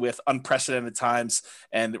 especially with unprecedented times.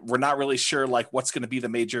 And we're not really sure like what's going to be the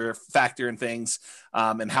major factor in things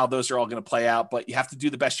and how those are all going to play out, but you have to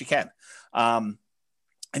do the best you can. And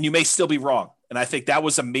you may still be wrong. And I think that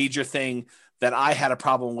was a major thing that I had a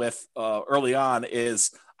problem with early on,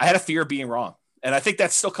 is I had a fear of being wrong. And I think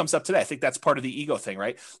that still comes up today. I think that's part of the ego thing,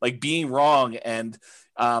 right? Like being wrong and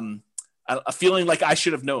a feeling like I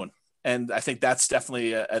should have known. And I think that's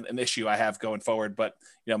definitely an issue I have going forward. But,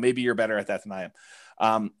 maybe you're better at that than I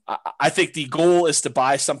am. I think the goal is to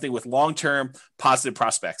buy something with long-term positive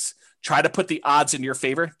prospects. Try to put the odds in your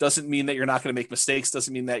favor. Doesn't mean that you're not going to make mistakes.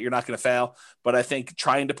 Doesn't mean that you're not going to fail. But I think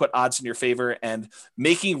trying to put odds in your favor and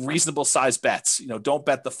making reasonable size bets, don't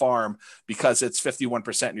bet the farm because it's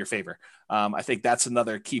 51% in your favor. I think that's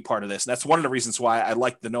another key part of this. And that's one of the reasons why I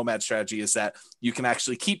like the nomad strategy, is that you can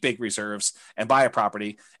actually keep big reserves and buy a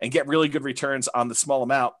property and get really good returns on the small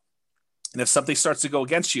amount. And if something starts to go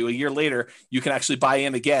against you a year later, you can actually buy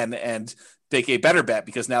in again and take a better bet,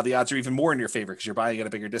 because now the odds are even more in your favor because you're buying at a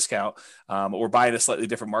bigger discount or buying a slightly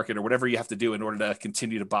different market, or whatever you have to do in order to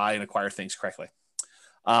continue to buy and acquire things correctly.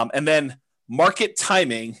 And then market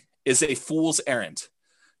timing is a fool's errand.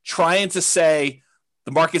 Trying to say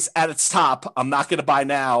the market's at its top, I'm not going to buy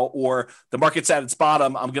now, or the market's at its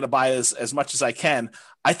bottom, I'm going to buy as much as I can.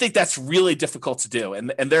 I think that's really difficult to do.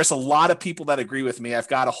 And there's a lot of people that agree with me. I've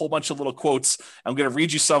got a whole bunch of little quotes. I'm going to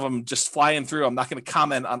read you some of them just flying through. I'm not going to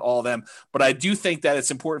comment on all of them, but I do think that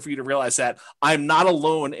it's important for you to realize that I'm not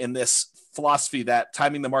alone in this philosophy that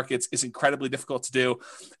timing the markets is incredibly difficult to do.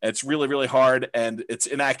 It's really, really hard, and it's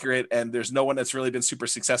inaccurate, and there's no one that's really been super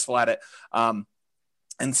successful at it.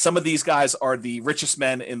 And some of these guys are the richest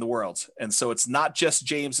men in the world. And so it's not just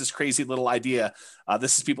James's crazy little idea.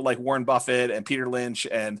 This is people like Warren Buffett and Peter Lynch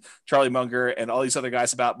and Charlie Munger and all these other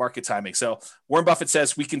guys about market timing. So Warren Buffett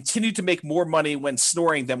says, we continue to make more money when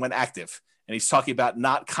snoring than when active. And he's talking about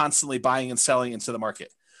not constantly buying and selling into the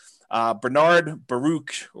market. Bernard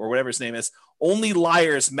Baruch, or whatever his name is, only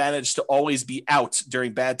liars manage to always be out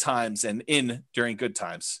during bad times and in during good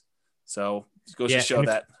times. So it goes to show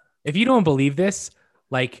that. If you don't believe this,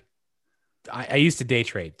 like I used to day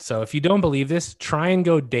trade. So if you don't believe this, try and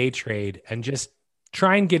go day trade and just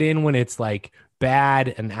try and get in when it's like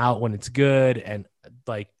bad and out when it's good, and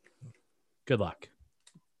like, good luck.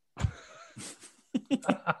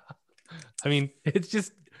 I mean, it's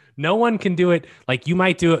just, no one can do it. Like, you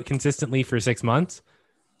might do it consistently for 6 months,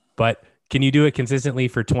 but can you do it consistently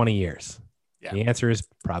for 20 years? Yeah. The answer is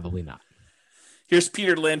probably not. Here's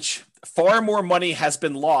Peter Lynch. Far more money has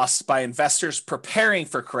been lost by investors preparing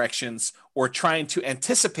for corrections or trying to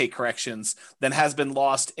anticipate corrections than has been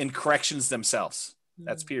lost in corrections themselves.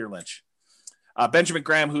 That's Peter Lynch. Benjamin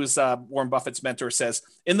Graham, who's Warren Buffett's mentor, says,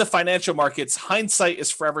 in the financial markets, hindsight is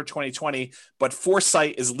forever 2020, but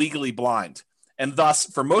foresight is legally blind. And thus,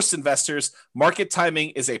 for most investors, market timing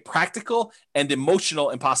is a practical and emotional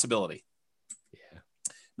impossibility.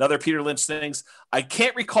 Another Peter Lynch things. I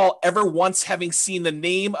can't recall ever once having seen the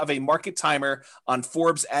name of a market timer on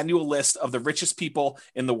Forbes' annual list of the richest people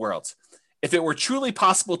in the world. If it were truly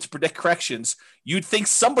possible to predict corrections, you'd think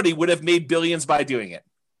somebody would have made billions by doing it.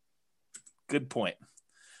 Good point.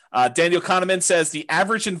 Daniel Kahneman says the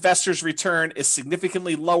average investor's return is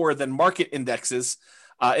significantly lower than market indices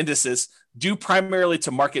due primarily to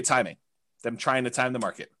market timing, them trying to time the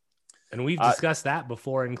market. And we've discussed that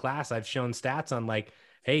before in class. I've shown stats on like,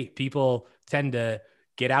 hey, people tend to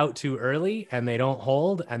get out too early and they don't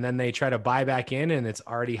hold, and then they try to buy back in and it's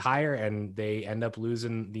already higher and they end up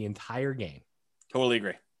losing the entire game. Totally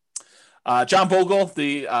agree. John Bogle,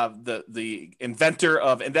 the inventor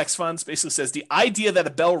of index funds, basically says the idea that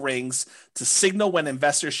a bell rings to signal when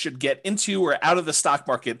investors should get into or out of the stock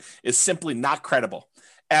market is simply not credible.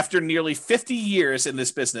 After nearly 50 years in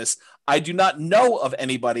this business, I do not know of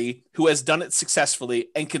anybody who has done it successfully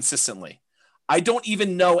and consistently. I don't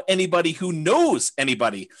even know anybody who knows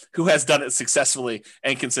anybody who has done it successfully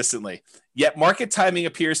and consistently. Yet market timing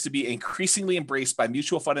appears to be increasingly embraced by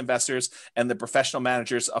mutual fund investors and the professional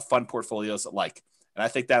managers of fund portfolios alike. And I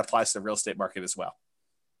think that applies to the real estate market as well.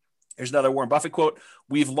 Here's another Warren Buffett quote.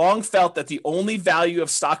 We've long felt that the only value of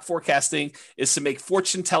stock forecasting is to make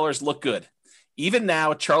fortune tellers look good. Even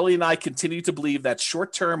now, Charlie and I continue to believe that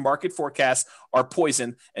short-term market forecasts are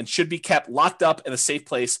poison and should be kept locked up in a safe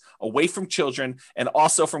place away from children and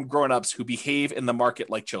also from grown-ups who behave in the market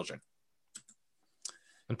like children.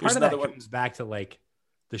 And part of that comes back to like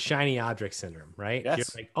the shiny object syndrome, right? Yes.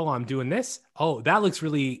 You're like, oh, I'm doing this. Oh, that looks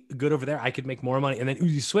really good over there. I could make more money. And then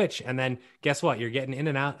you switch. And then guess what? You're getting in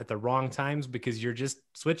and out at the wrong times because you're just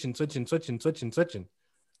switching. Right?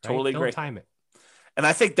 Totally agree. Don't time it. And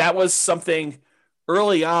I think that was something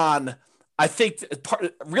early on. I think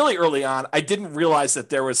really early on, I didn't realize that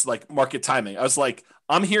there was like market timing. I was like,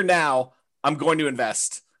 I'm here now. I'm going to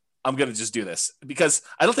invest. I'm going to just do this, because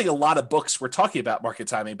I don't think a lot of books were talking about market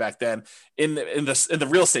timing back then in the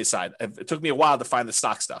real estate side. It took me a while to find the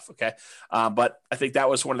stock stuff. Okay. But I think that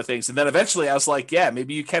was one of the things. And then eventually I was like, yeah,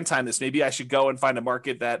 maybe you can time this. Maybe I should go and find a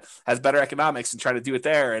market that has better economics and try to do it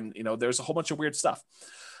there. And, there's a whole bunch of weird stuff.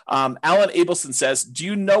 Alan Abelson says, do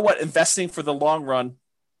you know what investing for the long run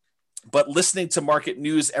but listening to market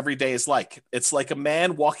news every day is like? It's like a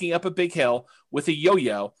man walking up a big hill with a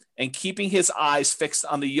yo-yo and keeping his eyes fixed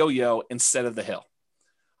on the yo-yo instead of the hill.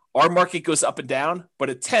 Our market goes up and down, but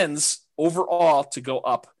it tends overall to go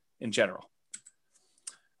up in general.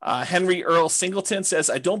 Henry Earl Singleton says,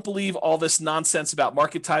 I don't believe all this nonsense about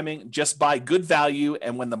market timing. Just buy good value,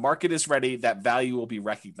 and when the market is ready, that value will be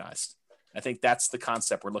recognized. I think that's the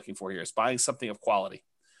concept we're looking for here, is buying something of quality.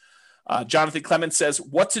 Jonathan Clements says,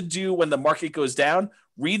 what to do when the market goes down?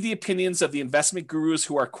 Read the opinions of the investment gurus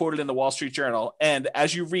who are quoted in the Wall Street Journal. And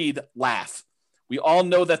as you read, laugh. We all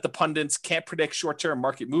know that the pundits can't predict short-term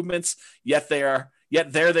market movements, yet there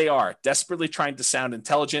they are, desperately trying to sound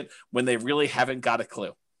intelligent when they really haven't got a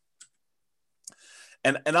clue.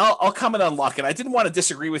 And I'll comment on luck. And I didn't want to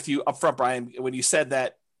disagree with you up front, Brian, when you said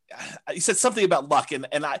that. You said something about luck, and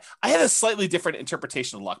I had a slightly different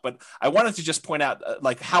interpretation of luck, but I wanted to just point out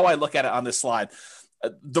like how I look at it on this slide.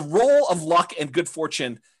 The role of luck and good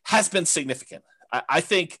fortune has been significant. I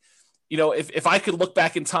think, if I could look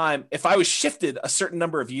back in time, if I was shifted a certain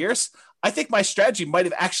number of years, I think my strategy might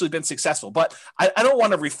have actually been successful. But I don't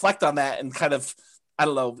want to reflect on that and kind of, I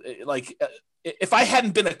don't know, like if I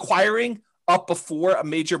hadn't been acquiring up before a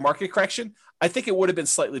major market correction, I think it would have been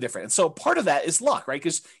slightly different. And so part of that is luck, right?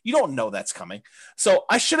 Because you don't know that's coming. So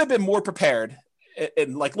I should have been more prepared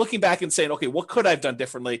and like looking back and saying, okay, what could I have done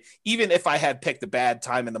differently? Even if I had picked a bad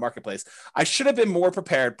time in the marketplace, I should have been more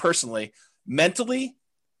prepared personally, mentally,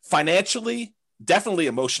 financially, definitely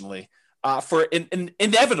emotionally, for an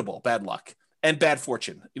inevitable bad luck and bad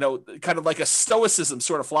fortune, kind of like a stoicism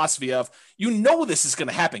sort of philosophy of, this is going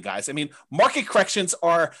to happen, guys. I mean, market corrections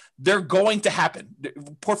they're going to happen.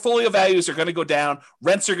 Portfolio values are going to go down.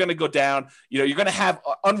 Rents are going to go down. You're going to have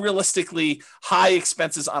unrealistically high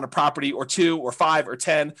expenses on a property or 2 or 5 or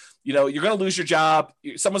 10. You're going to lose your job.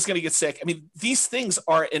 Someone's going to get sick. I mean, these things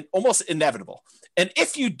are almost inevitable. And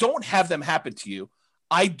if you don't have them happen to you,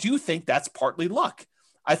 I do think that's partly luck.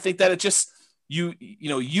 I think that it just,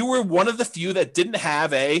 you were one of the few that didn't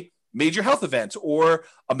have a major health event or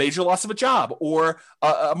a major loss of a job or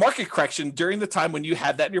a market correction during the time when you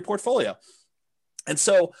had that in your portfolio. And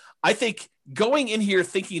so I think going in here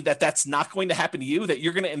thinking that that's not going to happen to you, that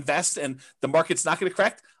you're going to invest and the market's not going to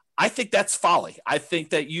correct, I think that's folly. I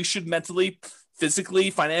think that you should mentally,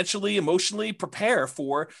 physically, financially, emotionally prepare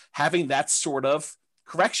for having that sort of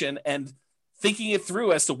correction and thinking it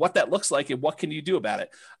through as to what that looks like and what can you do about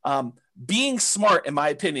it. Being smart, in my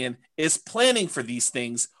opinion, is planning for these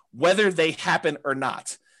things, whether they happen or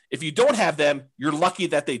not. If you don't have them, you're lucky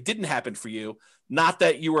that they didn't happen for you, not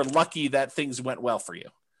that you were lucky that things went well for you.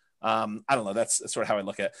 I don't know. That's sort of how I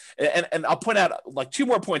look at it. And I'll point out like 2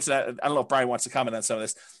 more points that I don't know if Brian wants to comment on some of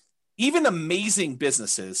this. Even amazing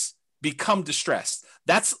businesses become distressed.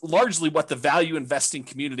 That's largely what the value investing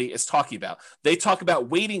community is talking about. They talk about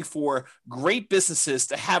waiting for great businesses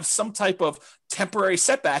to have some type of temporary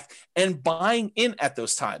setback and buying in at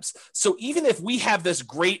those times. So even if we have this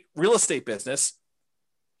great real estate business,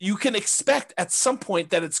 you can expect at some point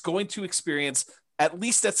that it's going to experience, at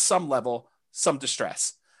least at some level, some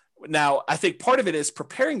distress. Now, I think part of it is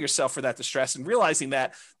preparing yourself for that distress and realizing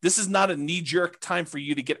that this is not a knee-jerk time for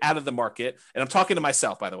you to get out of the market. And I'm talking to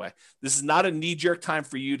myself, by the way. This is not a knee-jerk time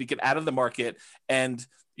for you to get out of the market and,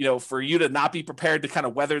 you know, for you to not be prepared to kind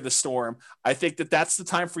of weather the storm. I think that that's the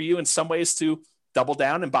time for you in some ways to double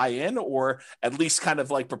down and buy in, or at least kind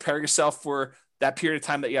of like prepare yourself for that period of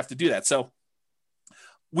time that you have to do that. So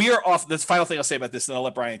we are off. The final thing I'll say about this, and I'll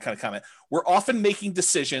let Brian kind of comment. We're often making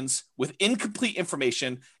decisions with incomplete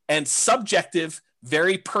information and subjective,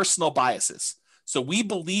 very personal biases. So we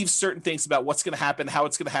believe certain things about what's going to happen, how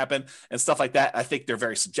it's going to happen, and stuff like that. I think they're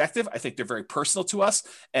very subjective. I think they're very personal to us,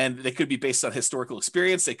 and they could be based on historical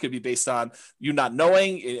experience. They could be based on you not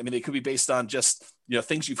knowing. I mean, they could be based on just, you know,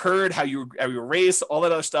 things you've heard, how you were raised, all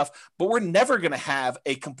that other stuff. But we're never going to have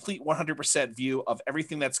a complete 100% view of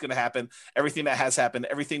everything that's going to happen, everything that has happened,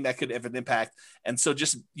 everything that could have an impact. And so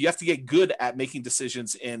just you have to get good at making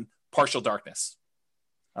decisions in partial darkness.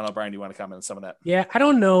 I don't know, Brian, do you want to comment on some of that? Yeah, I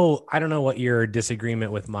don't know what your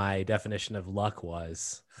disagreement with my definition of luck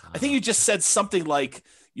was. I think you just said something like,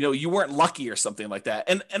 you know, you weren't lucky or something like that.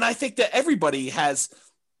 And I think that everybody has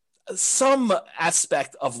some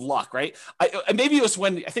aspect of luck, right? Maybe it was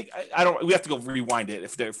when we have to go rewind it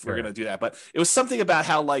if we're going to do that, but it was something about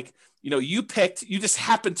how, like, you know, you just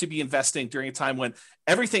happened to be investing during a time when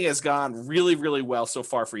everything has gone really, really well so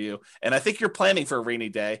far for you. And I think you're planning for a rainy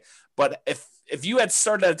day, but if you had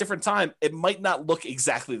started at a different time, it might not look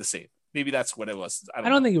exactly the same. Maybe that's what it was. I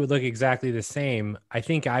don't think it would look exactly the same. I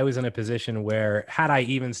think I was in a position where, had I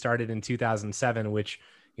even started in 2007, which,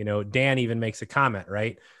 you know, Dan even makes a comment,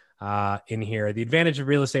 right? In here, the advantage of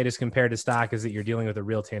real estate as compared to stock is that you're dealing with a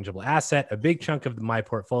real tangible asset. A big chunk of my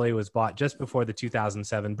portfolio was bought just before the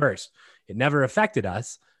 2007 burst. It never affected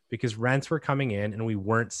us because rents were coming in and we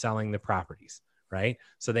weren't selling the properties, right?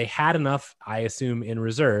 So they had enough, I assume, in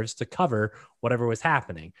reserves to cover whatever was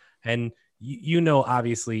happening. And you know,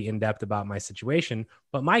 obviously in depth about my situation,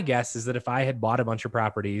 but my guess is that if I had bought a bunch of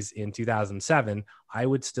properties in 2007, I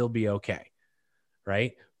would still be okay,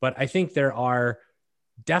 right? But I think there are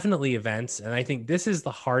definitely events. And I think this is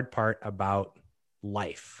the hard part about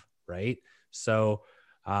life, right? So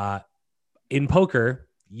in poker,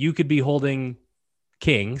 you could be holding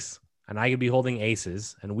kings and I could be holding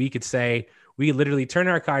aces, and we could literally turn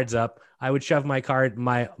our cards up. I would shove my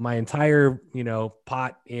entire, you know,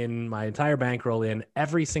 pot in, my entire bankroll in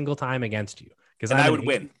every single time against you. Because I would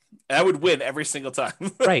win. I would win every single time.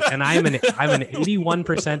 Right. And I'm an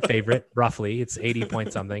 81% favorite, roughly. It's 80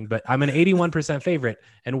 point something, but I'm an 81% favorite.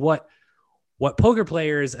 And what poker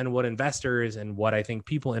players and what investors and what I think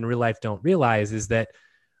people in real life don't realize is that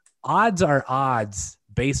odds are odds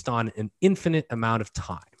based on an infinite amount of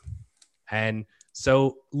time. And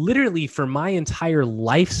so literally for my entire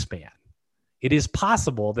lifespan, it is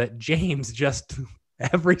possible that James just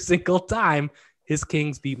every single time his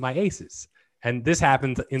kings beat my aces. And this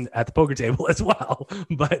happens at the poker table as well.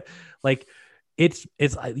 But like, it's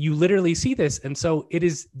you literally see this. And so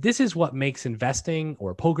this is what makes investing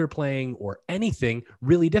or poker playing or anything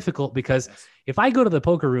really difficult, because if I go to the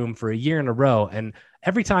poker room for a year in a row and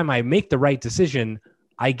every time I make the right decision,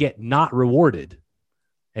 I get not rewarded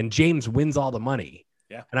and James wins all the money.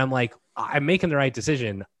 Yeah. And I'm like, I'm making the right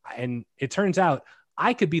decision. And it turns out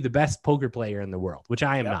I could be the best poker player in the world, which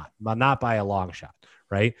I am not by a long shot.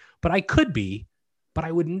 Right. But I could be, but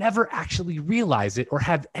I would never actually realize it or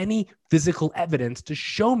have any physical evidence to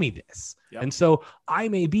show me this. Yep. And so I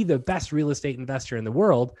may be the best real estate investor in the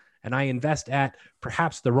world and I invest at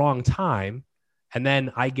perhaps the wrong time. And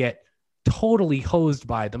then I get totally hosed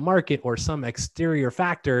by the market or some exterior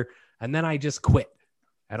factor. And then I just quit.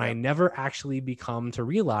 And I never actually become to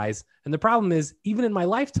realize. And the problem is, even in my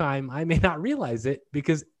lifetime, I may not realize it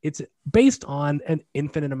because it's based on an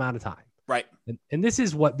infinite amount of time. Right. And this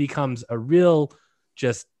is what becomes a real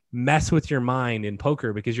just mess with your mind in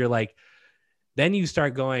poker, because you're like, Then you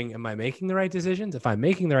start going, am I making the right decisions? If I'm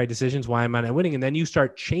making the right decisions, why am I not winning? And then you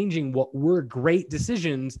start changing what were great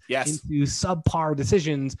decisions into subpar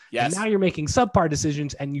decisions. And now you're making subpar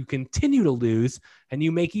decisions and you continue to lose and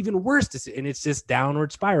you make even worse decisions. And it's just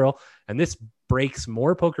downward spiral. And this breaks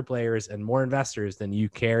more poker players and more investors than you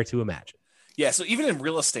care to imagine. Yeah. So even in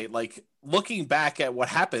real estate, like looking back at what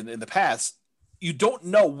happened in the past, you don't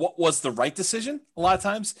know what was the right decision a lot of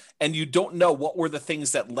times. And you don't know what were the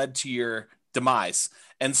things that led to your demise.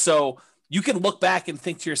 And so you can look back and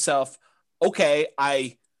think to yourself, okay,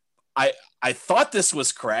 I thought this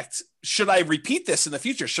was correct. Should I repeat this in the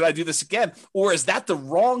future? Should I do this again? Or is that the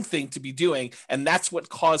wrong thing to be doing? And that's what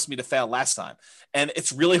caused me to fail last time. And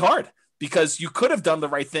it's really hard because you could have done the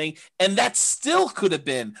right thing and that still could have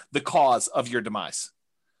been the cause of your demise.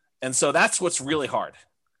 And so that's what's really hard.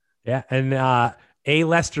 Yeah. And A.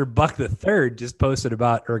 Lester Buck III just posted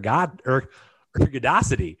about ergodicity.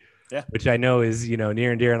 Yeah. Which I know is, near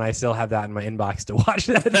and dear. And I still have that in my inbox to watch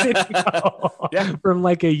that video from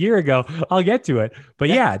like a year ago. I'll get to it. But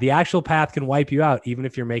the actual path can wipe you out, even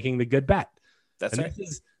if you're making the good bet. That's right.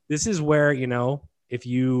 This is where, if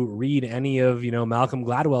you read any of, Malcolm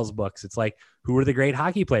Gladwell's books, it's like, who are the great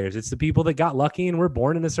hockey players? It's the people that got lucky and were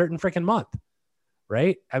born in a certain freaking month.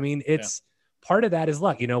 Right. I mean, part of that is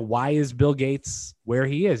luck. Why is Bill Gates where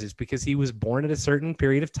he is? It's because he was born at a certain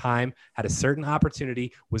period of time, had a certain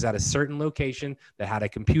opportunity, was at a certain location that had a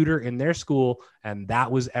computer in their school, and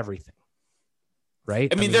that was everything.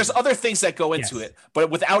 Right? I mean, there's other things that go into it,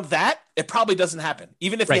 but without that, it probably doesn't happen,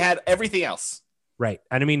 even if you had everything else. Right.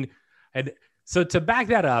 And I mean, and so to back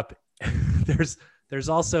that up, there's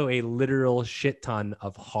also a literal shit ton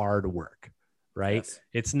of hard work, right? Yes.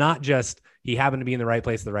 It's not just he happened to be in the right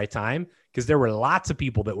place at the right time, because there were lots of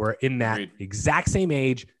people that were in that exact same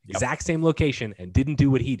age, exact same location, and didn't do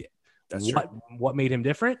what he did. What made him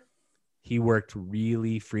different? He worked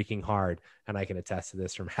really freaking hard. And I can attest to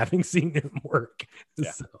this from having seen him work.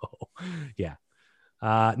 Yeah. So, yeah.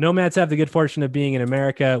 Nomads have the good fortune of being in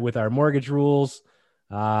America with our mortgage rules.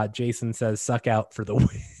 Jason says, suck out for the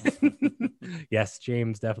win. Yes,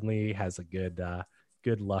 James definitely has a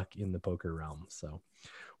good luck in the poker realm. So,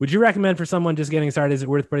 would you recommend for someone just getting started, is it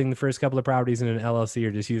worth putting the first couple of properties in an LLC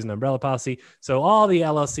or just use an umbrella policy? So all the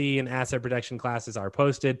LLC and asset protection classes are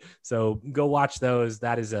posted. So go watch those.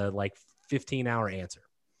 That is a 15-hour answer.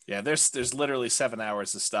 Yeah, there's literally 7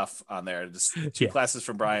 hours of stuff on there. Just two classes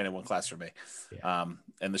from Brian and one class from me. Yeah.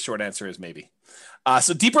 And the short answer is maybe.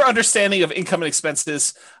 So deeper understanding of income and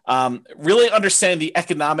expenses, really understand the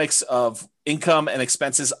economics of income and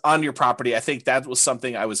expenses on your property. I think that was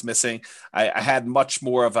something I was missing. I had much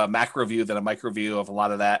more of a macro view than a micro view of a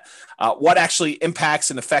lot of that. What actually impacts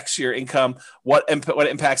and affects your income? What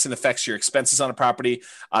impacts and affects your expenses on a property?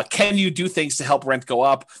 Can you do things to help rent go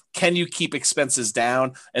up? Can you keep expenses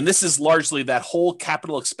down? And this is largely that whole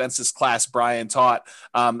capital expenses class Brian taught.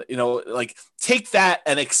 Take that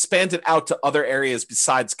and expand it out to other areas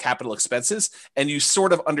besides capital expenses. And you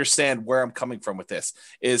sort of understand where I'm coming from with this.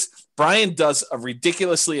 Is Brian does a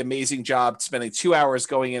ridiculously amazing job spending 2 hours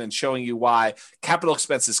going in and showing you why capital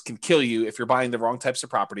expenses can kill you if you're buying the wrong types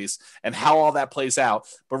of properties and how all that plays out.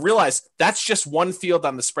 But realize that's just one field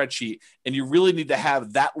on the spreadsheet. And you really need to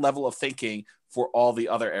have that level of thinking for all the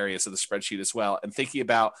other areas of the spreadsheet as well. And thinking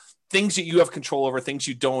about things that you have control over, things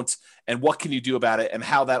you don't, and what can you do about it and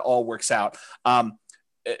how that all works out.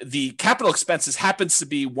 The capital expenses happens to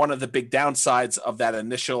be one of the big downsides of that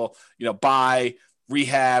initial, buy,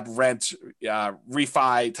 rehab, rent,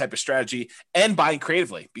 refi type of strategy, and buying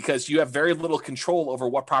creatively, because you have very little control over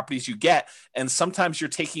what properties you get. And sometimes you're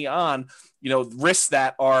taking on, risks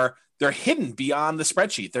that they're hidden beyond the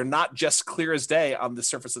spreadsheet. They're not just clear as day on the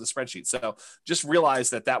surface of the spreadsheet. So just realize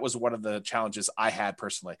that was one of the challenges I had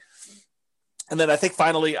personally. And then I think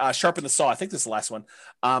finally, sharpen the saw. I think this is the last one.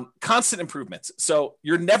 Constant improvements. So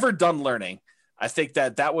you're never done learning. I think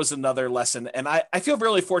that was another lesson. And I feel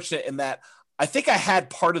really fortunate in that I think I had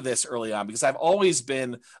part of this early on because I've always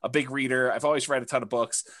been a big reader. I've always read a ton of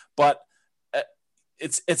books, but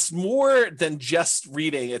it's more than just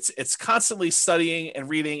reading. It's constantly studying and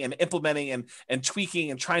reading and implementing and tweaking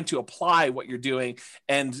and trying to apply what you're doing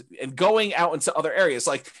and going out into other areas.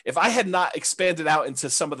 Like if I had not expanded out into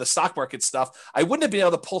some of the stock market stuff, I wouldn't have been able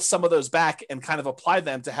to pull some of those back and kind of apply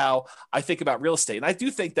them to how I think about real estate. And I do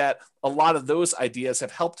think that a lot of those ideas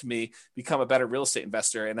have helped me become a better real estate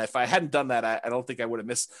investor. And if I hadn't done that, I don't think I would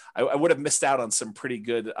have missed out on some pretty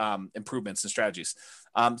good improvements and strategies.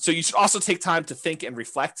 So you should also take time to think and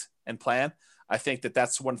reflect and plan. I think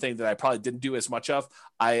that's one thing that I probably didn't do as much of.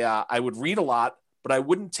 I would read a lot, but I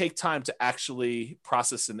wouldn't take time to actually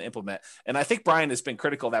process and implement. And I think Brian has been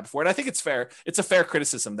critical of that before. And I think it's fair. It's a fair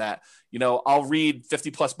criticism that, I'll read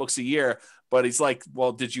 50 plus books a year, but he's like,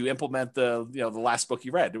 well, did you implement the last book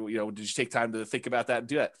you read? Did you take time to think about that and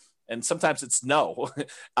do that? And sometimes it's no,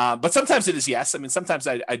 but sometimes it is yes. I mean, sometimes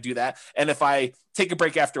I do that. And if I take a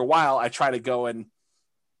break after a while, I try to go and,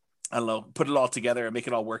 I don't know, put it all together and make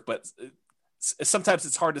it all work. But sometimes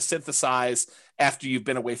it's hard to synthesize after you've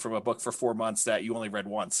been away from a book for 4 months that you only read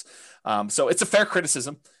once. So it's a fair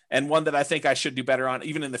criticism and one that I think I should do better on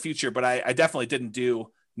even in the future, but I definitely didn't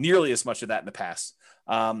do nearly as much of that in the past.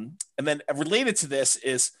 And then related to this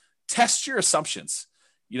is test your assumptions.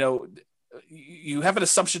 You have an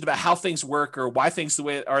assumption about how things work or why things the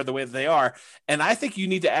way that they are. And I think you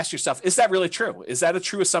need to ask yourself, is that really true? Is that a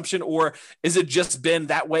true assumption? Or is it just been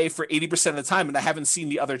that way for 80% of the time and I haven't seen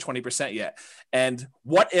the other 20% yet? And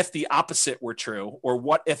what if the opposite were true? Or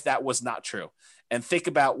what if that was not true? And think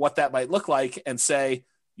about what that might look like and say,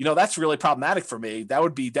 that's really problematic for me. That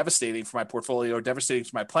would be devastating for my portfolio or devastating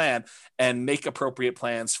to my plan, and make appropriate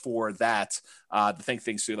plans for that, to think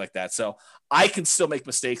things through like that. So I can still make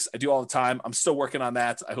mistakes. I do all the time. I'm still working on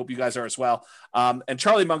that. I hope you guys are as well. And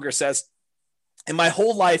Charlie Munger says, in my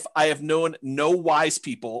whole life, I have known no wise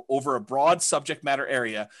people over a broad subject matter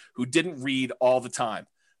area who didn't read all the time.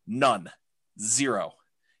 None. Zero.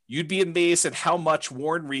 You'd be amazed at how much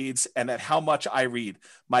Warren reads and at how much I read.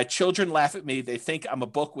 My children laugh at me. They think I'm a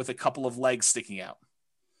book with a couple of legs sticking out.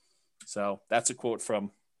 So that's a quote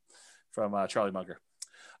from Charlie Munger.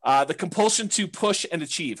 The compulsion to push and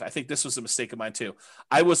achieve. I think this was a mistake of mine too.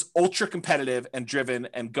 I was ultra competitive and driven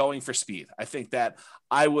and going for speed. I think that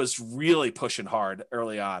I was really pushing hard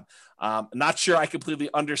early on. Not sure I completely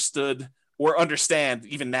understood or understand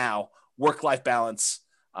even now work-life balance.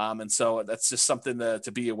 And so that's just something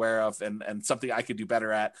to be aware of and something I could do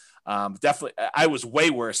better at. Definitely, I was way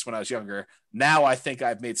worse when I was younger. Now I think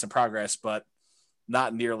I've made some progress, but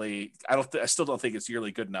not nearly. I still don't think it's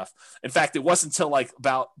nearly good enough. In fact, it wasn't until like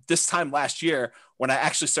about this time last year when I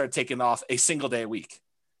actually started taking off a single day a week,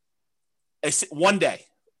 one day,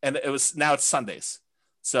 and now it's Sundays.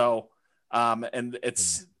 So, and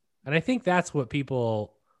I think that's what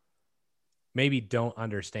people maybe don't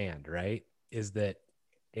understand, right? Is that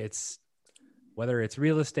it's whether it's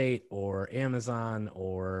real estate or Amazon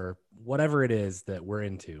or whatever it is that we're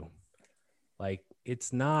into, like,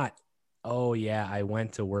 it's not, oh yeah, I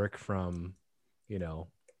went to work from, 9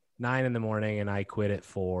 a.m. and I quit at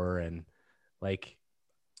 4. And like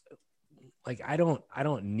I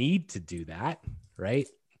don't need to do that. Right.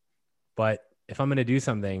 But if I'm going to do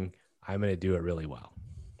something, I'm going to do it really well.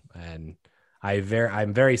 And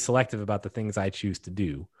I'm very selective about the things I choose to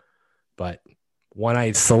do, but when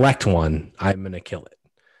I select one, I'm going to kill it.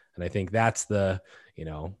 And I think that's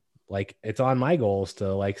it's on my goals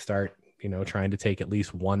to start, trying to take at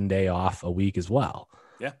least one day off a week as well.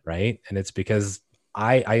 Yeah. Right. And it's because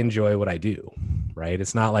I enjoy what I do. Right.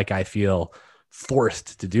 It's not like I feel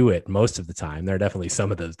forced to do it most of the time. There are definitely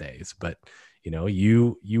some of those days, but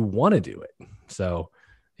you want to do it. So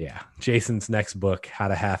yeah, Jason's next book, How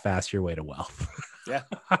to Half-Ass Your Way to Wealth. Yeah.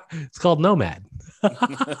 It's called Nomad.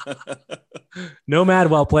 Nomad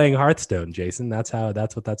while playing Hearthstone, Jason. That's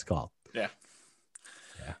what that's called.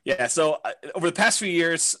 Yeah. So over the past few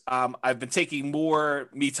years, I've been taking more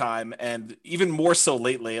me time, and even more so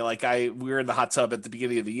lately. Like we were in the hot tub at the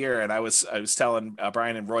beginning of the year, and I was telling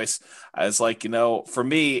Brian and Royce, I was like, for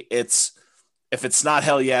me, if it's not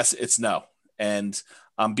hell yes, it's no. And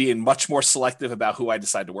I'm being much more selective about who I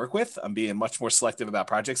decide to work with. I'm being much more selective about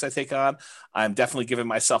projects I take on. I'm definitely giving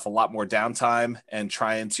myself a lot more downtime and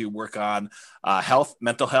trying to work on health,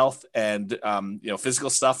 mental health, and physical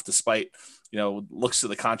stuff, despite looks to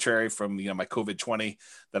the contrary from my COVID-20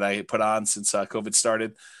 that I put on since COVID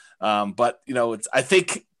started. But I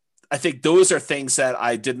think those are things that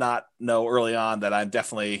I did not know early on that I'm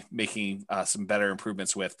definitely making some better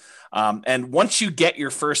improvements with. And once you get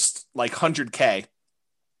your first 100K,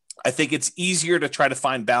 I think it's easier to try to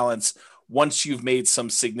find balance once you've made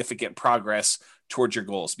some significant progress towards your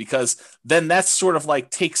goals, because then that's sort of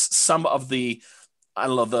takes some of the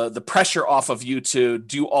pressure off of you to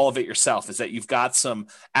do all of it yourself. Is that you've got some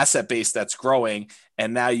asset base that's growing,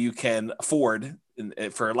 and now you can afford,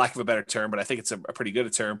 for lack of a better term, but I think it's a pretty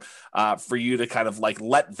good term, for you to kind of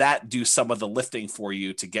let that do some of the lifting for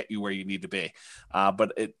you to get you where you need to be.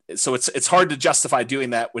 But it's hard to justify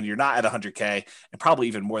doing that when you're not at 100K, and probably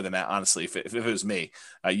even more than that, honestly. If it was me,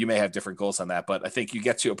 you may have different goals on that, but I think you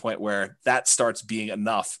get to a point where that starts being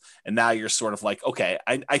enough, and now you're sort of okay,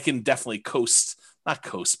 I can definitely not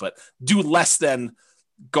coast, but do less than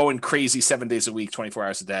going crazy 7 days a week, 24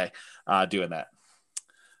 hours a day, doing that.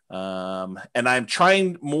 And I'm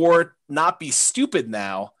trying more not be stupid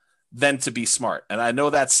now than to be smart. And I know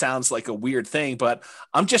that sounds like a weird thing, but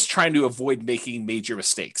I'm just trying to avoid making major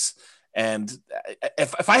mistakes. And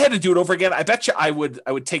if I had to do it over again, I bet you I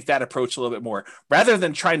would take that approach a little bit more rather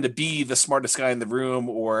than trying to be the smartest guy in the room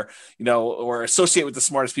or associate with the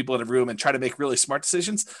smartest people in the room and try to make really smart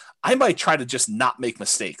decisions. I might try to just not make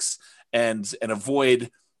mistakes and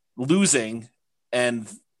avoid losing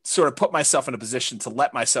and sort of put myself in a position to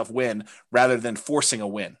let myself win rather than forcing a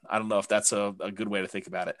win. I don't know if that's a good way to think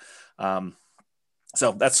about it.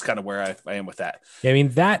 So that's kind of where I am with that. Yeah, I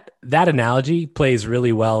mean, that analogy plays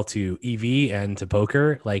really well to EV and to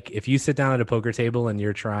poker. Like if you sit down at a poker table and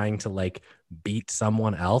you're trying to like beat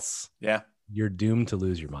someone else, yeah, you're doomed to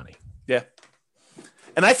lose your money. Yeah.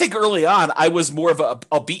 And I think early on I was more of a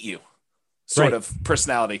I'll beat you sort of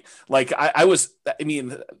personality. Like I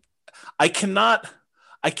cannot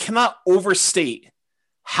overstate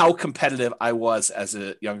how competitive I was as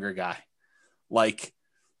a younger guy. Like,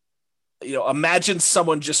 imagine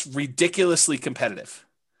someone just ridiculously competitive.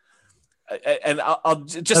 And I'll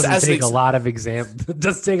just doesn't take a lot of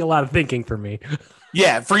doesn't take a lot of thinking for me.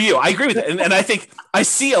 Yeah, for you, I agree with it, and I think I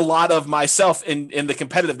see a lot of myself in the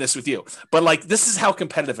competitiveness with you. But like, this is how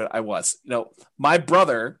competitive I was. My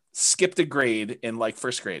brother skipped a grade in like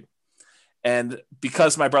first grade, and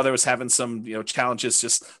because my brother was having some challenges,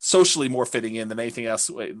 just socially more fitting in than anything else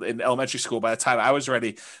in elementary school. By the time I was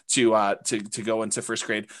ready to go into first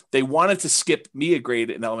grade, they wanted to skip me a grade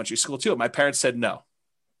in elementary school too. My parents said no,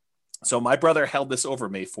 so my brother held this over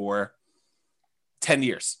me for 10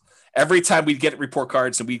 years. Every time we'd get report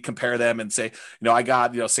cards and we'd compare them and say, I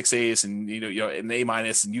got 6 A's and an A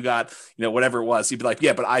minus, and you got whatever it was. He'd be like,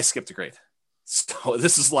 yeah, but I skipped a grade. So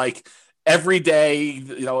this is like every day,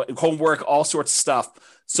 homework, all sorts of stuff.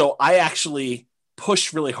 So I actually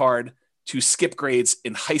pushed really hard to skip grades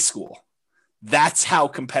in high school. That's how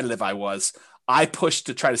competitive I was. I pushed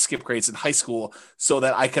to try to skip grades in high school so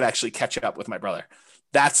that I could actually catch up with my brother.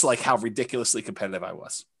 That's like how ridiculously competitive I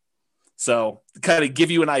was. So kind of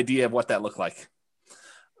give you an idea of what that looked like.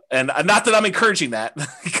 And not that I'm encouraging that,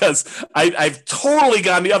 because I've totally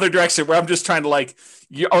gone the other direction where I'm just trying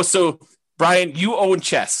to so Brian, you own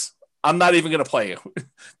chess. I'm not even going to play you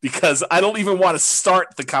because I don't even want to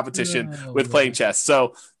start the competition with playing chess.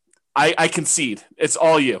 So I concede. It's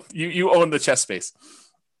all you. You own the chess space.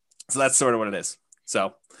 So that's sort of what it is.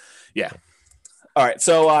 So, yeah. All right.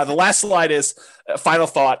 So the last slide is final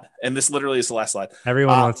thought. And this literally is the last slide.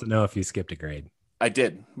 Everyone wants to know if you skipped a grade. I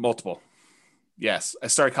did. Multiple. Yes. I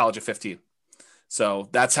started college at 15. So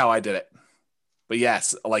that's how I did it. But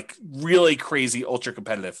yes, like really crazy, ultra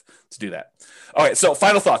competitive to do that. All right. So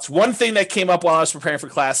final thoughts. One thing that came up while I was preparing for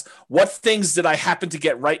class, what things did I happen to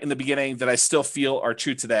get right in the beginning that I still feel are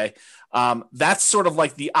true today? That's sort of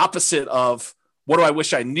like the opposite of what do I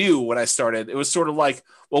wish I knew when I started. It was sort of like,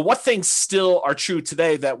 well, what things still are true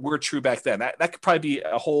today that were true back then? That could probably be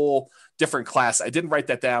a whole different class. I didn't write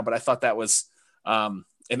that down, but I thought that was an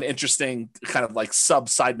interesting kind of like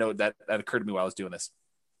side note that occurred to me while I was doing this.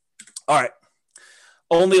 All right.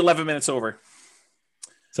 Only 11 minutes over.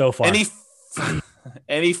 So far.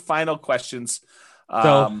 Any final questions?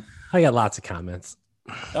 So I got lots of comments.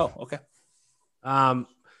 Oh, okay.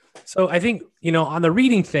 So I think, on the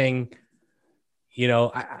reading thing,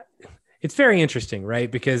 it's very interesting,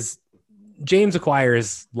 right? Because James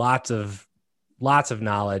acquires lots of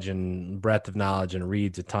knowledge and breadth of knowledge and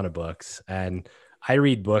reads a ton of books. And I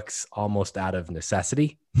read books almost out of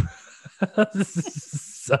necessity.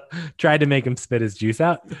 So tried to make him spit his juice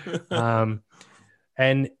out. I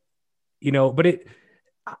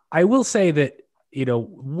will say that,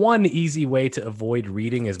 one easy way to avoid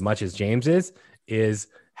reading as much as James is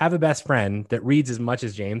have a best friend that reads as much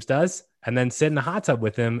as James does, and then sit in the hot tub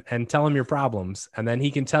with him and tell him your problems. And then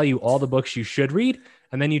he can tell you all the books you should read.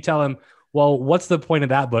 And then you tell him, well, what's the point of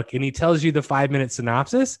that book? And he tells you the 5-minute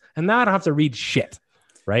synopsis, and now I don't have to read shit.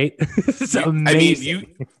 Right. It's amazing. I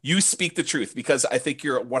mean, you speak the truth, because I think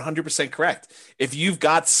you're 100% correct. If you've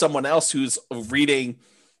got someone else who's reading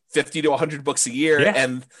 50 to 100 books a year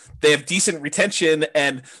and they have decent retention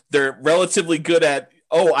and they're relatively good at,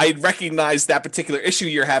 I recognize that particular issue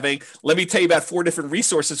you're having. Let me tell you about 4 different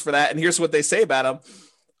resources for that. And here's what they say about them.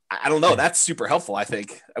 I don't know. That's super helpful. I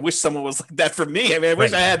think I wish someone was like that for me. I mean, I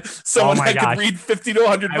wish I had someone that could read 50 to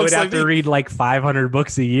 100 books. I would have to read like 500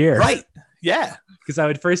 books a year. Right. Yeah. Because I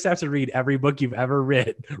would first have to read every book you've ever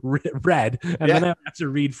read, and then I would have to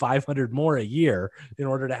read 500 more a year in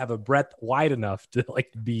order to have a breadth wide enough to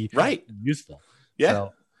be useful. Yeah,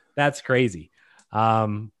 so that's crazy.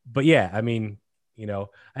 But yeah, I mean,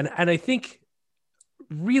 and I think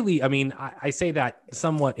really, I mean, I say that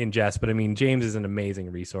somewhat in jest, but I mean, James is an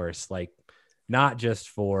amazing resource, like not just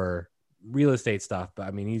for real estate stuff, but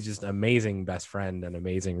I mean, he's just an amazing best friend and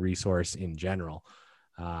amazing resource in general.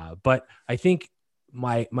 But I think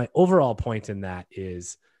my overall point in that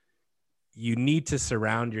is you need to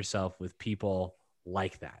surround yourself with people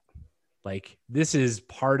like that. Like this is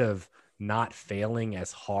part of not failing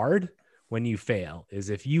as hard when you fail, is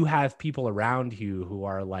if you have people around you who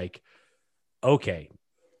are like, okay,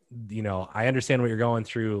 you know, I understand what you're going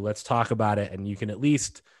through. Let's talk about it. And you can at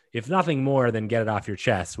least, if nothing more than get it off your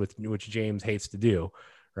chest, which James hates to do.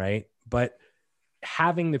 Right. But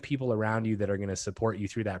having the people around you that are going to support you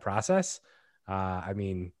through that process. I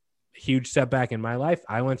mean, huge setback in my life.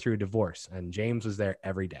 I went through a divorce and James was there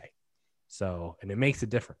every day. So, and it makes a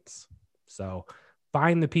difference. So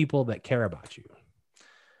find the people that care about you.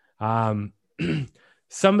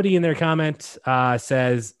 Somebody in their comment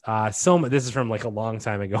says, this is from like a long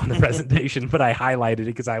time ago in the presentation, but I highlighted it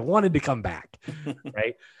because I wanted to come back,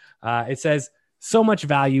 right? It says, so much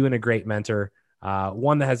value in a great mentor,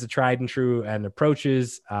 one that has a tried and true and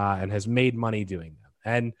approaches and has made money doing them.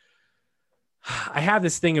 And I have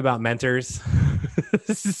this thing about mentors.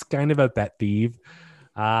 This is kind of a pet peeve.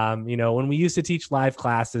 You know, when we used to teach live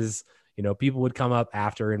classes, you know, people would come up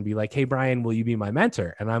after and be like, hey, Brian, will you be my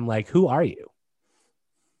mentor? And I'm like, who are you?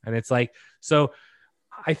 And it's like, so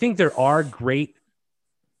I think there are great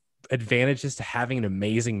advantages to having an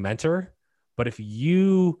amazing mentor. But if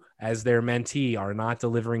you, as their mentee, are not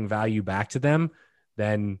delivering value back to them,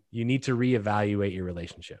 then you need to reevaluate your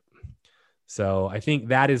relationship. So I think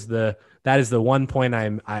that is the one point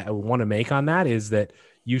I want to make on that, is that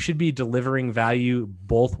you should be delivering value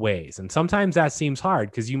both ways. And sometimes that seems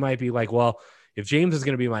hard because you might be like, well, if James is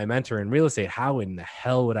going to be my mentor in real estate, how in the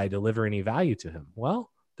hell would I deliver any value to him?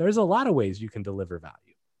 Well, there's a lot of ways you can deliver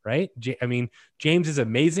value, right? I mean, James is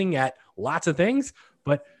amazing at lots of things,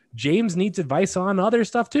 but James needs advice on other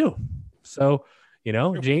stuff too. So, you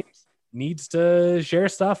know, James needs to share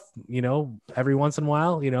stuff, you know, every once in a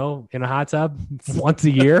while, you know, in a hot tub once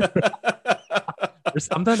a year or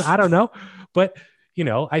something. I don't know. But, you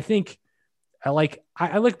know, I think I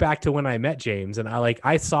look back to when I met James and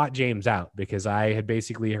I sought James out because I had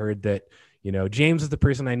basically heard that, you know, James is the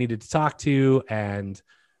person I needed to talk to. And,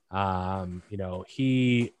 you know,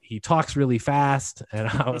 he talks really fast. And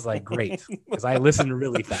I was like, great, because I listen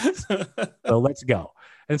really fast. So let's go.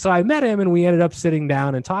 And so I met him and we ended up sitting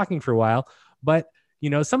down and talking for a while. But, you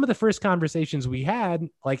know, some of the first conversations we had,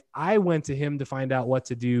 like I went to him to find out what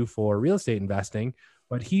to do for real estate investing,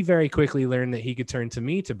 but he very quickly learned that he could turn to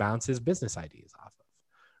me to bounce his business ideas off of.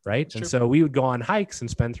 Right. Sure. And so we would go on hikes and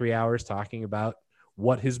spend 3 hours talking about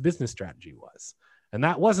what his business strategy was. And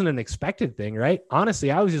that wasn't an expected thing, right? Honestly,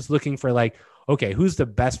 I was just looking for like, okay, who's the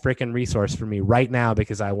best freaking resource for me right now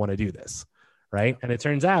because I want to do this, right? And it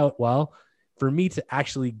turns out, well, for me to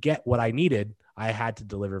actually get what I needed, I had to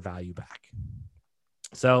deliver value back.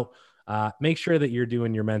 So make sure that you're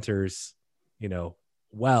doing your mentors, you know,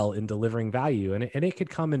 well in delivering value, and it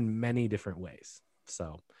could come in many different ways.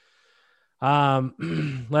 So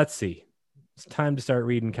let's see. It's time to start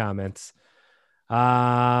reading comments.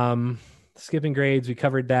 Skipping grades, we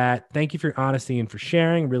covered that. Thank you for your honesty and for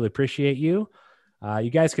sharing. Really appreciate you. You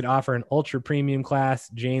guys could offer an ultra premium class,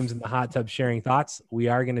 James in the hot tub sharing thoughts. We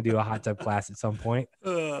are going to do a hot tub class at some point.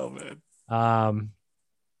 Oh man.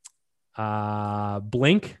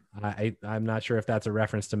 Blink. I'm not sure if that's a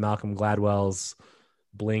reference to Malcolm Gladwell's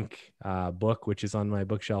Blink book, which is on my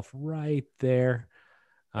bookshelf right there.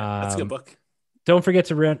 That's a good book. Don't forget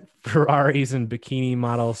to rent Ferraris and bikini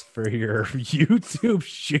models for your YouTube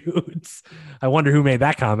shoots. I wonder who made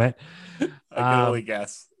that comment. I can only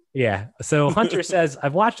guess. Yeah. So Hunter says,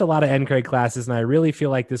 I've watched a lot of NCRAG classes and I really feel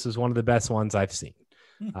like this is one of the best ones I've seen.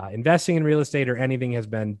 Investing in real estate or anything has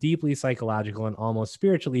been deeply psychological and almost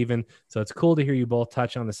spiritual even. So it's cool to hear you both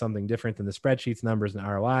touch on something different than the spreadsheets, numbers, and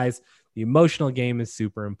ROIs. The emotional game is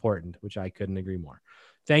super important, which I couldn't agree more.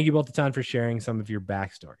 Thank you both a ton for sharing some of your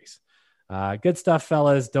backstories. Good stuff,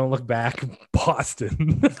 fellas. Don't look back.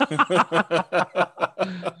 Boston.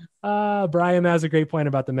 Brian has a great point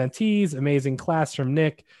about the mentees. Amazing class from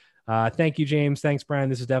Nick. Thank you, James. Thanks, Brian.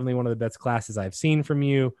 This is definitely one of the best classes I've seen from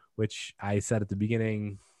you, which I said at the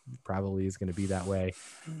beginning probably is going to be that way.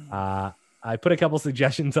 I put a couple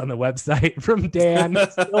suggestions on the website from Dan.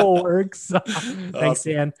 It still works. Thanks,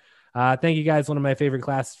 Dan. Thank you, guys. One of my favorite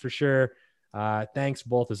classes for sure. Thanks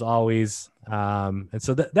both as always. And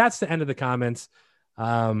so that's the end of the comments.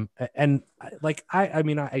 And like, I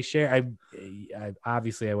mean, I share, I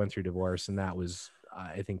obviously I went through divorce and that was,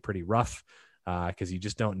 I think pretty rough, cause you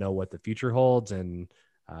just don't know what the future holds. And,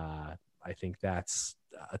 I think that's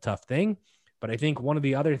a tough thing. But I think one of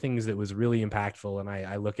the other things that was really impactful, and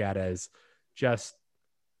I look at as just,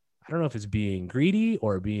 I don't know if it's being greedy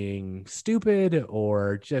or being stupid,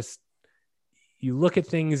 or just you look at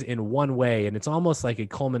things in one way, and it's almost like a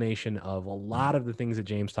culmination of a lot of the things that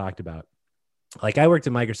James talked about. Like I worked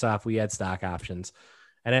at Microsoft, we had stock options.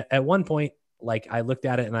 And at one point, like I looked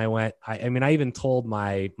at it and I went, I mean, I even told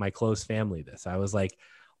my close family this. I was like,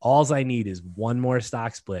 alls I need is one more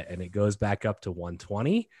stock split and it goes back up to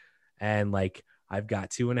 120. And like, I've got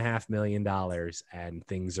 $2.5 million and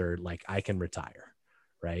things are like, I can retire.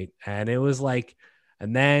 Right. And it was like,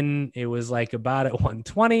 and then it was like about at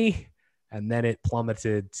 120 and then it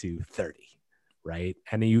plummeted to 30. Right.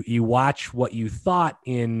 And you watch what you thought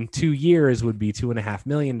in 2 years would be $2.5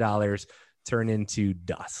 million turn into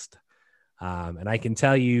dust. And I can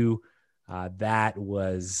tell you that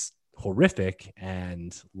was horrific.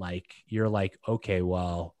 And like, you're like, okay,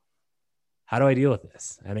 well, how do I deal with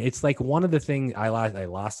this? And it's like one of the things I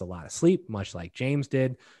lost a lot of sleep, much like James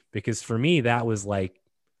did, because for me, that was like,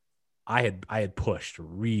 I had pushed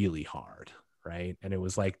really hard. Right. And it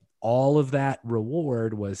was like all of that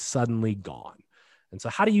reward was suddenly gone. And so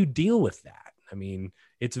how do you deal with that? I mean,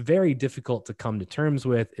 it's very difficult to come to terms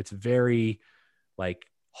with. It's very like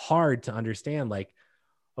hard to understand, like,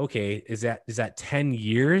 okay, is that 10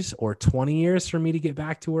 years or 20 years for me to get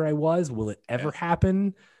back to where I was? Will it ever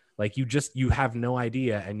happen? Like you have no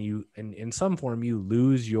idea. And in some form, you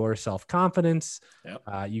lose your self-confidence.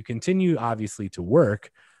 Yep. You continue obviously to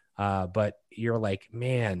work, but you're like,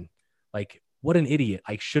 man, like what an idiot.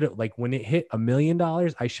 I should have, like when it hit $1 million,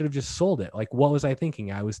 I should have just sold it. Like, what was I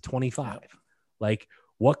thinking? I was 25. Yep. Like,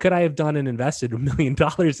 what could I have done and invested $1 million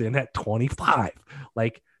in at 25?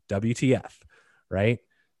 Like WTF. Right.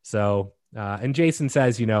 So, and Jason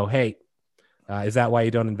says, hey, is that why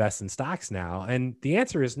you don't invest in stocks now? And the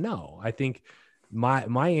answer is no. I think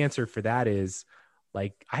my answer for that is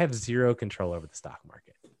like, I have zero control over the stock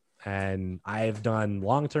market. And I've done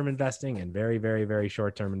long-term investing and very, very, very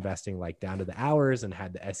short-term investing, like down to the hours, and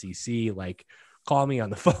had the SEC like call me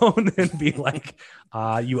on the phone and be like,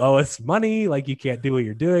 you owe us money. Like you can't do what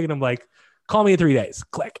you're doing. And I'm like, call me in 3 days,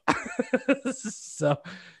 click. So,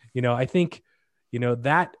 I think,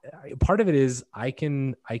 that part of it is I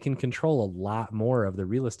can control a lot more of the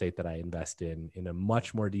real estate that I invest in a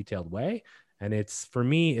much more detailed way. And it's, for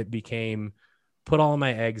me, it became put all of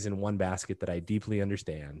my eggs in one basket that I deeply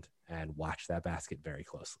understand and watch that basket very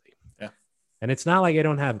closely. Yeah. And it's not like I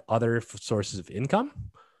don't have other sources of income,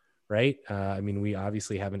 right? I mean, we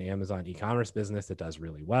obviously have an Amazon e-commerce business that does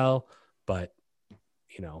really well, but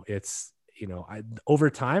it's, over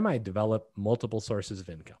time I develop multiple sources of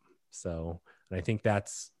income. So, and I think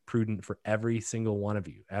that's prudent for every single one of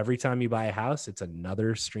you. Every time you buy a house, it's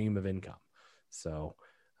another stream of income. So,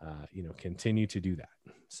 continue to do that.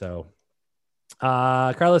 So,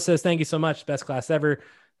 Carlos says, thank you so much. Best class ever.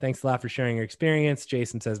 Thanks a lot for sharing your experience.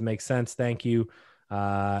 Jason says, makes sense. Thank you.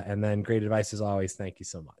 And then great advice as always. Thank you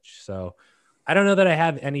so much. So I don't know that I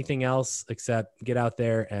have anything else except get out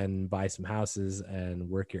there and buy some houses and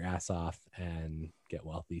work your ass off and get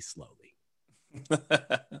wealthy slowly.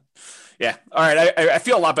 Yeah. All right. I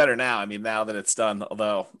feel a lot better now. I mean, now that it's done,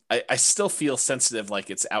 although I still feel sensitive, like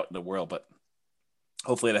it's out in the world, but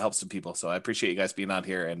hopefully it helps some people. So I appreciate you guys being on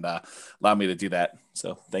here and allow me to do that.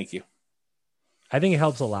 So thank you. I think it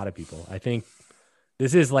helps a lot of people. I think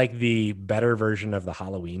this is like the better version of the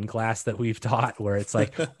Halloween class that we've taught, where it's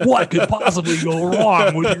like, what could possibly go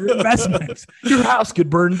wrong with your investments? Your house could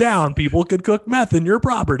burn down. People could cook meth in your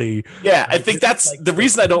property. Yeah, I think that's like, the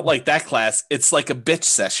reason I don't like that class. It's like a bitch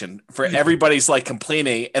session for everybody's like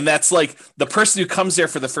complaining. And that's like the person who comes there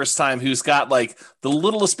for the first time, who's got like the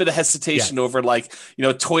littlest bit of hesitation over like,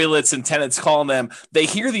 toilets and tenants calling them. They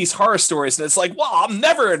hear these horror stories and it's like, well, I'm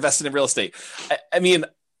never investing in real estate. I mean,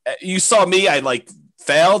 you saw me, I like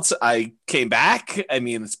failed. I came back. I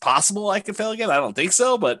mean, it's possible I could fail again. I don't think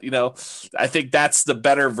so, but I think that's the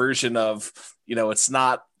better version of, it's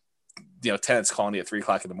not, tenants calling you at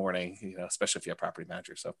 3:00 in the morning, especially if you have property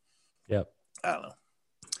manager. So, yep. I don't know.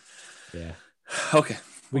 Yeah. Okay.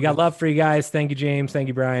 We got love for you guys. Thank you, James. Thank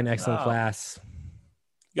you, Brian. Excellent class.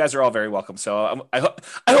 You guys are all very welcome. So I hope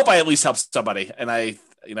I at least helped somebody. And I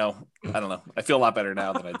don't know. I feel a lot better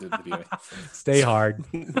now than I did at the beginning. Stay hard.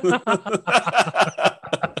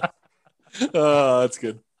 Oh, that's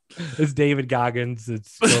good. It's David Goggins.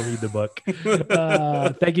 It's go read the book.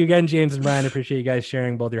 Thank you again, James and Brian. I appreciate you guys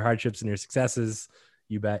sharing both your hardships and your successes.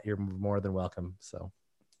 You bet. You're more than welcome. So,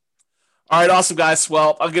 all right, awesome, guys.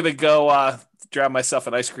 Well, I'm gonna go grab myself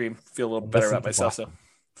an ice cream. Feel a little better about myself. Boston.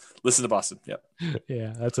 So, listen to Boston. Yep.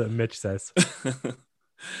 Yeah, that's what Mitch says.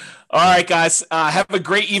 All right, guys. Have a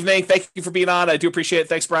great evening. Thank you for being on. I do appreciate it.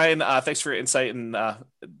 Thanks, Brian. Thanks for your insight and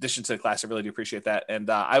addition to the class. I really do appreciate that. And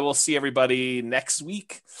I will see everybody next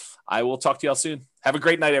week. I will talk to you all soon. Have a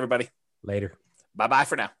great night, everybody. Later. Bye-bye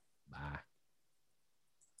for now. Bye.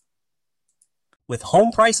 With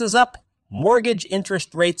home prices up, mortgage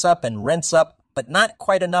interest rates up, and rents up, but not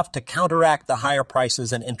quite enough to counteract the higher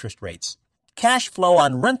prices and interest rates, cash flow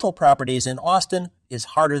on rental properties in Austin is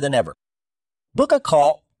harder than ever. Book a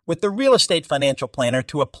call with the Real Estate Financial Planner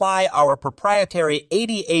to apply our proprietary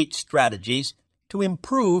 88 strategies to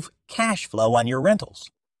improve cash flow on your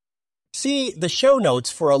rentals. See the show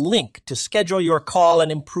notes for a link to schedule your call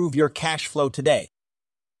and improve your cash flow today.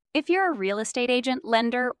 If you're a real estate agent,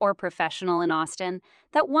 lender, or professional in Austin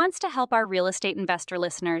that wants to help our real estate investor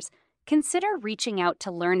listeners, consider reaching out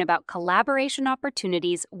to learn about collaboration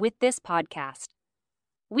opportunities with this podcast.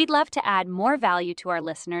 We'd love to add more value to our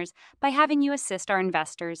listeners by having you assist our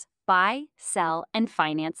investors buy, sell, and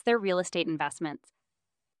finance their real estate investments.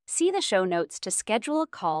 See the show notes to schedule a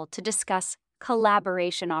call to discuss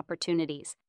collaboration opportunities.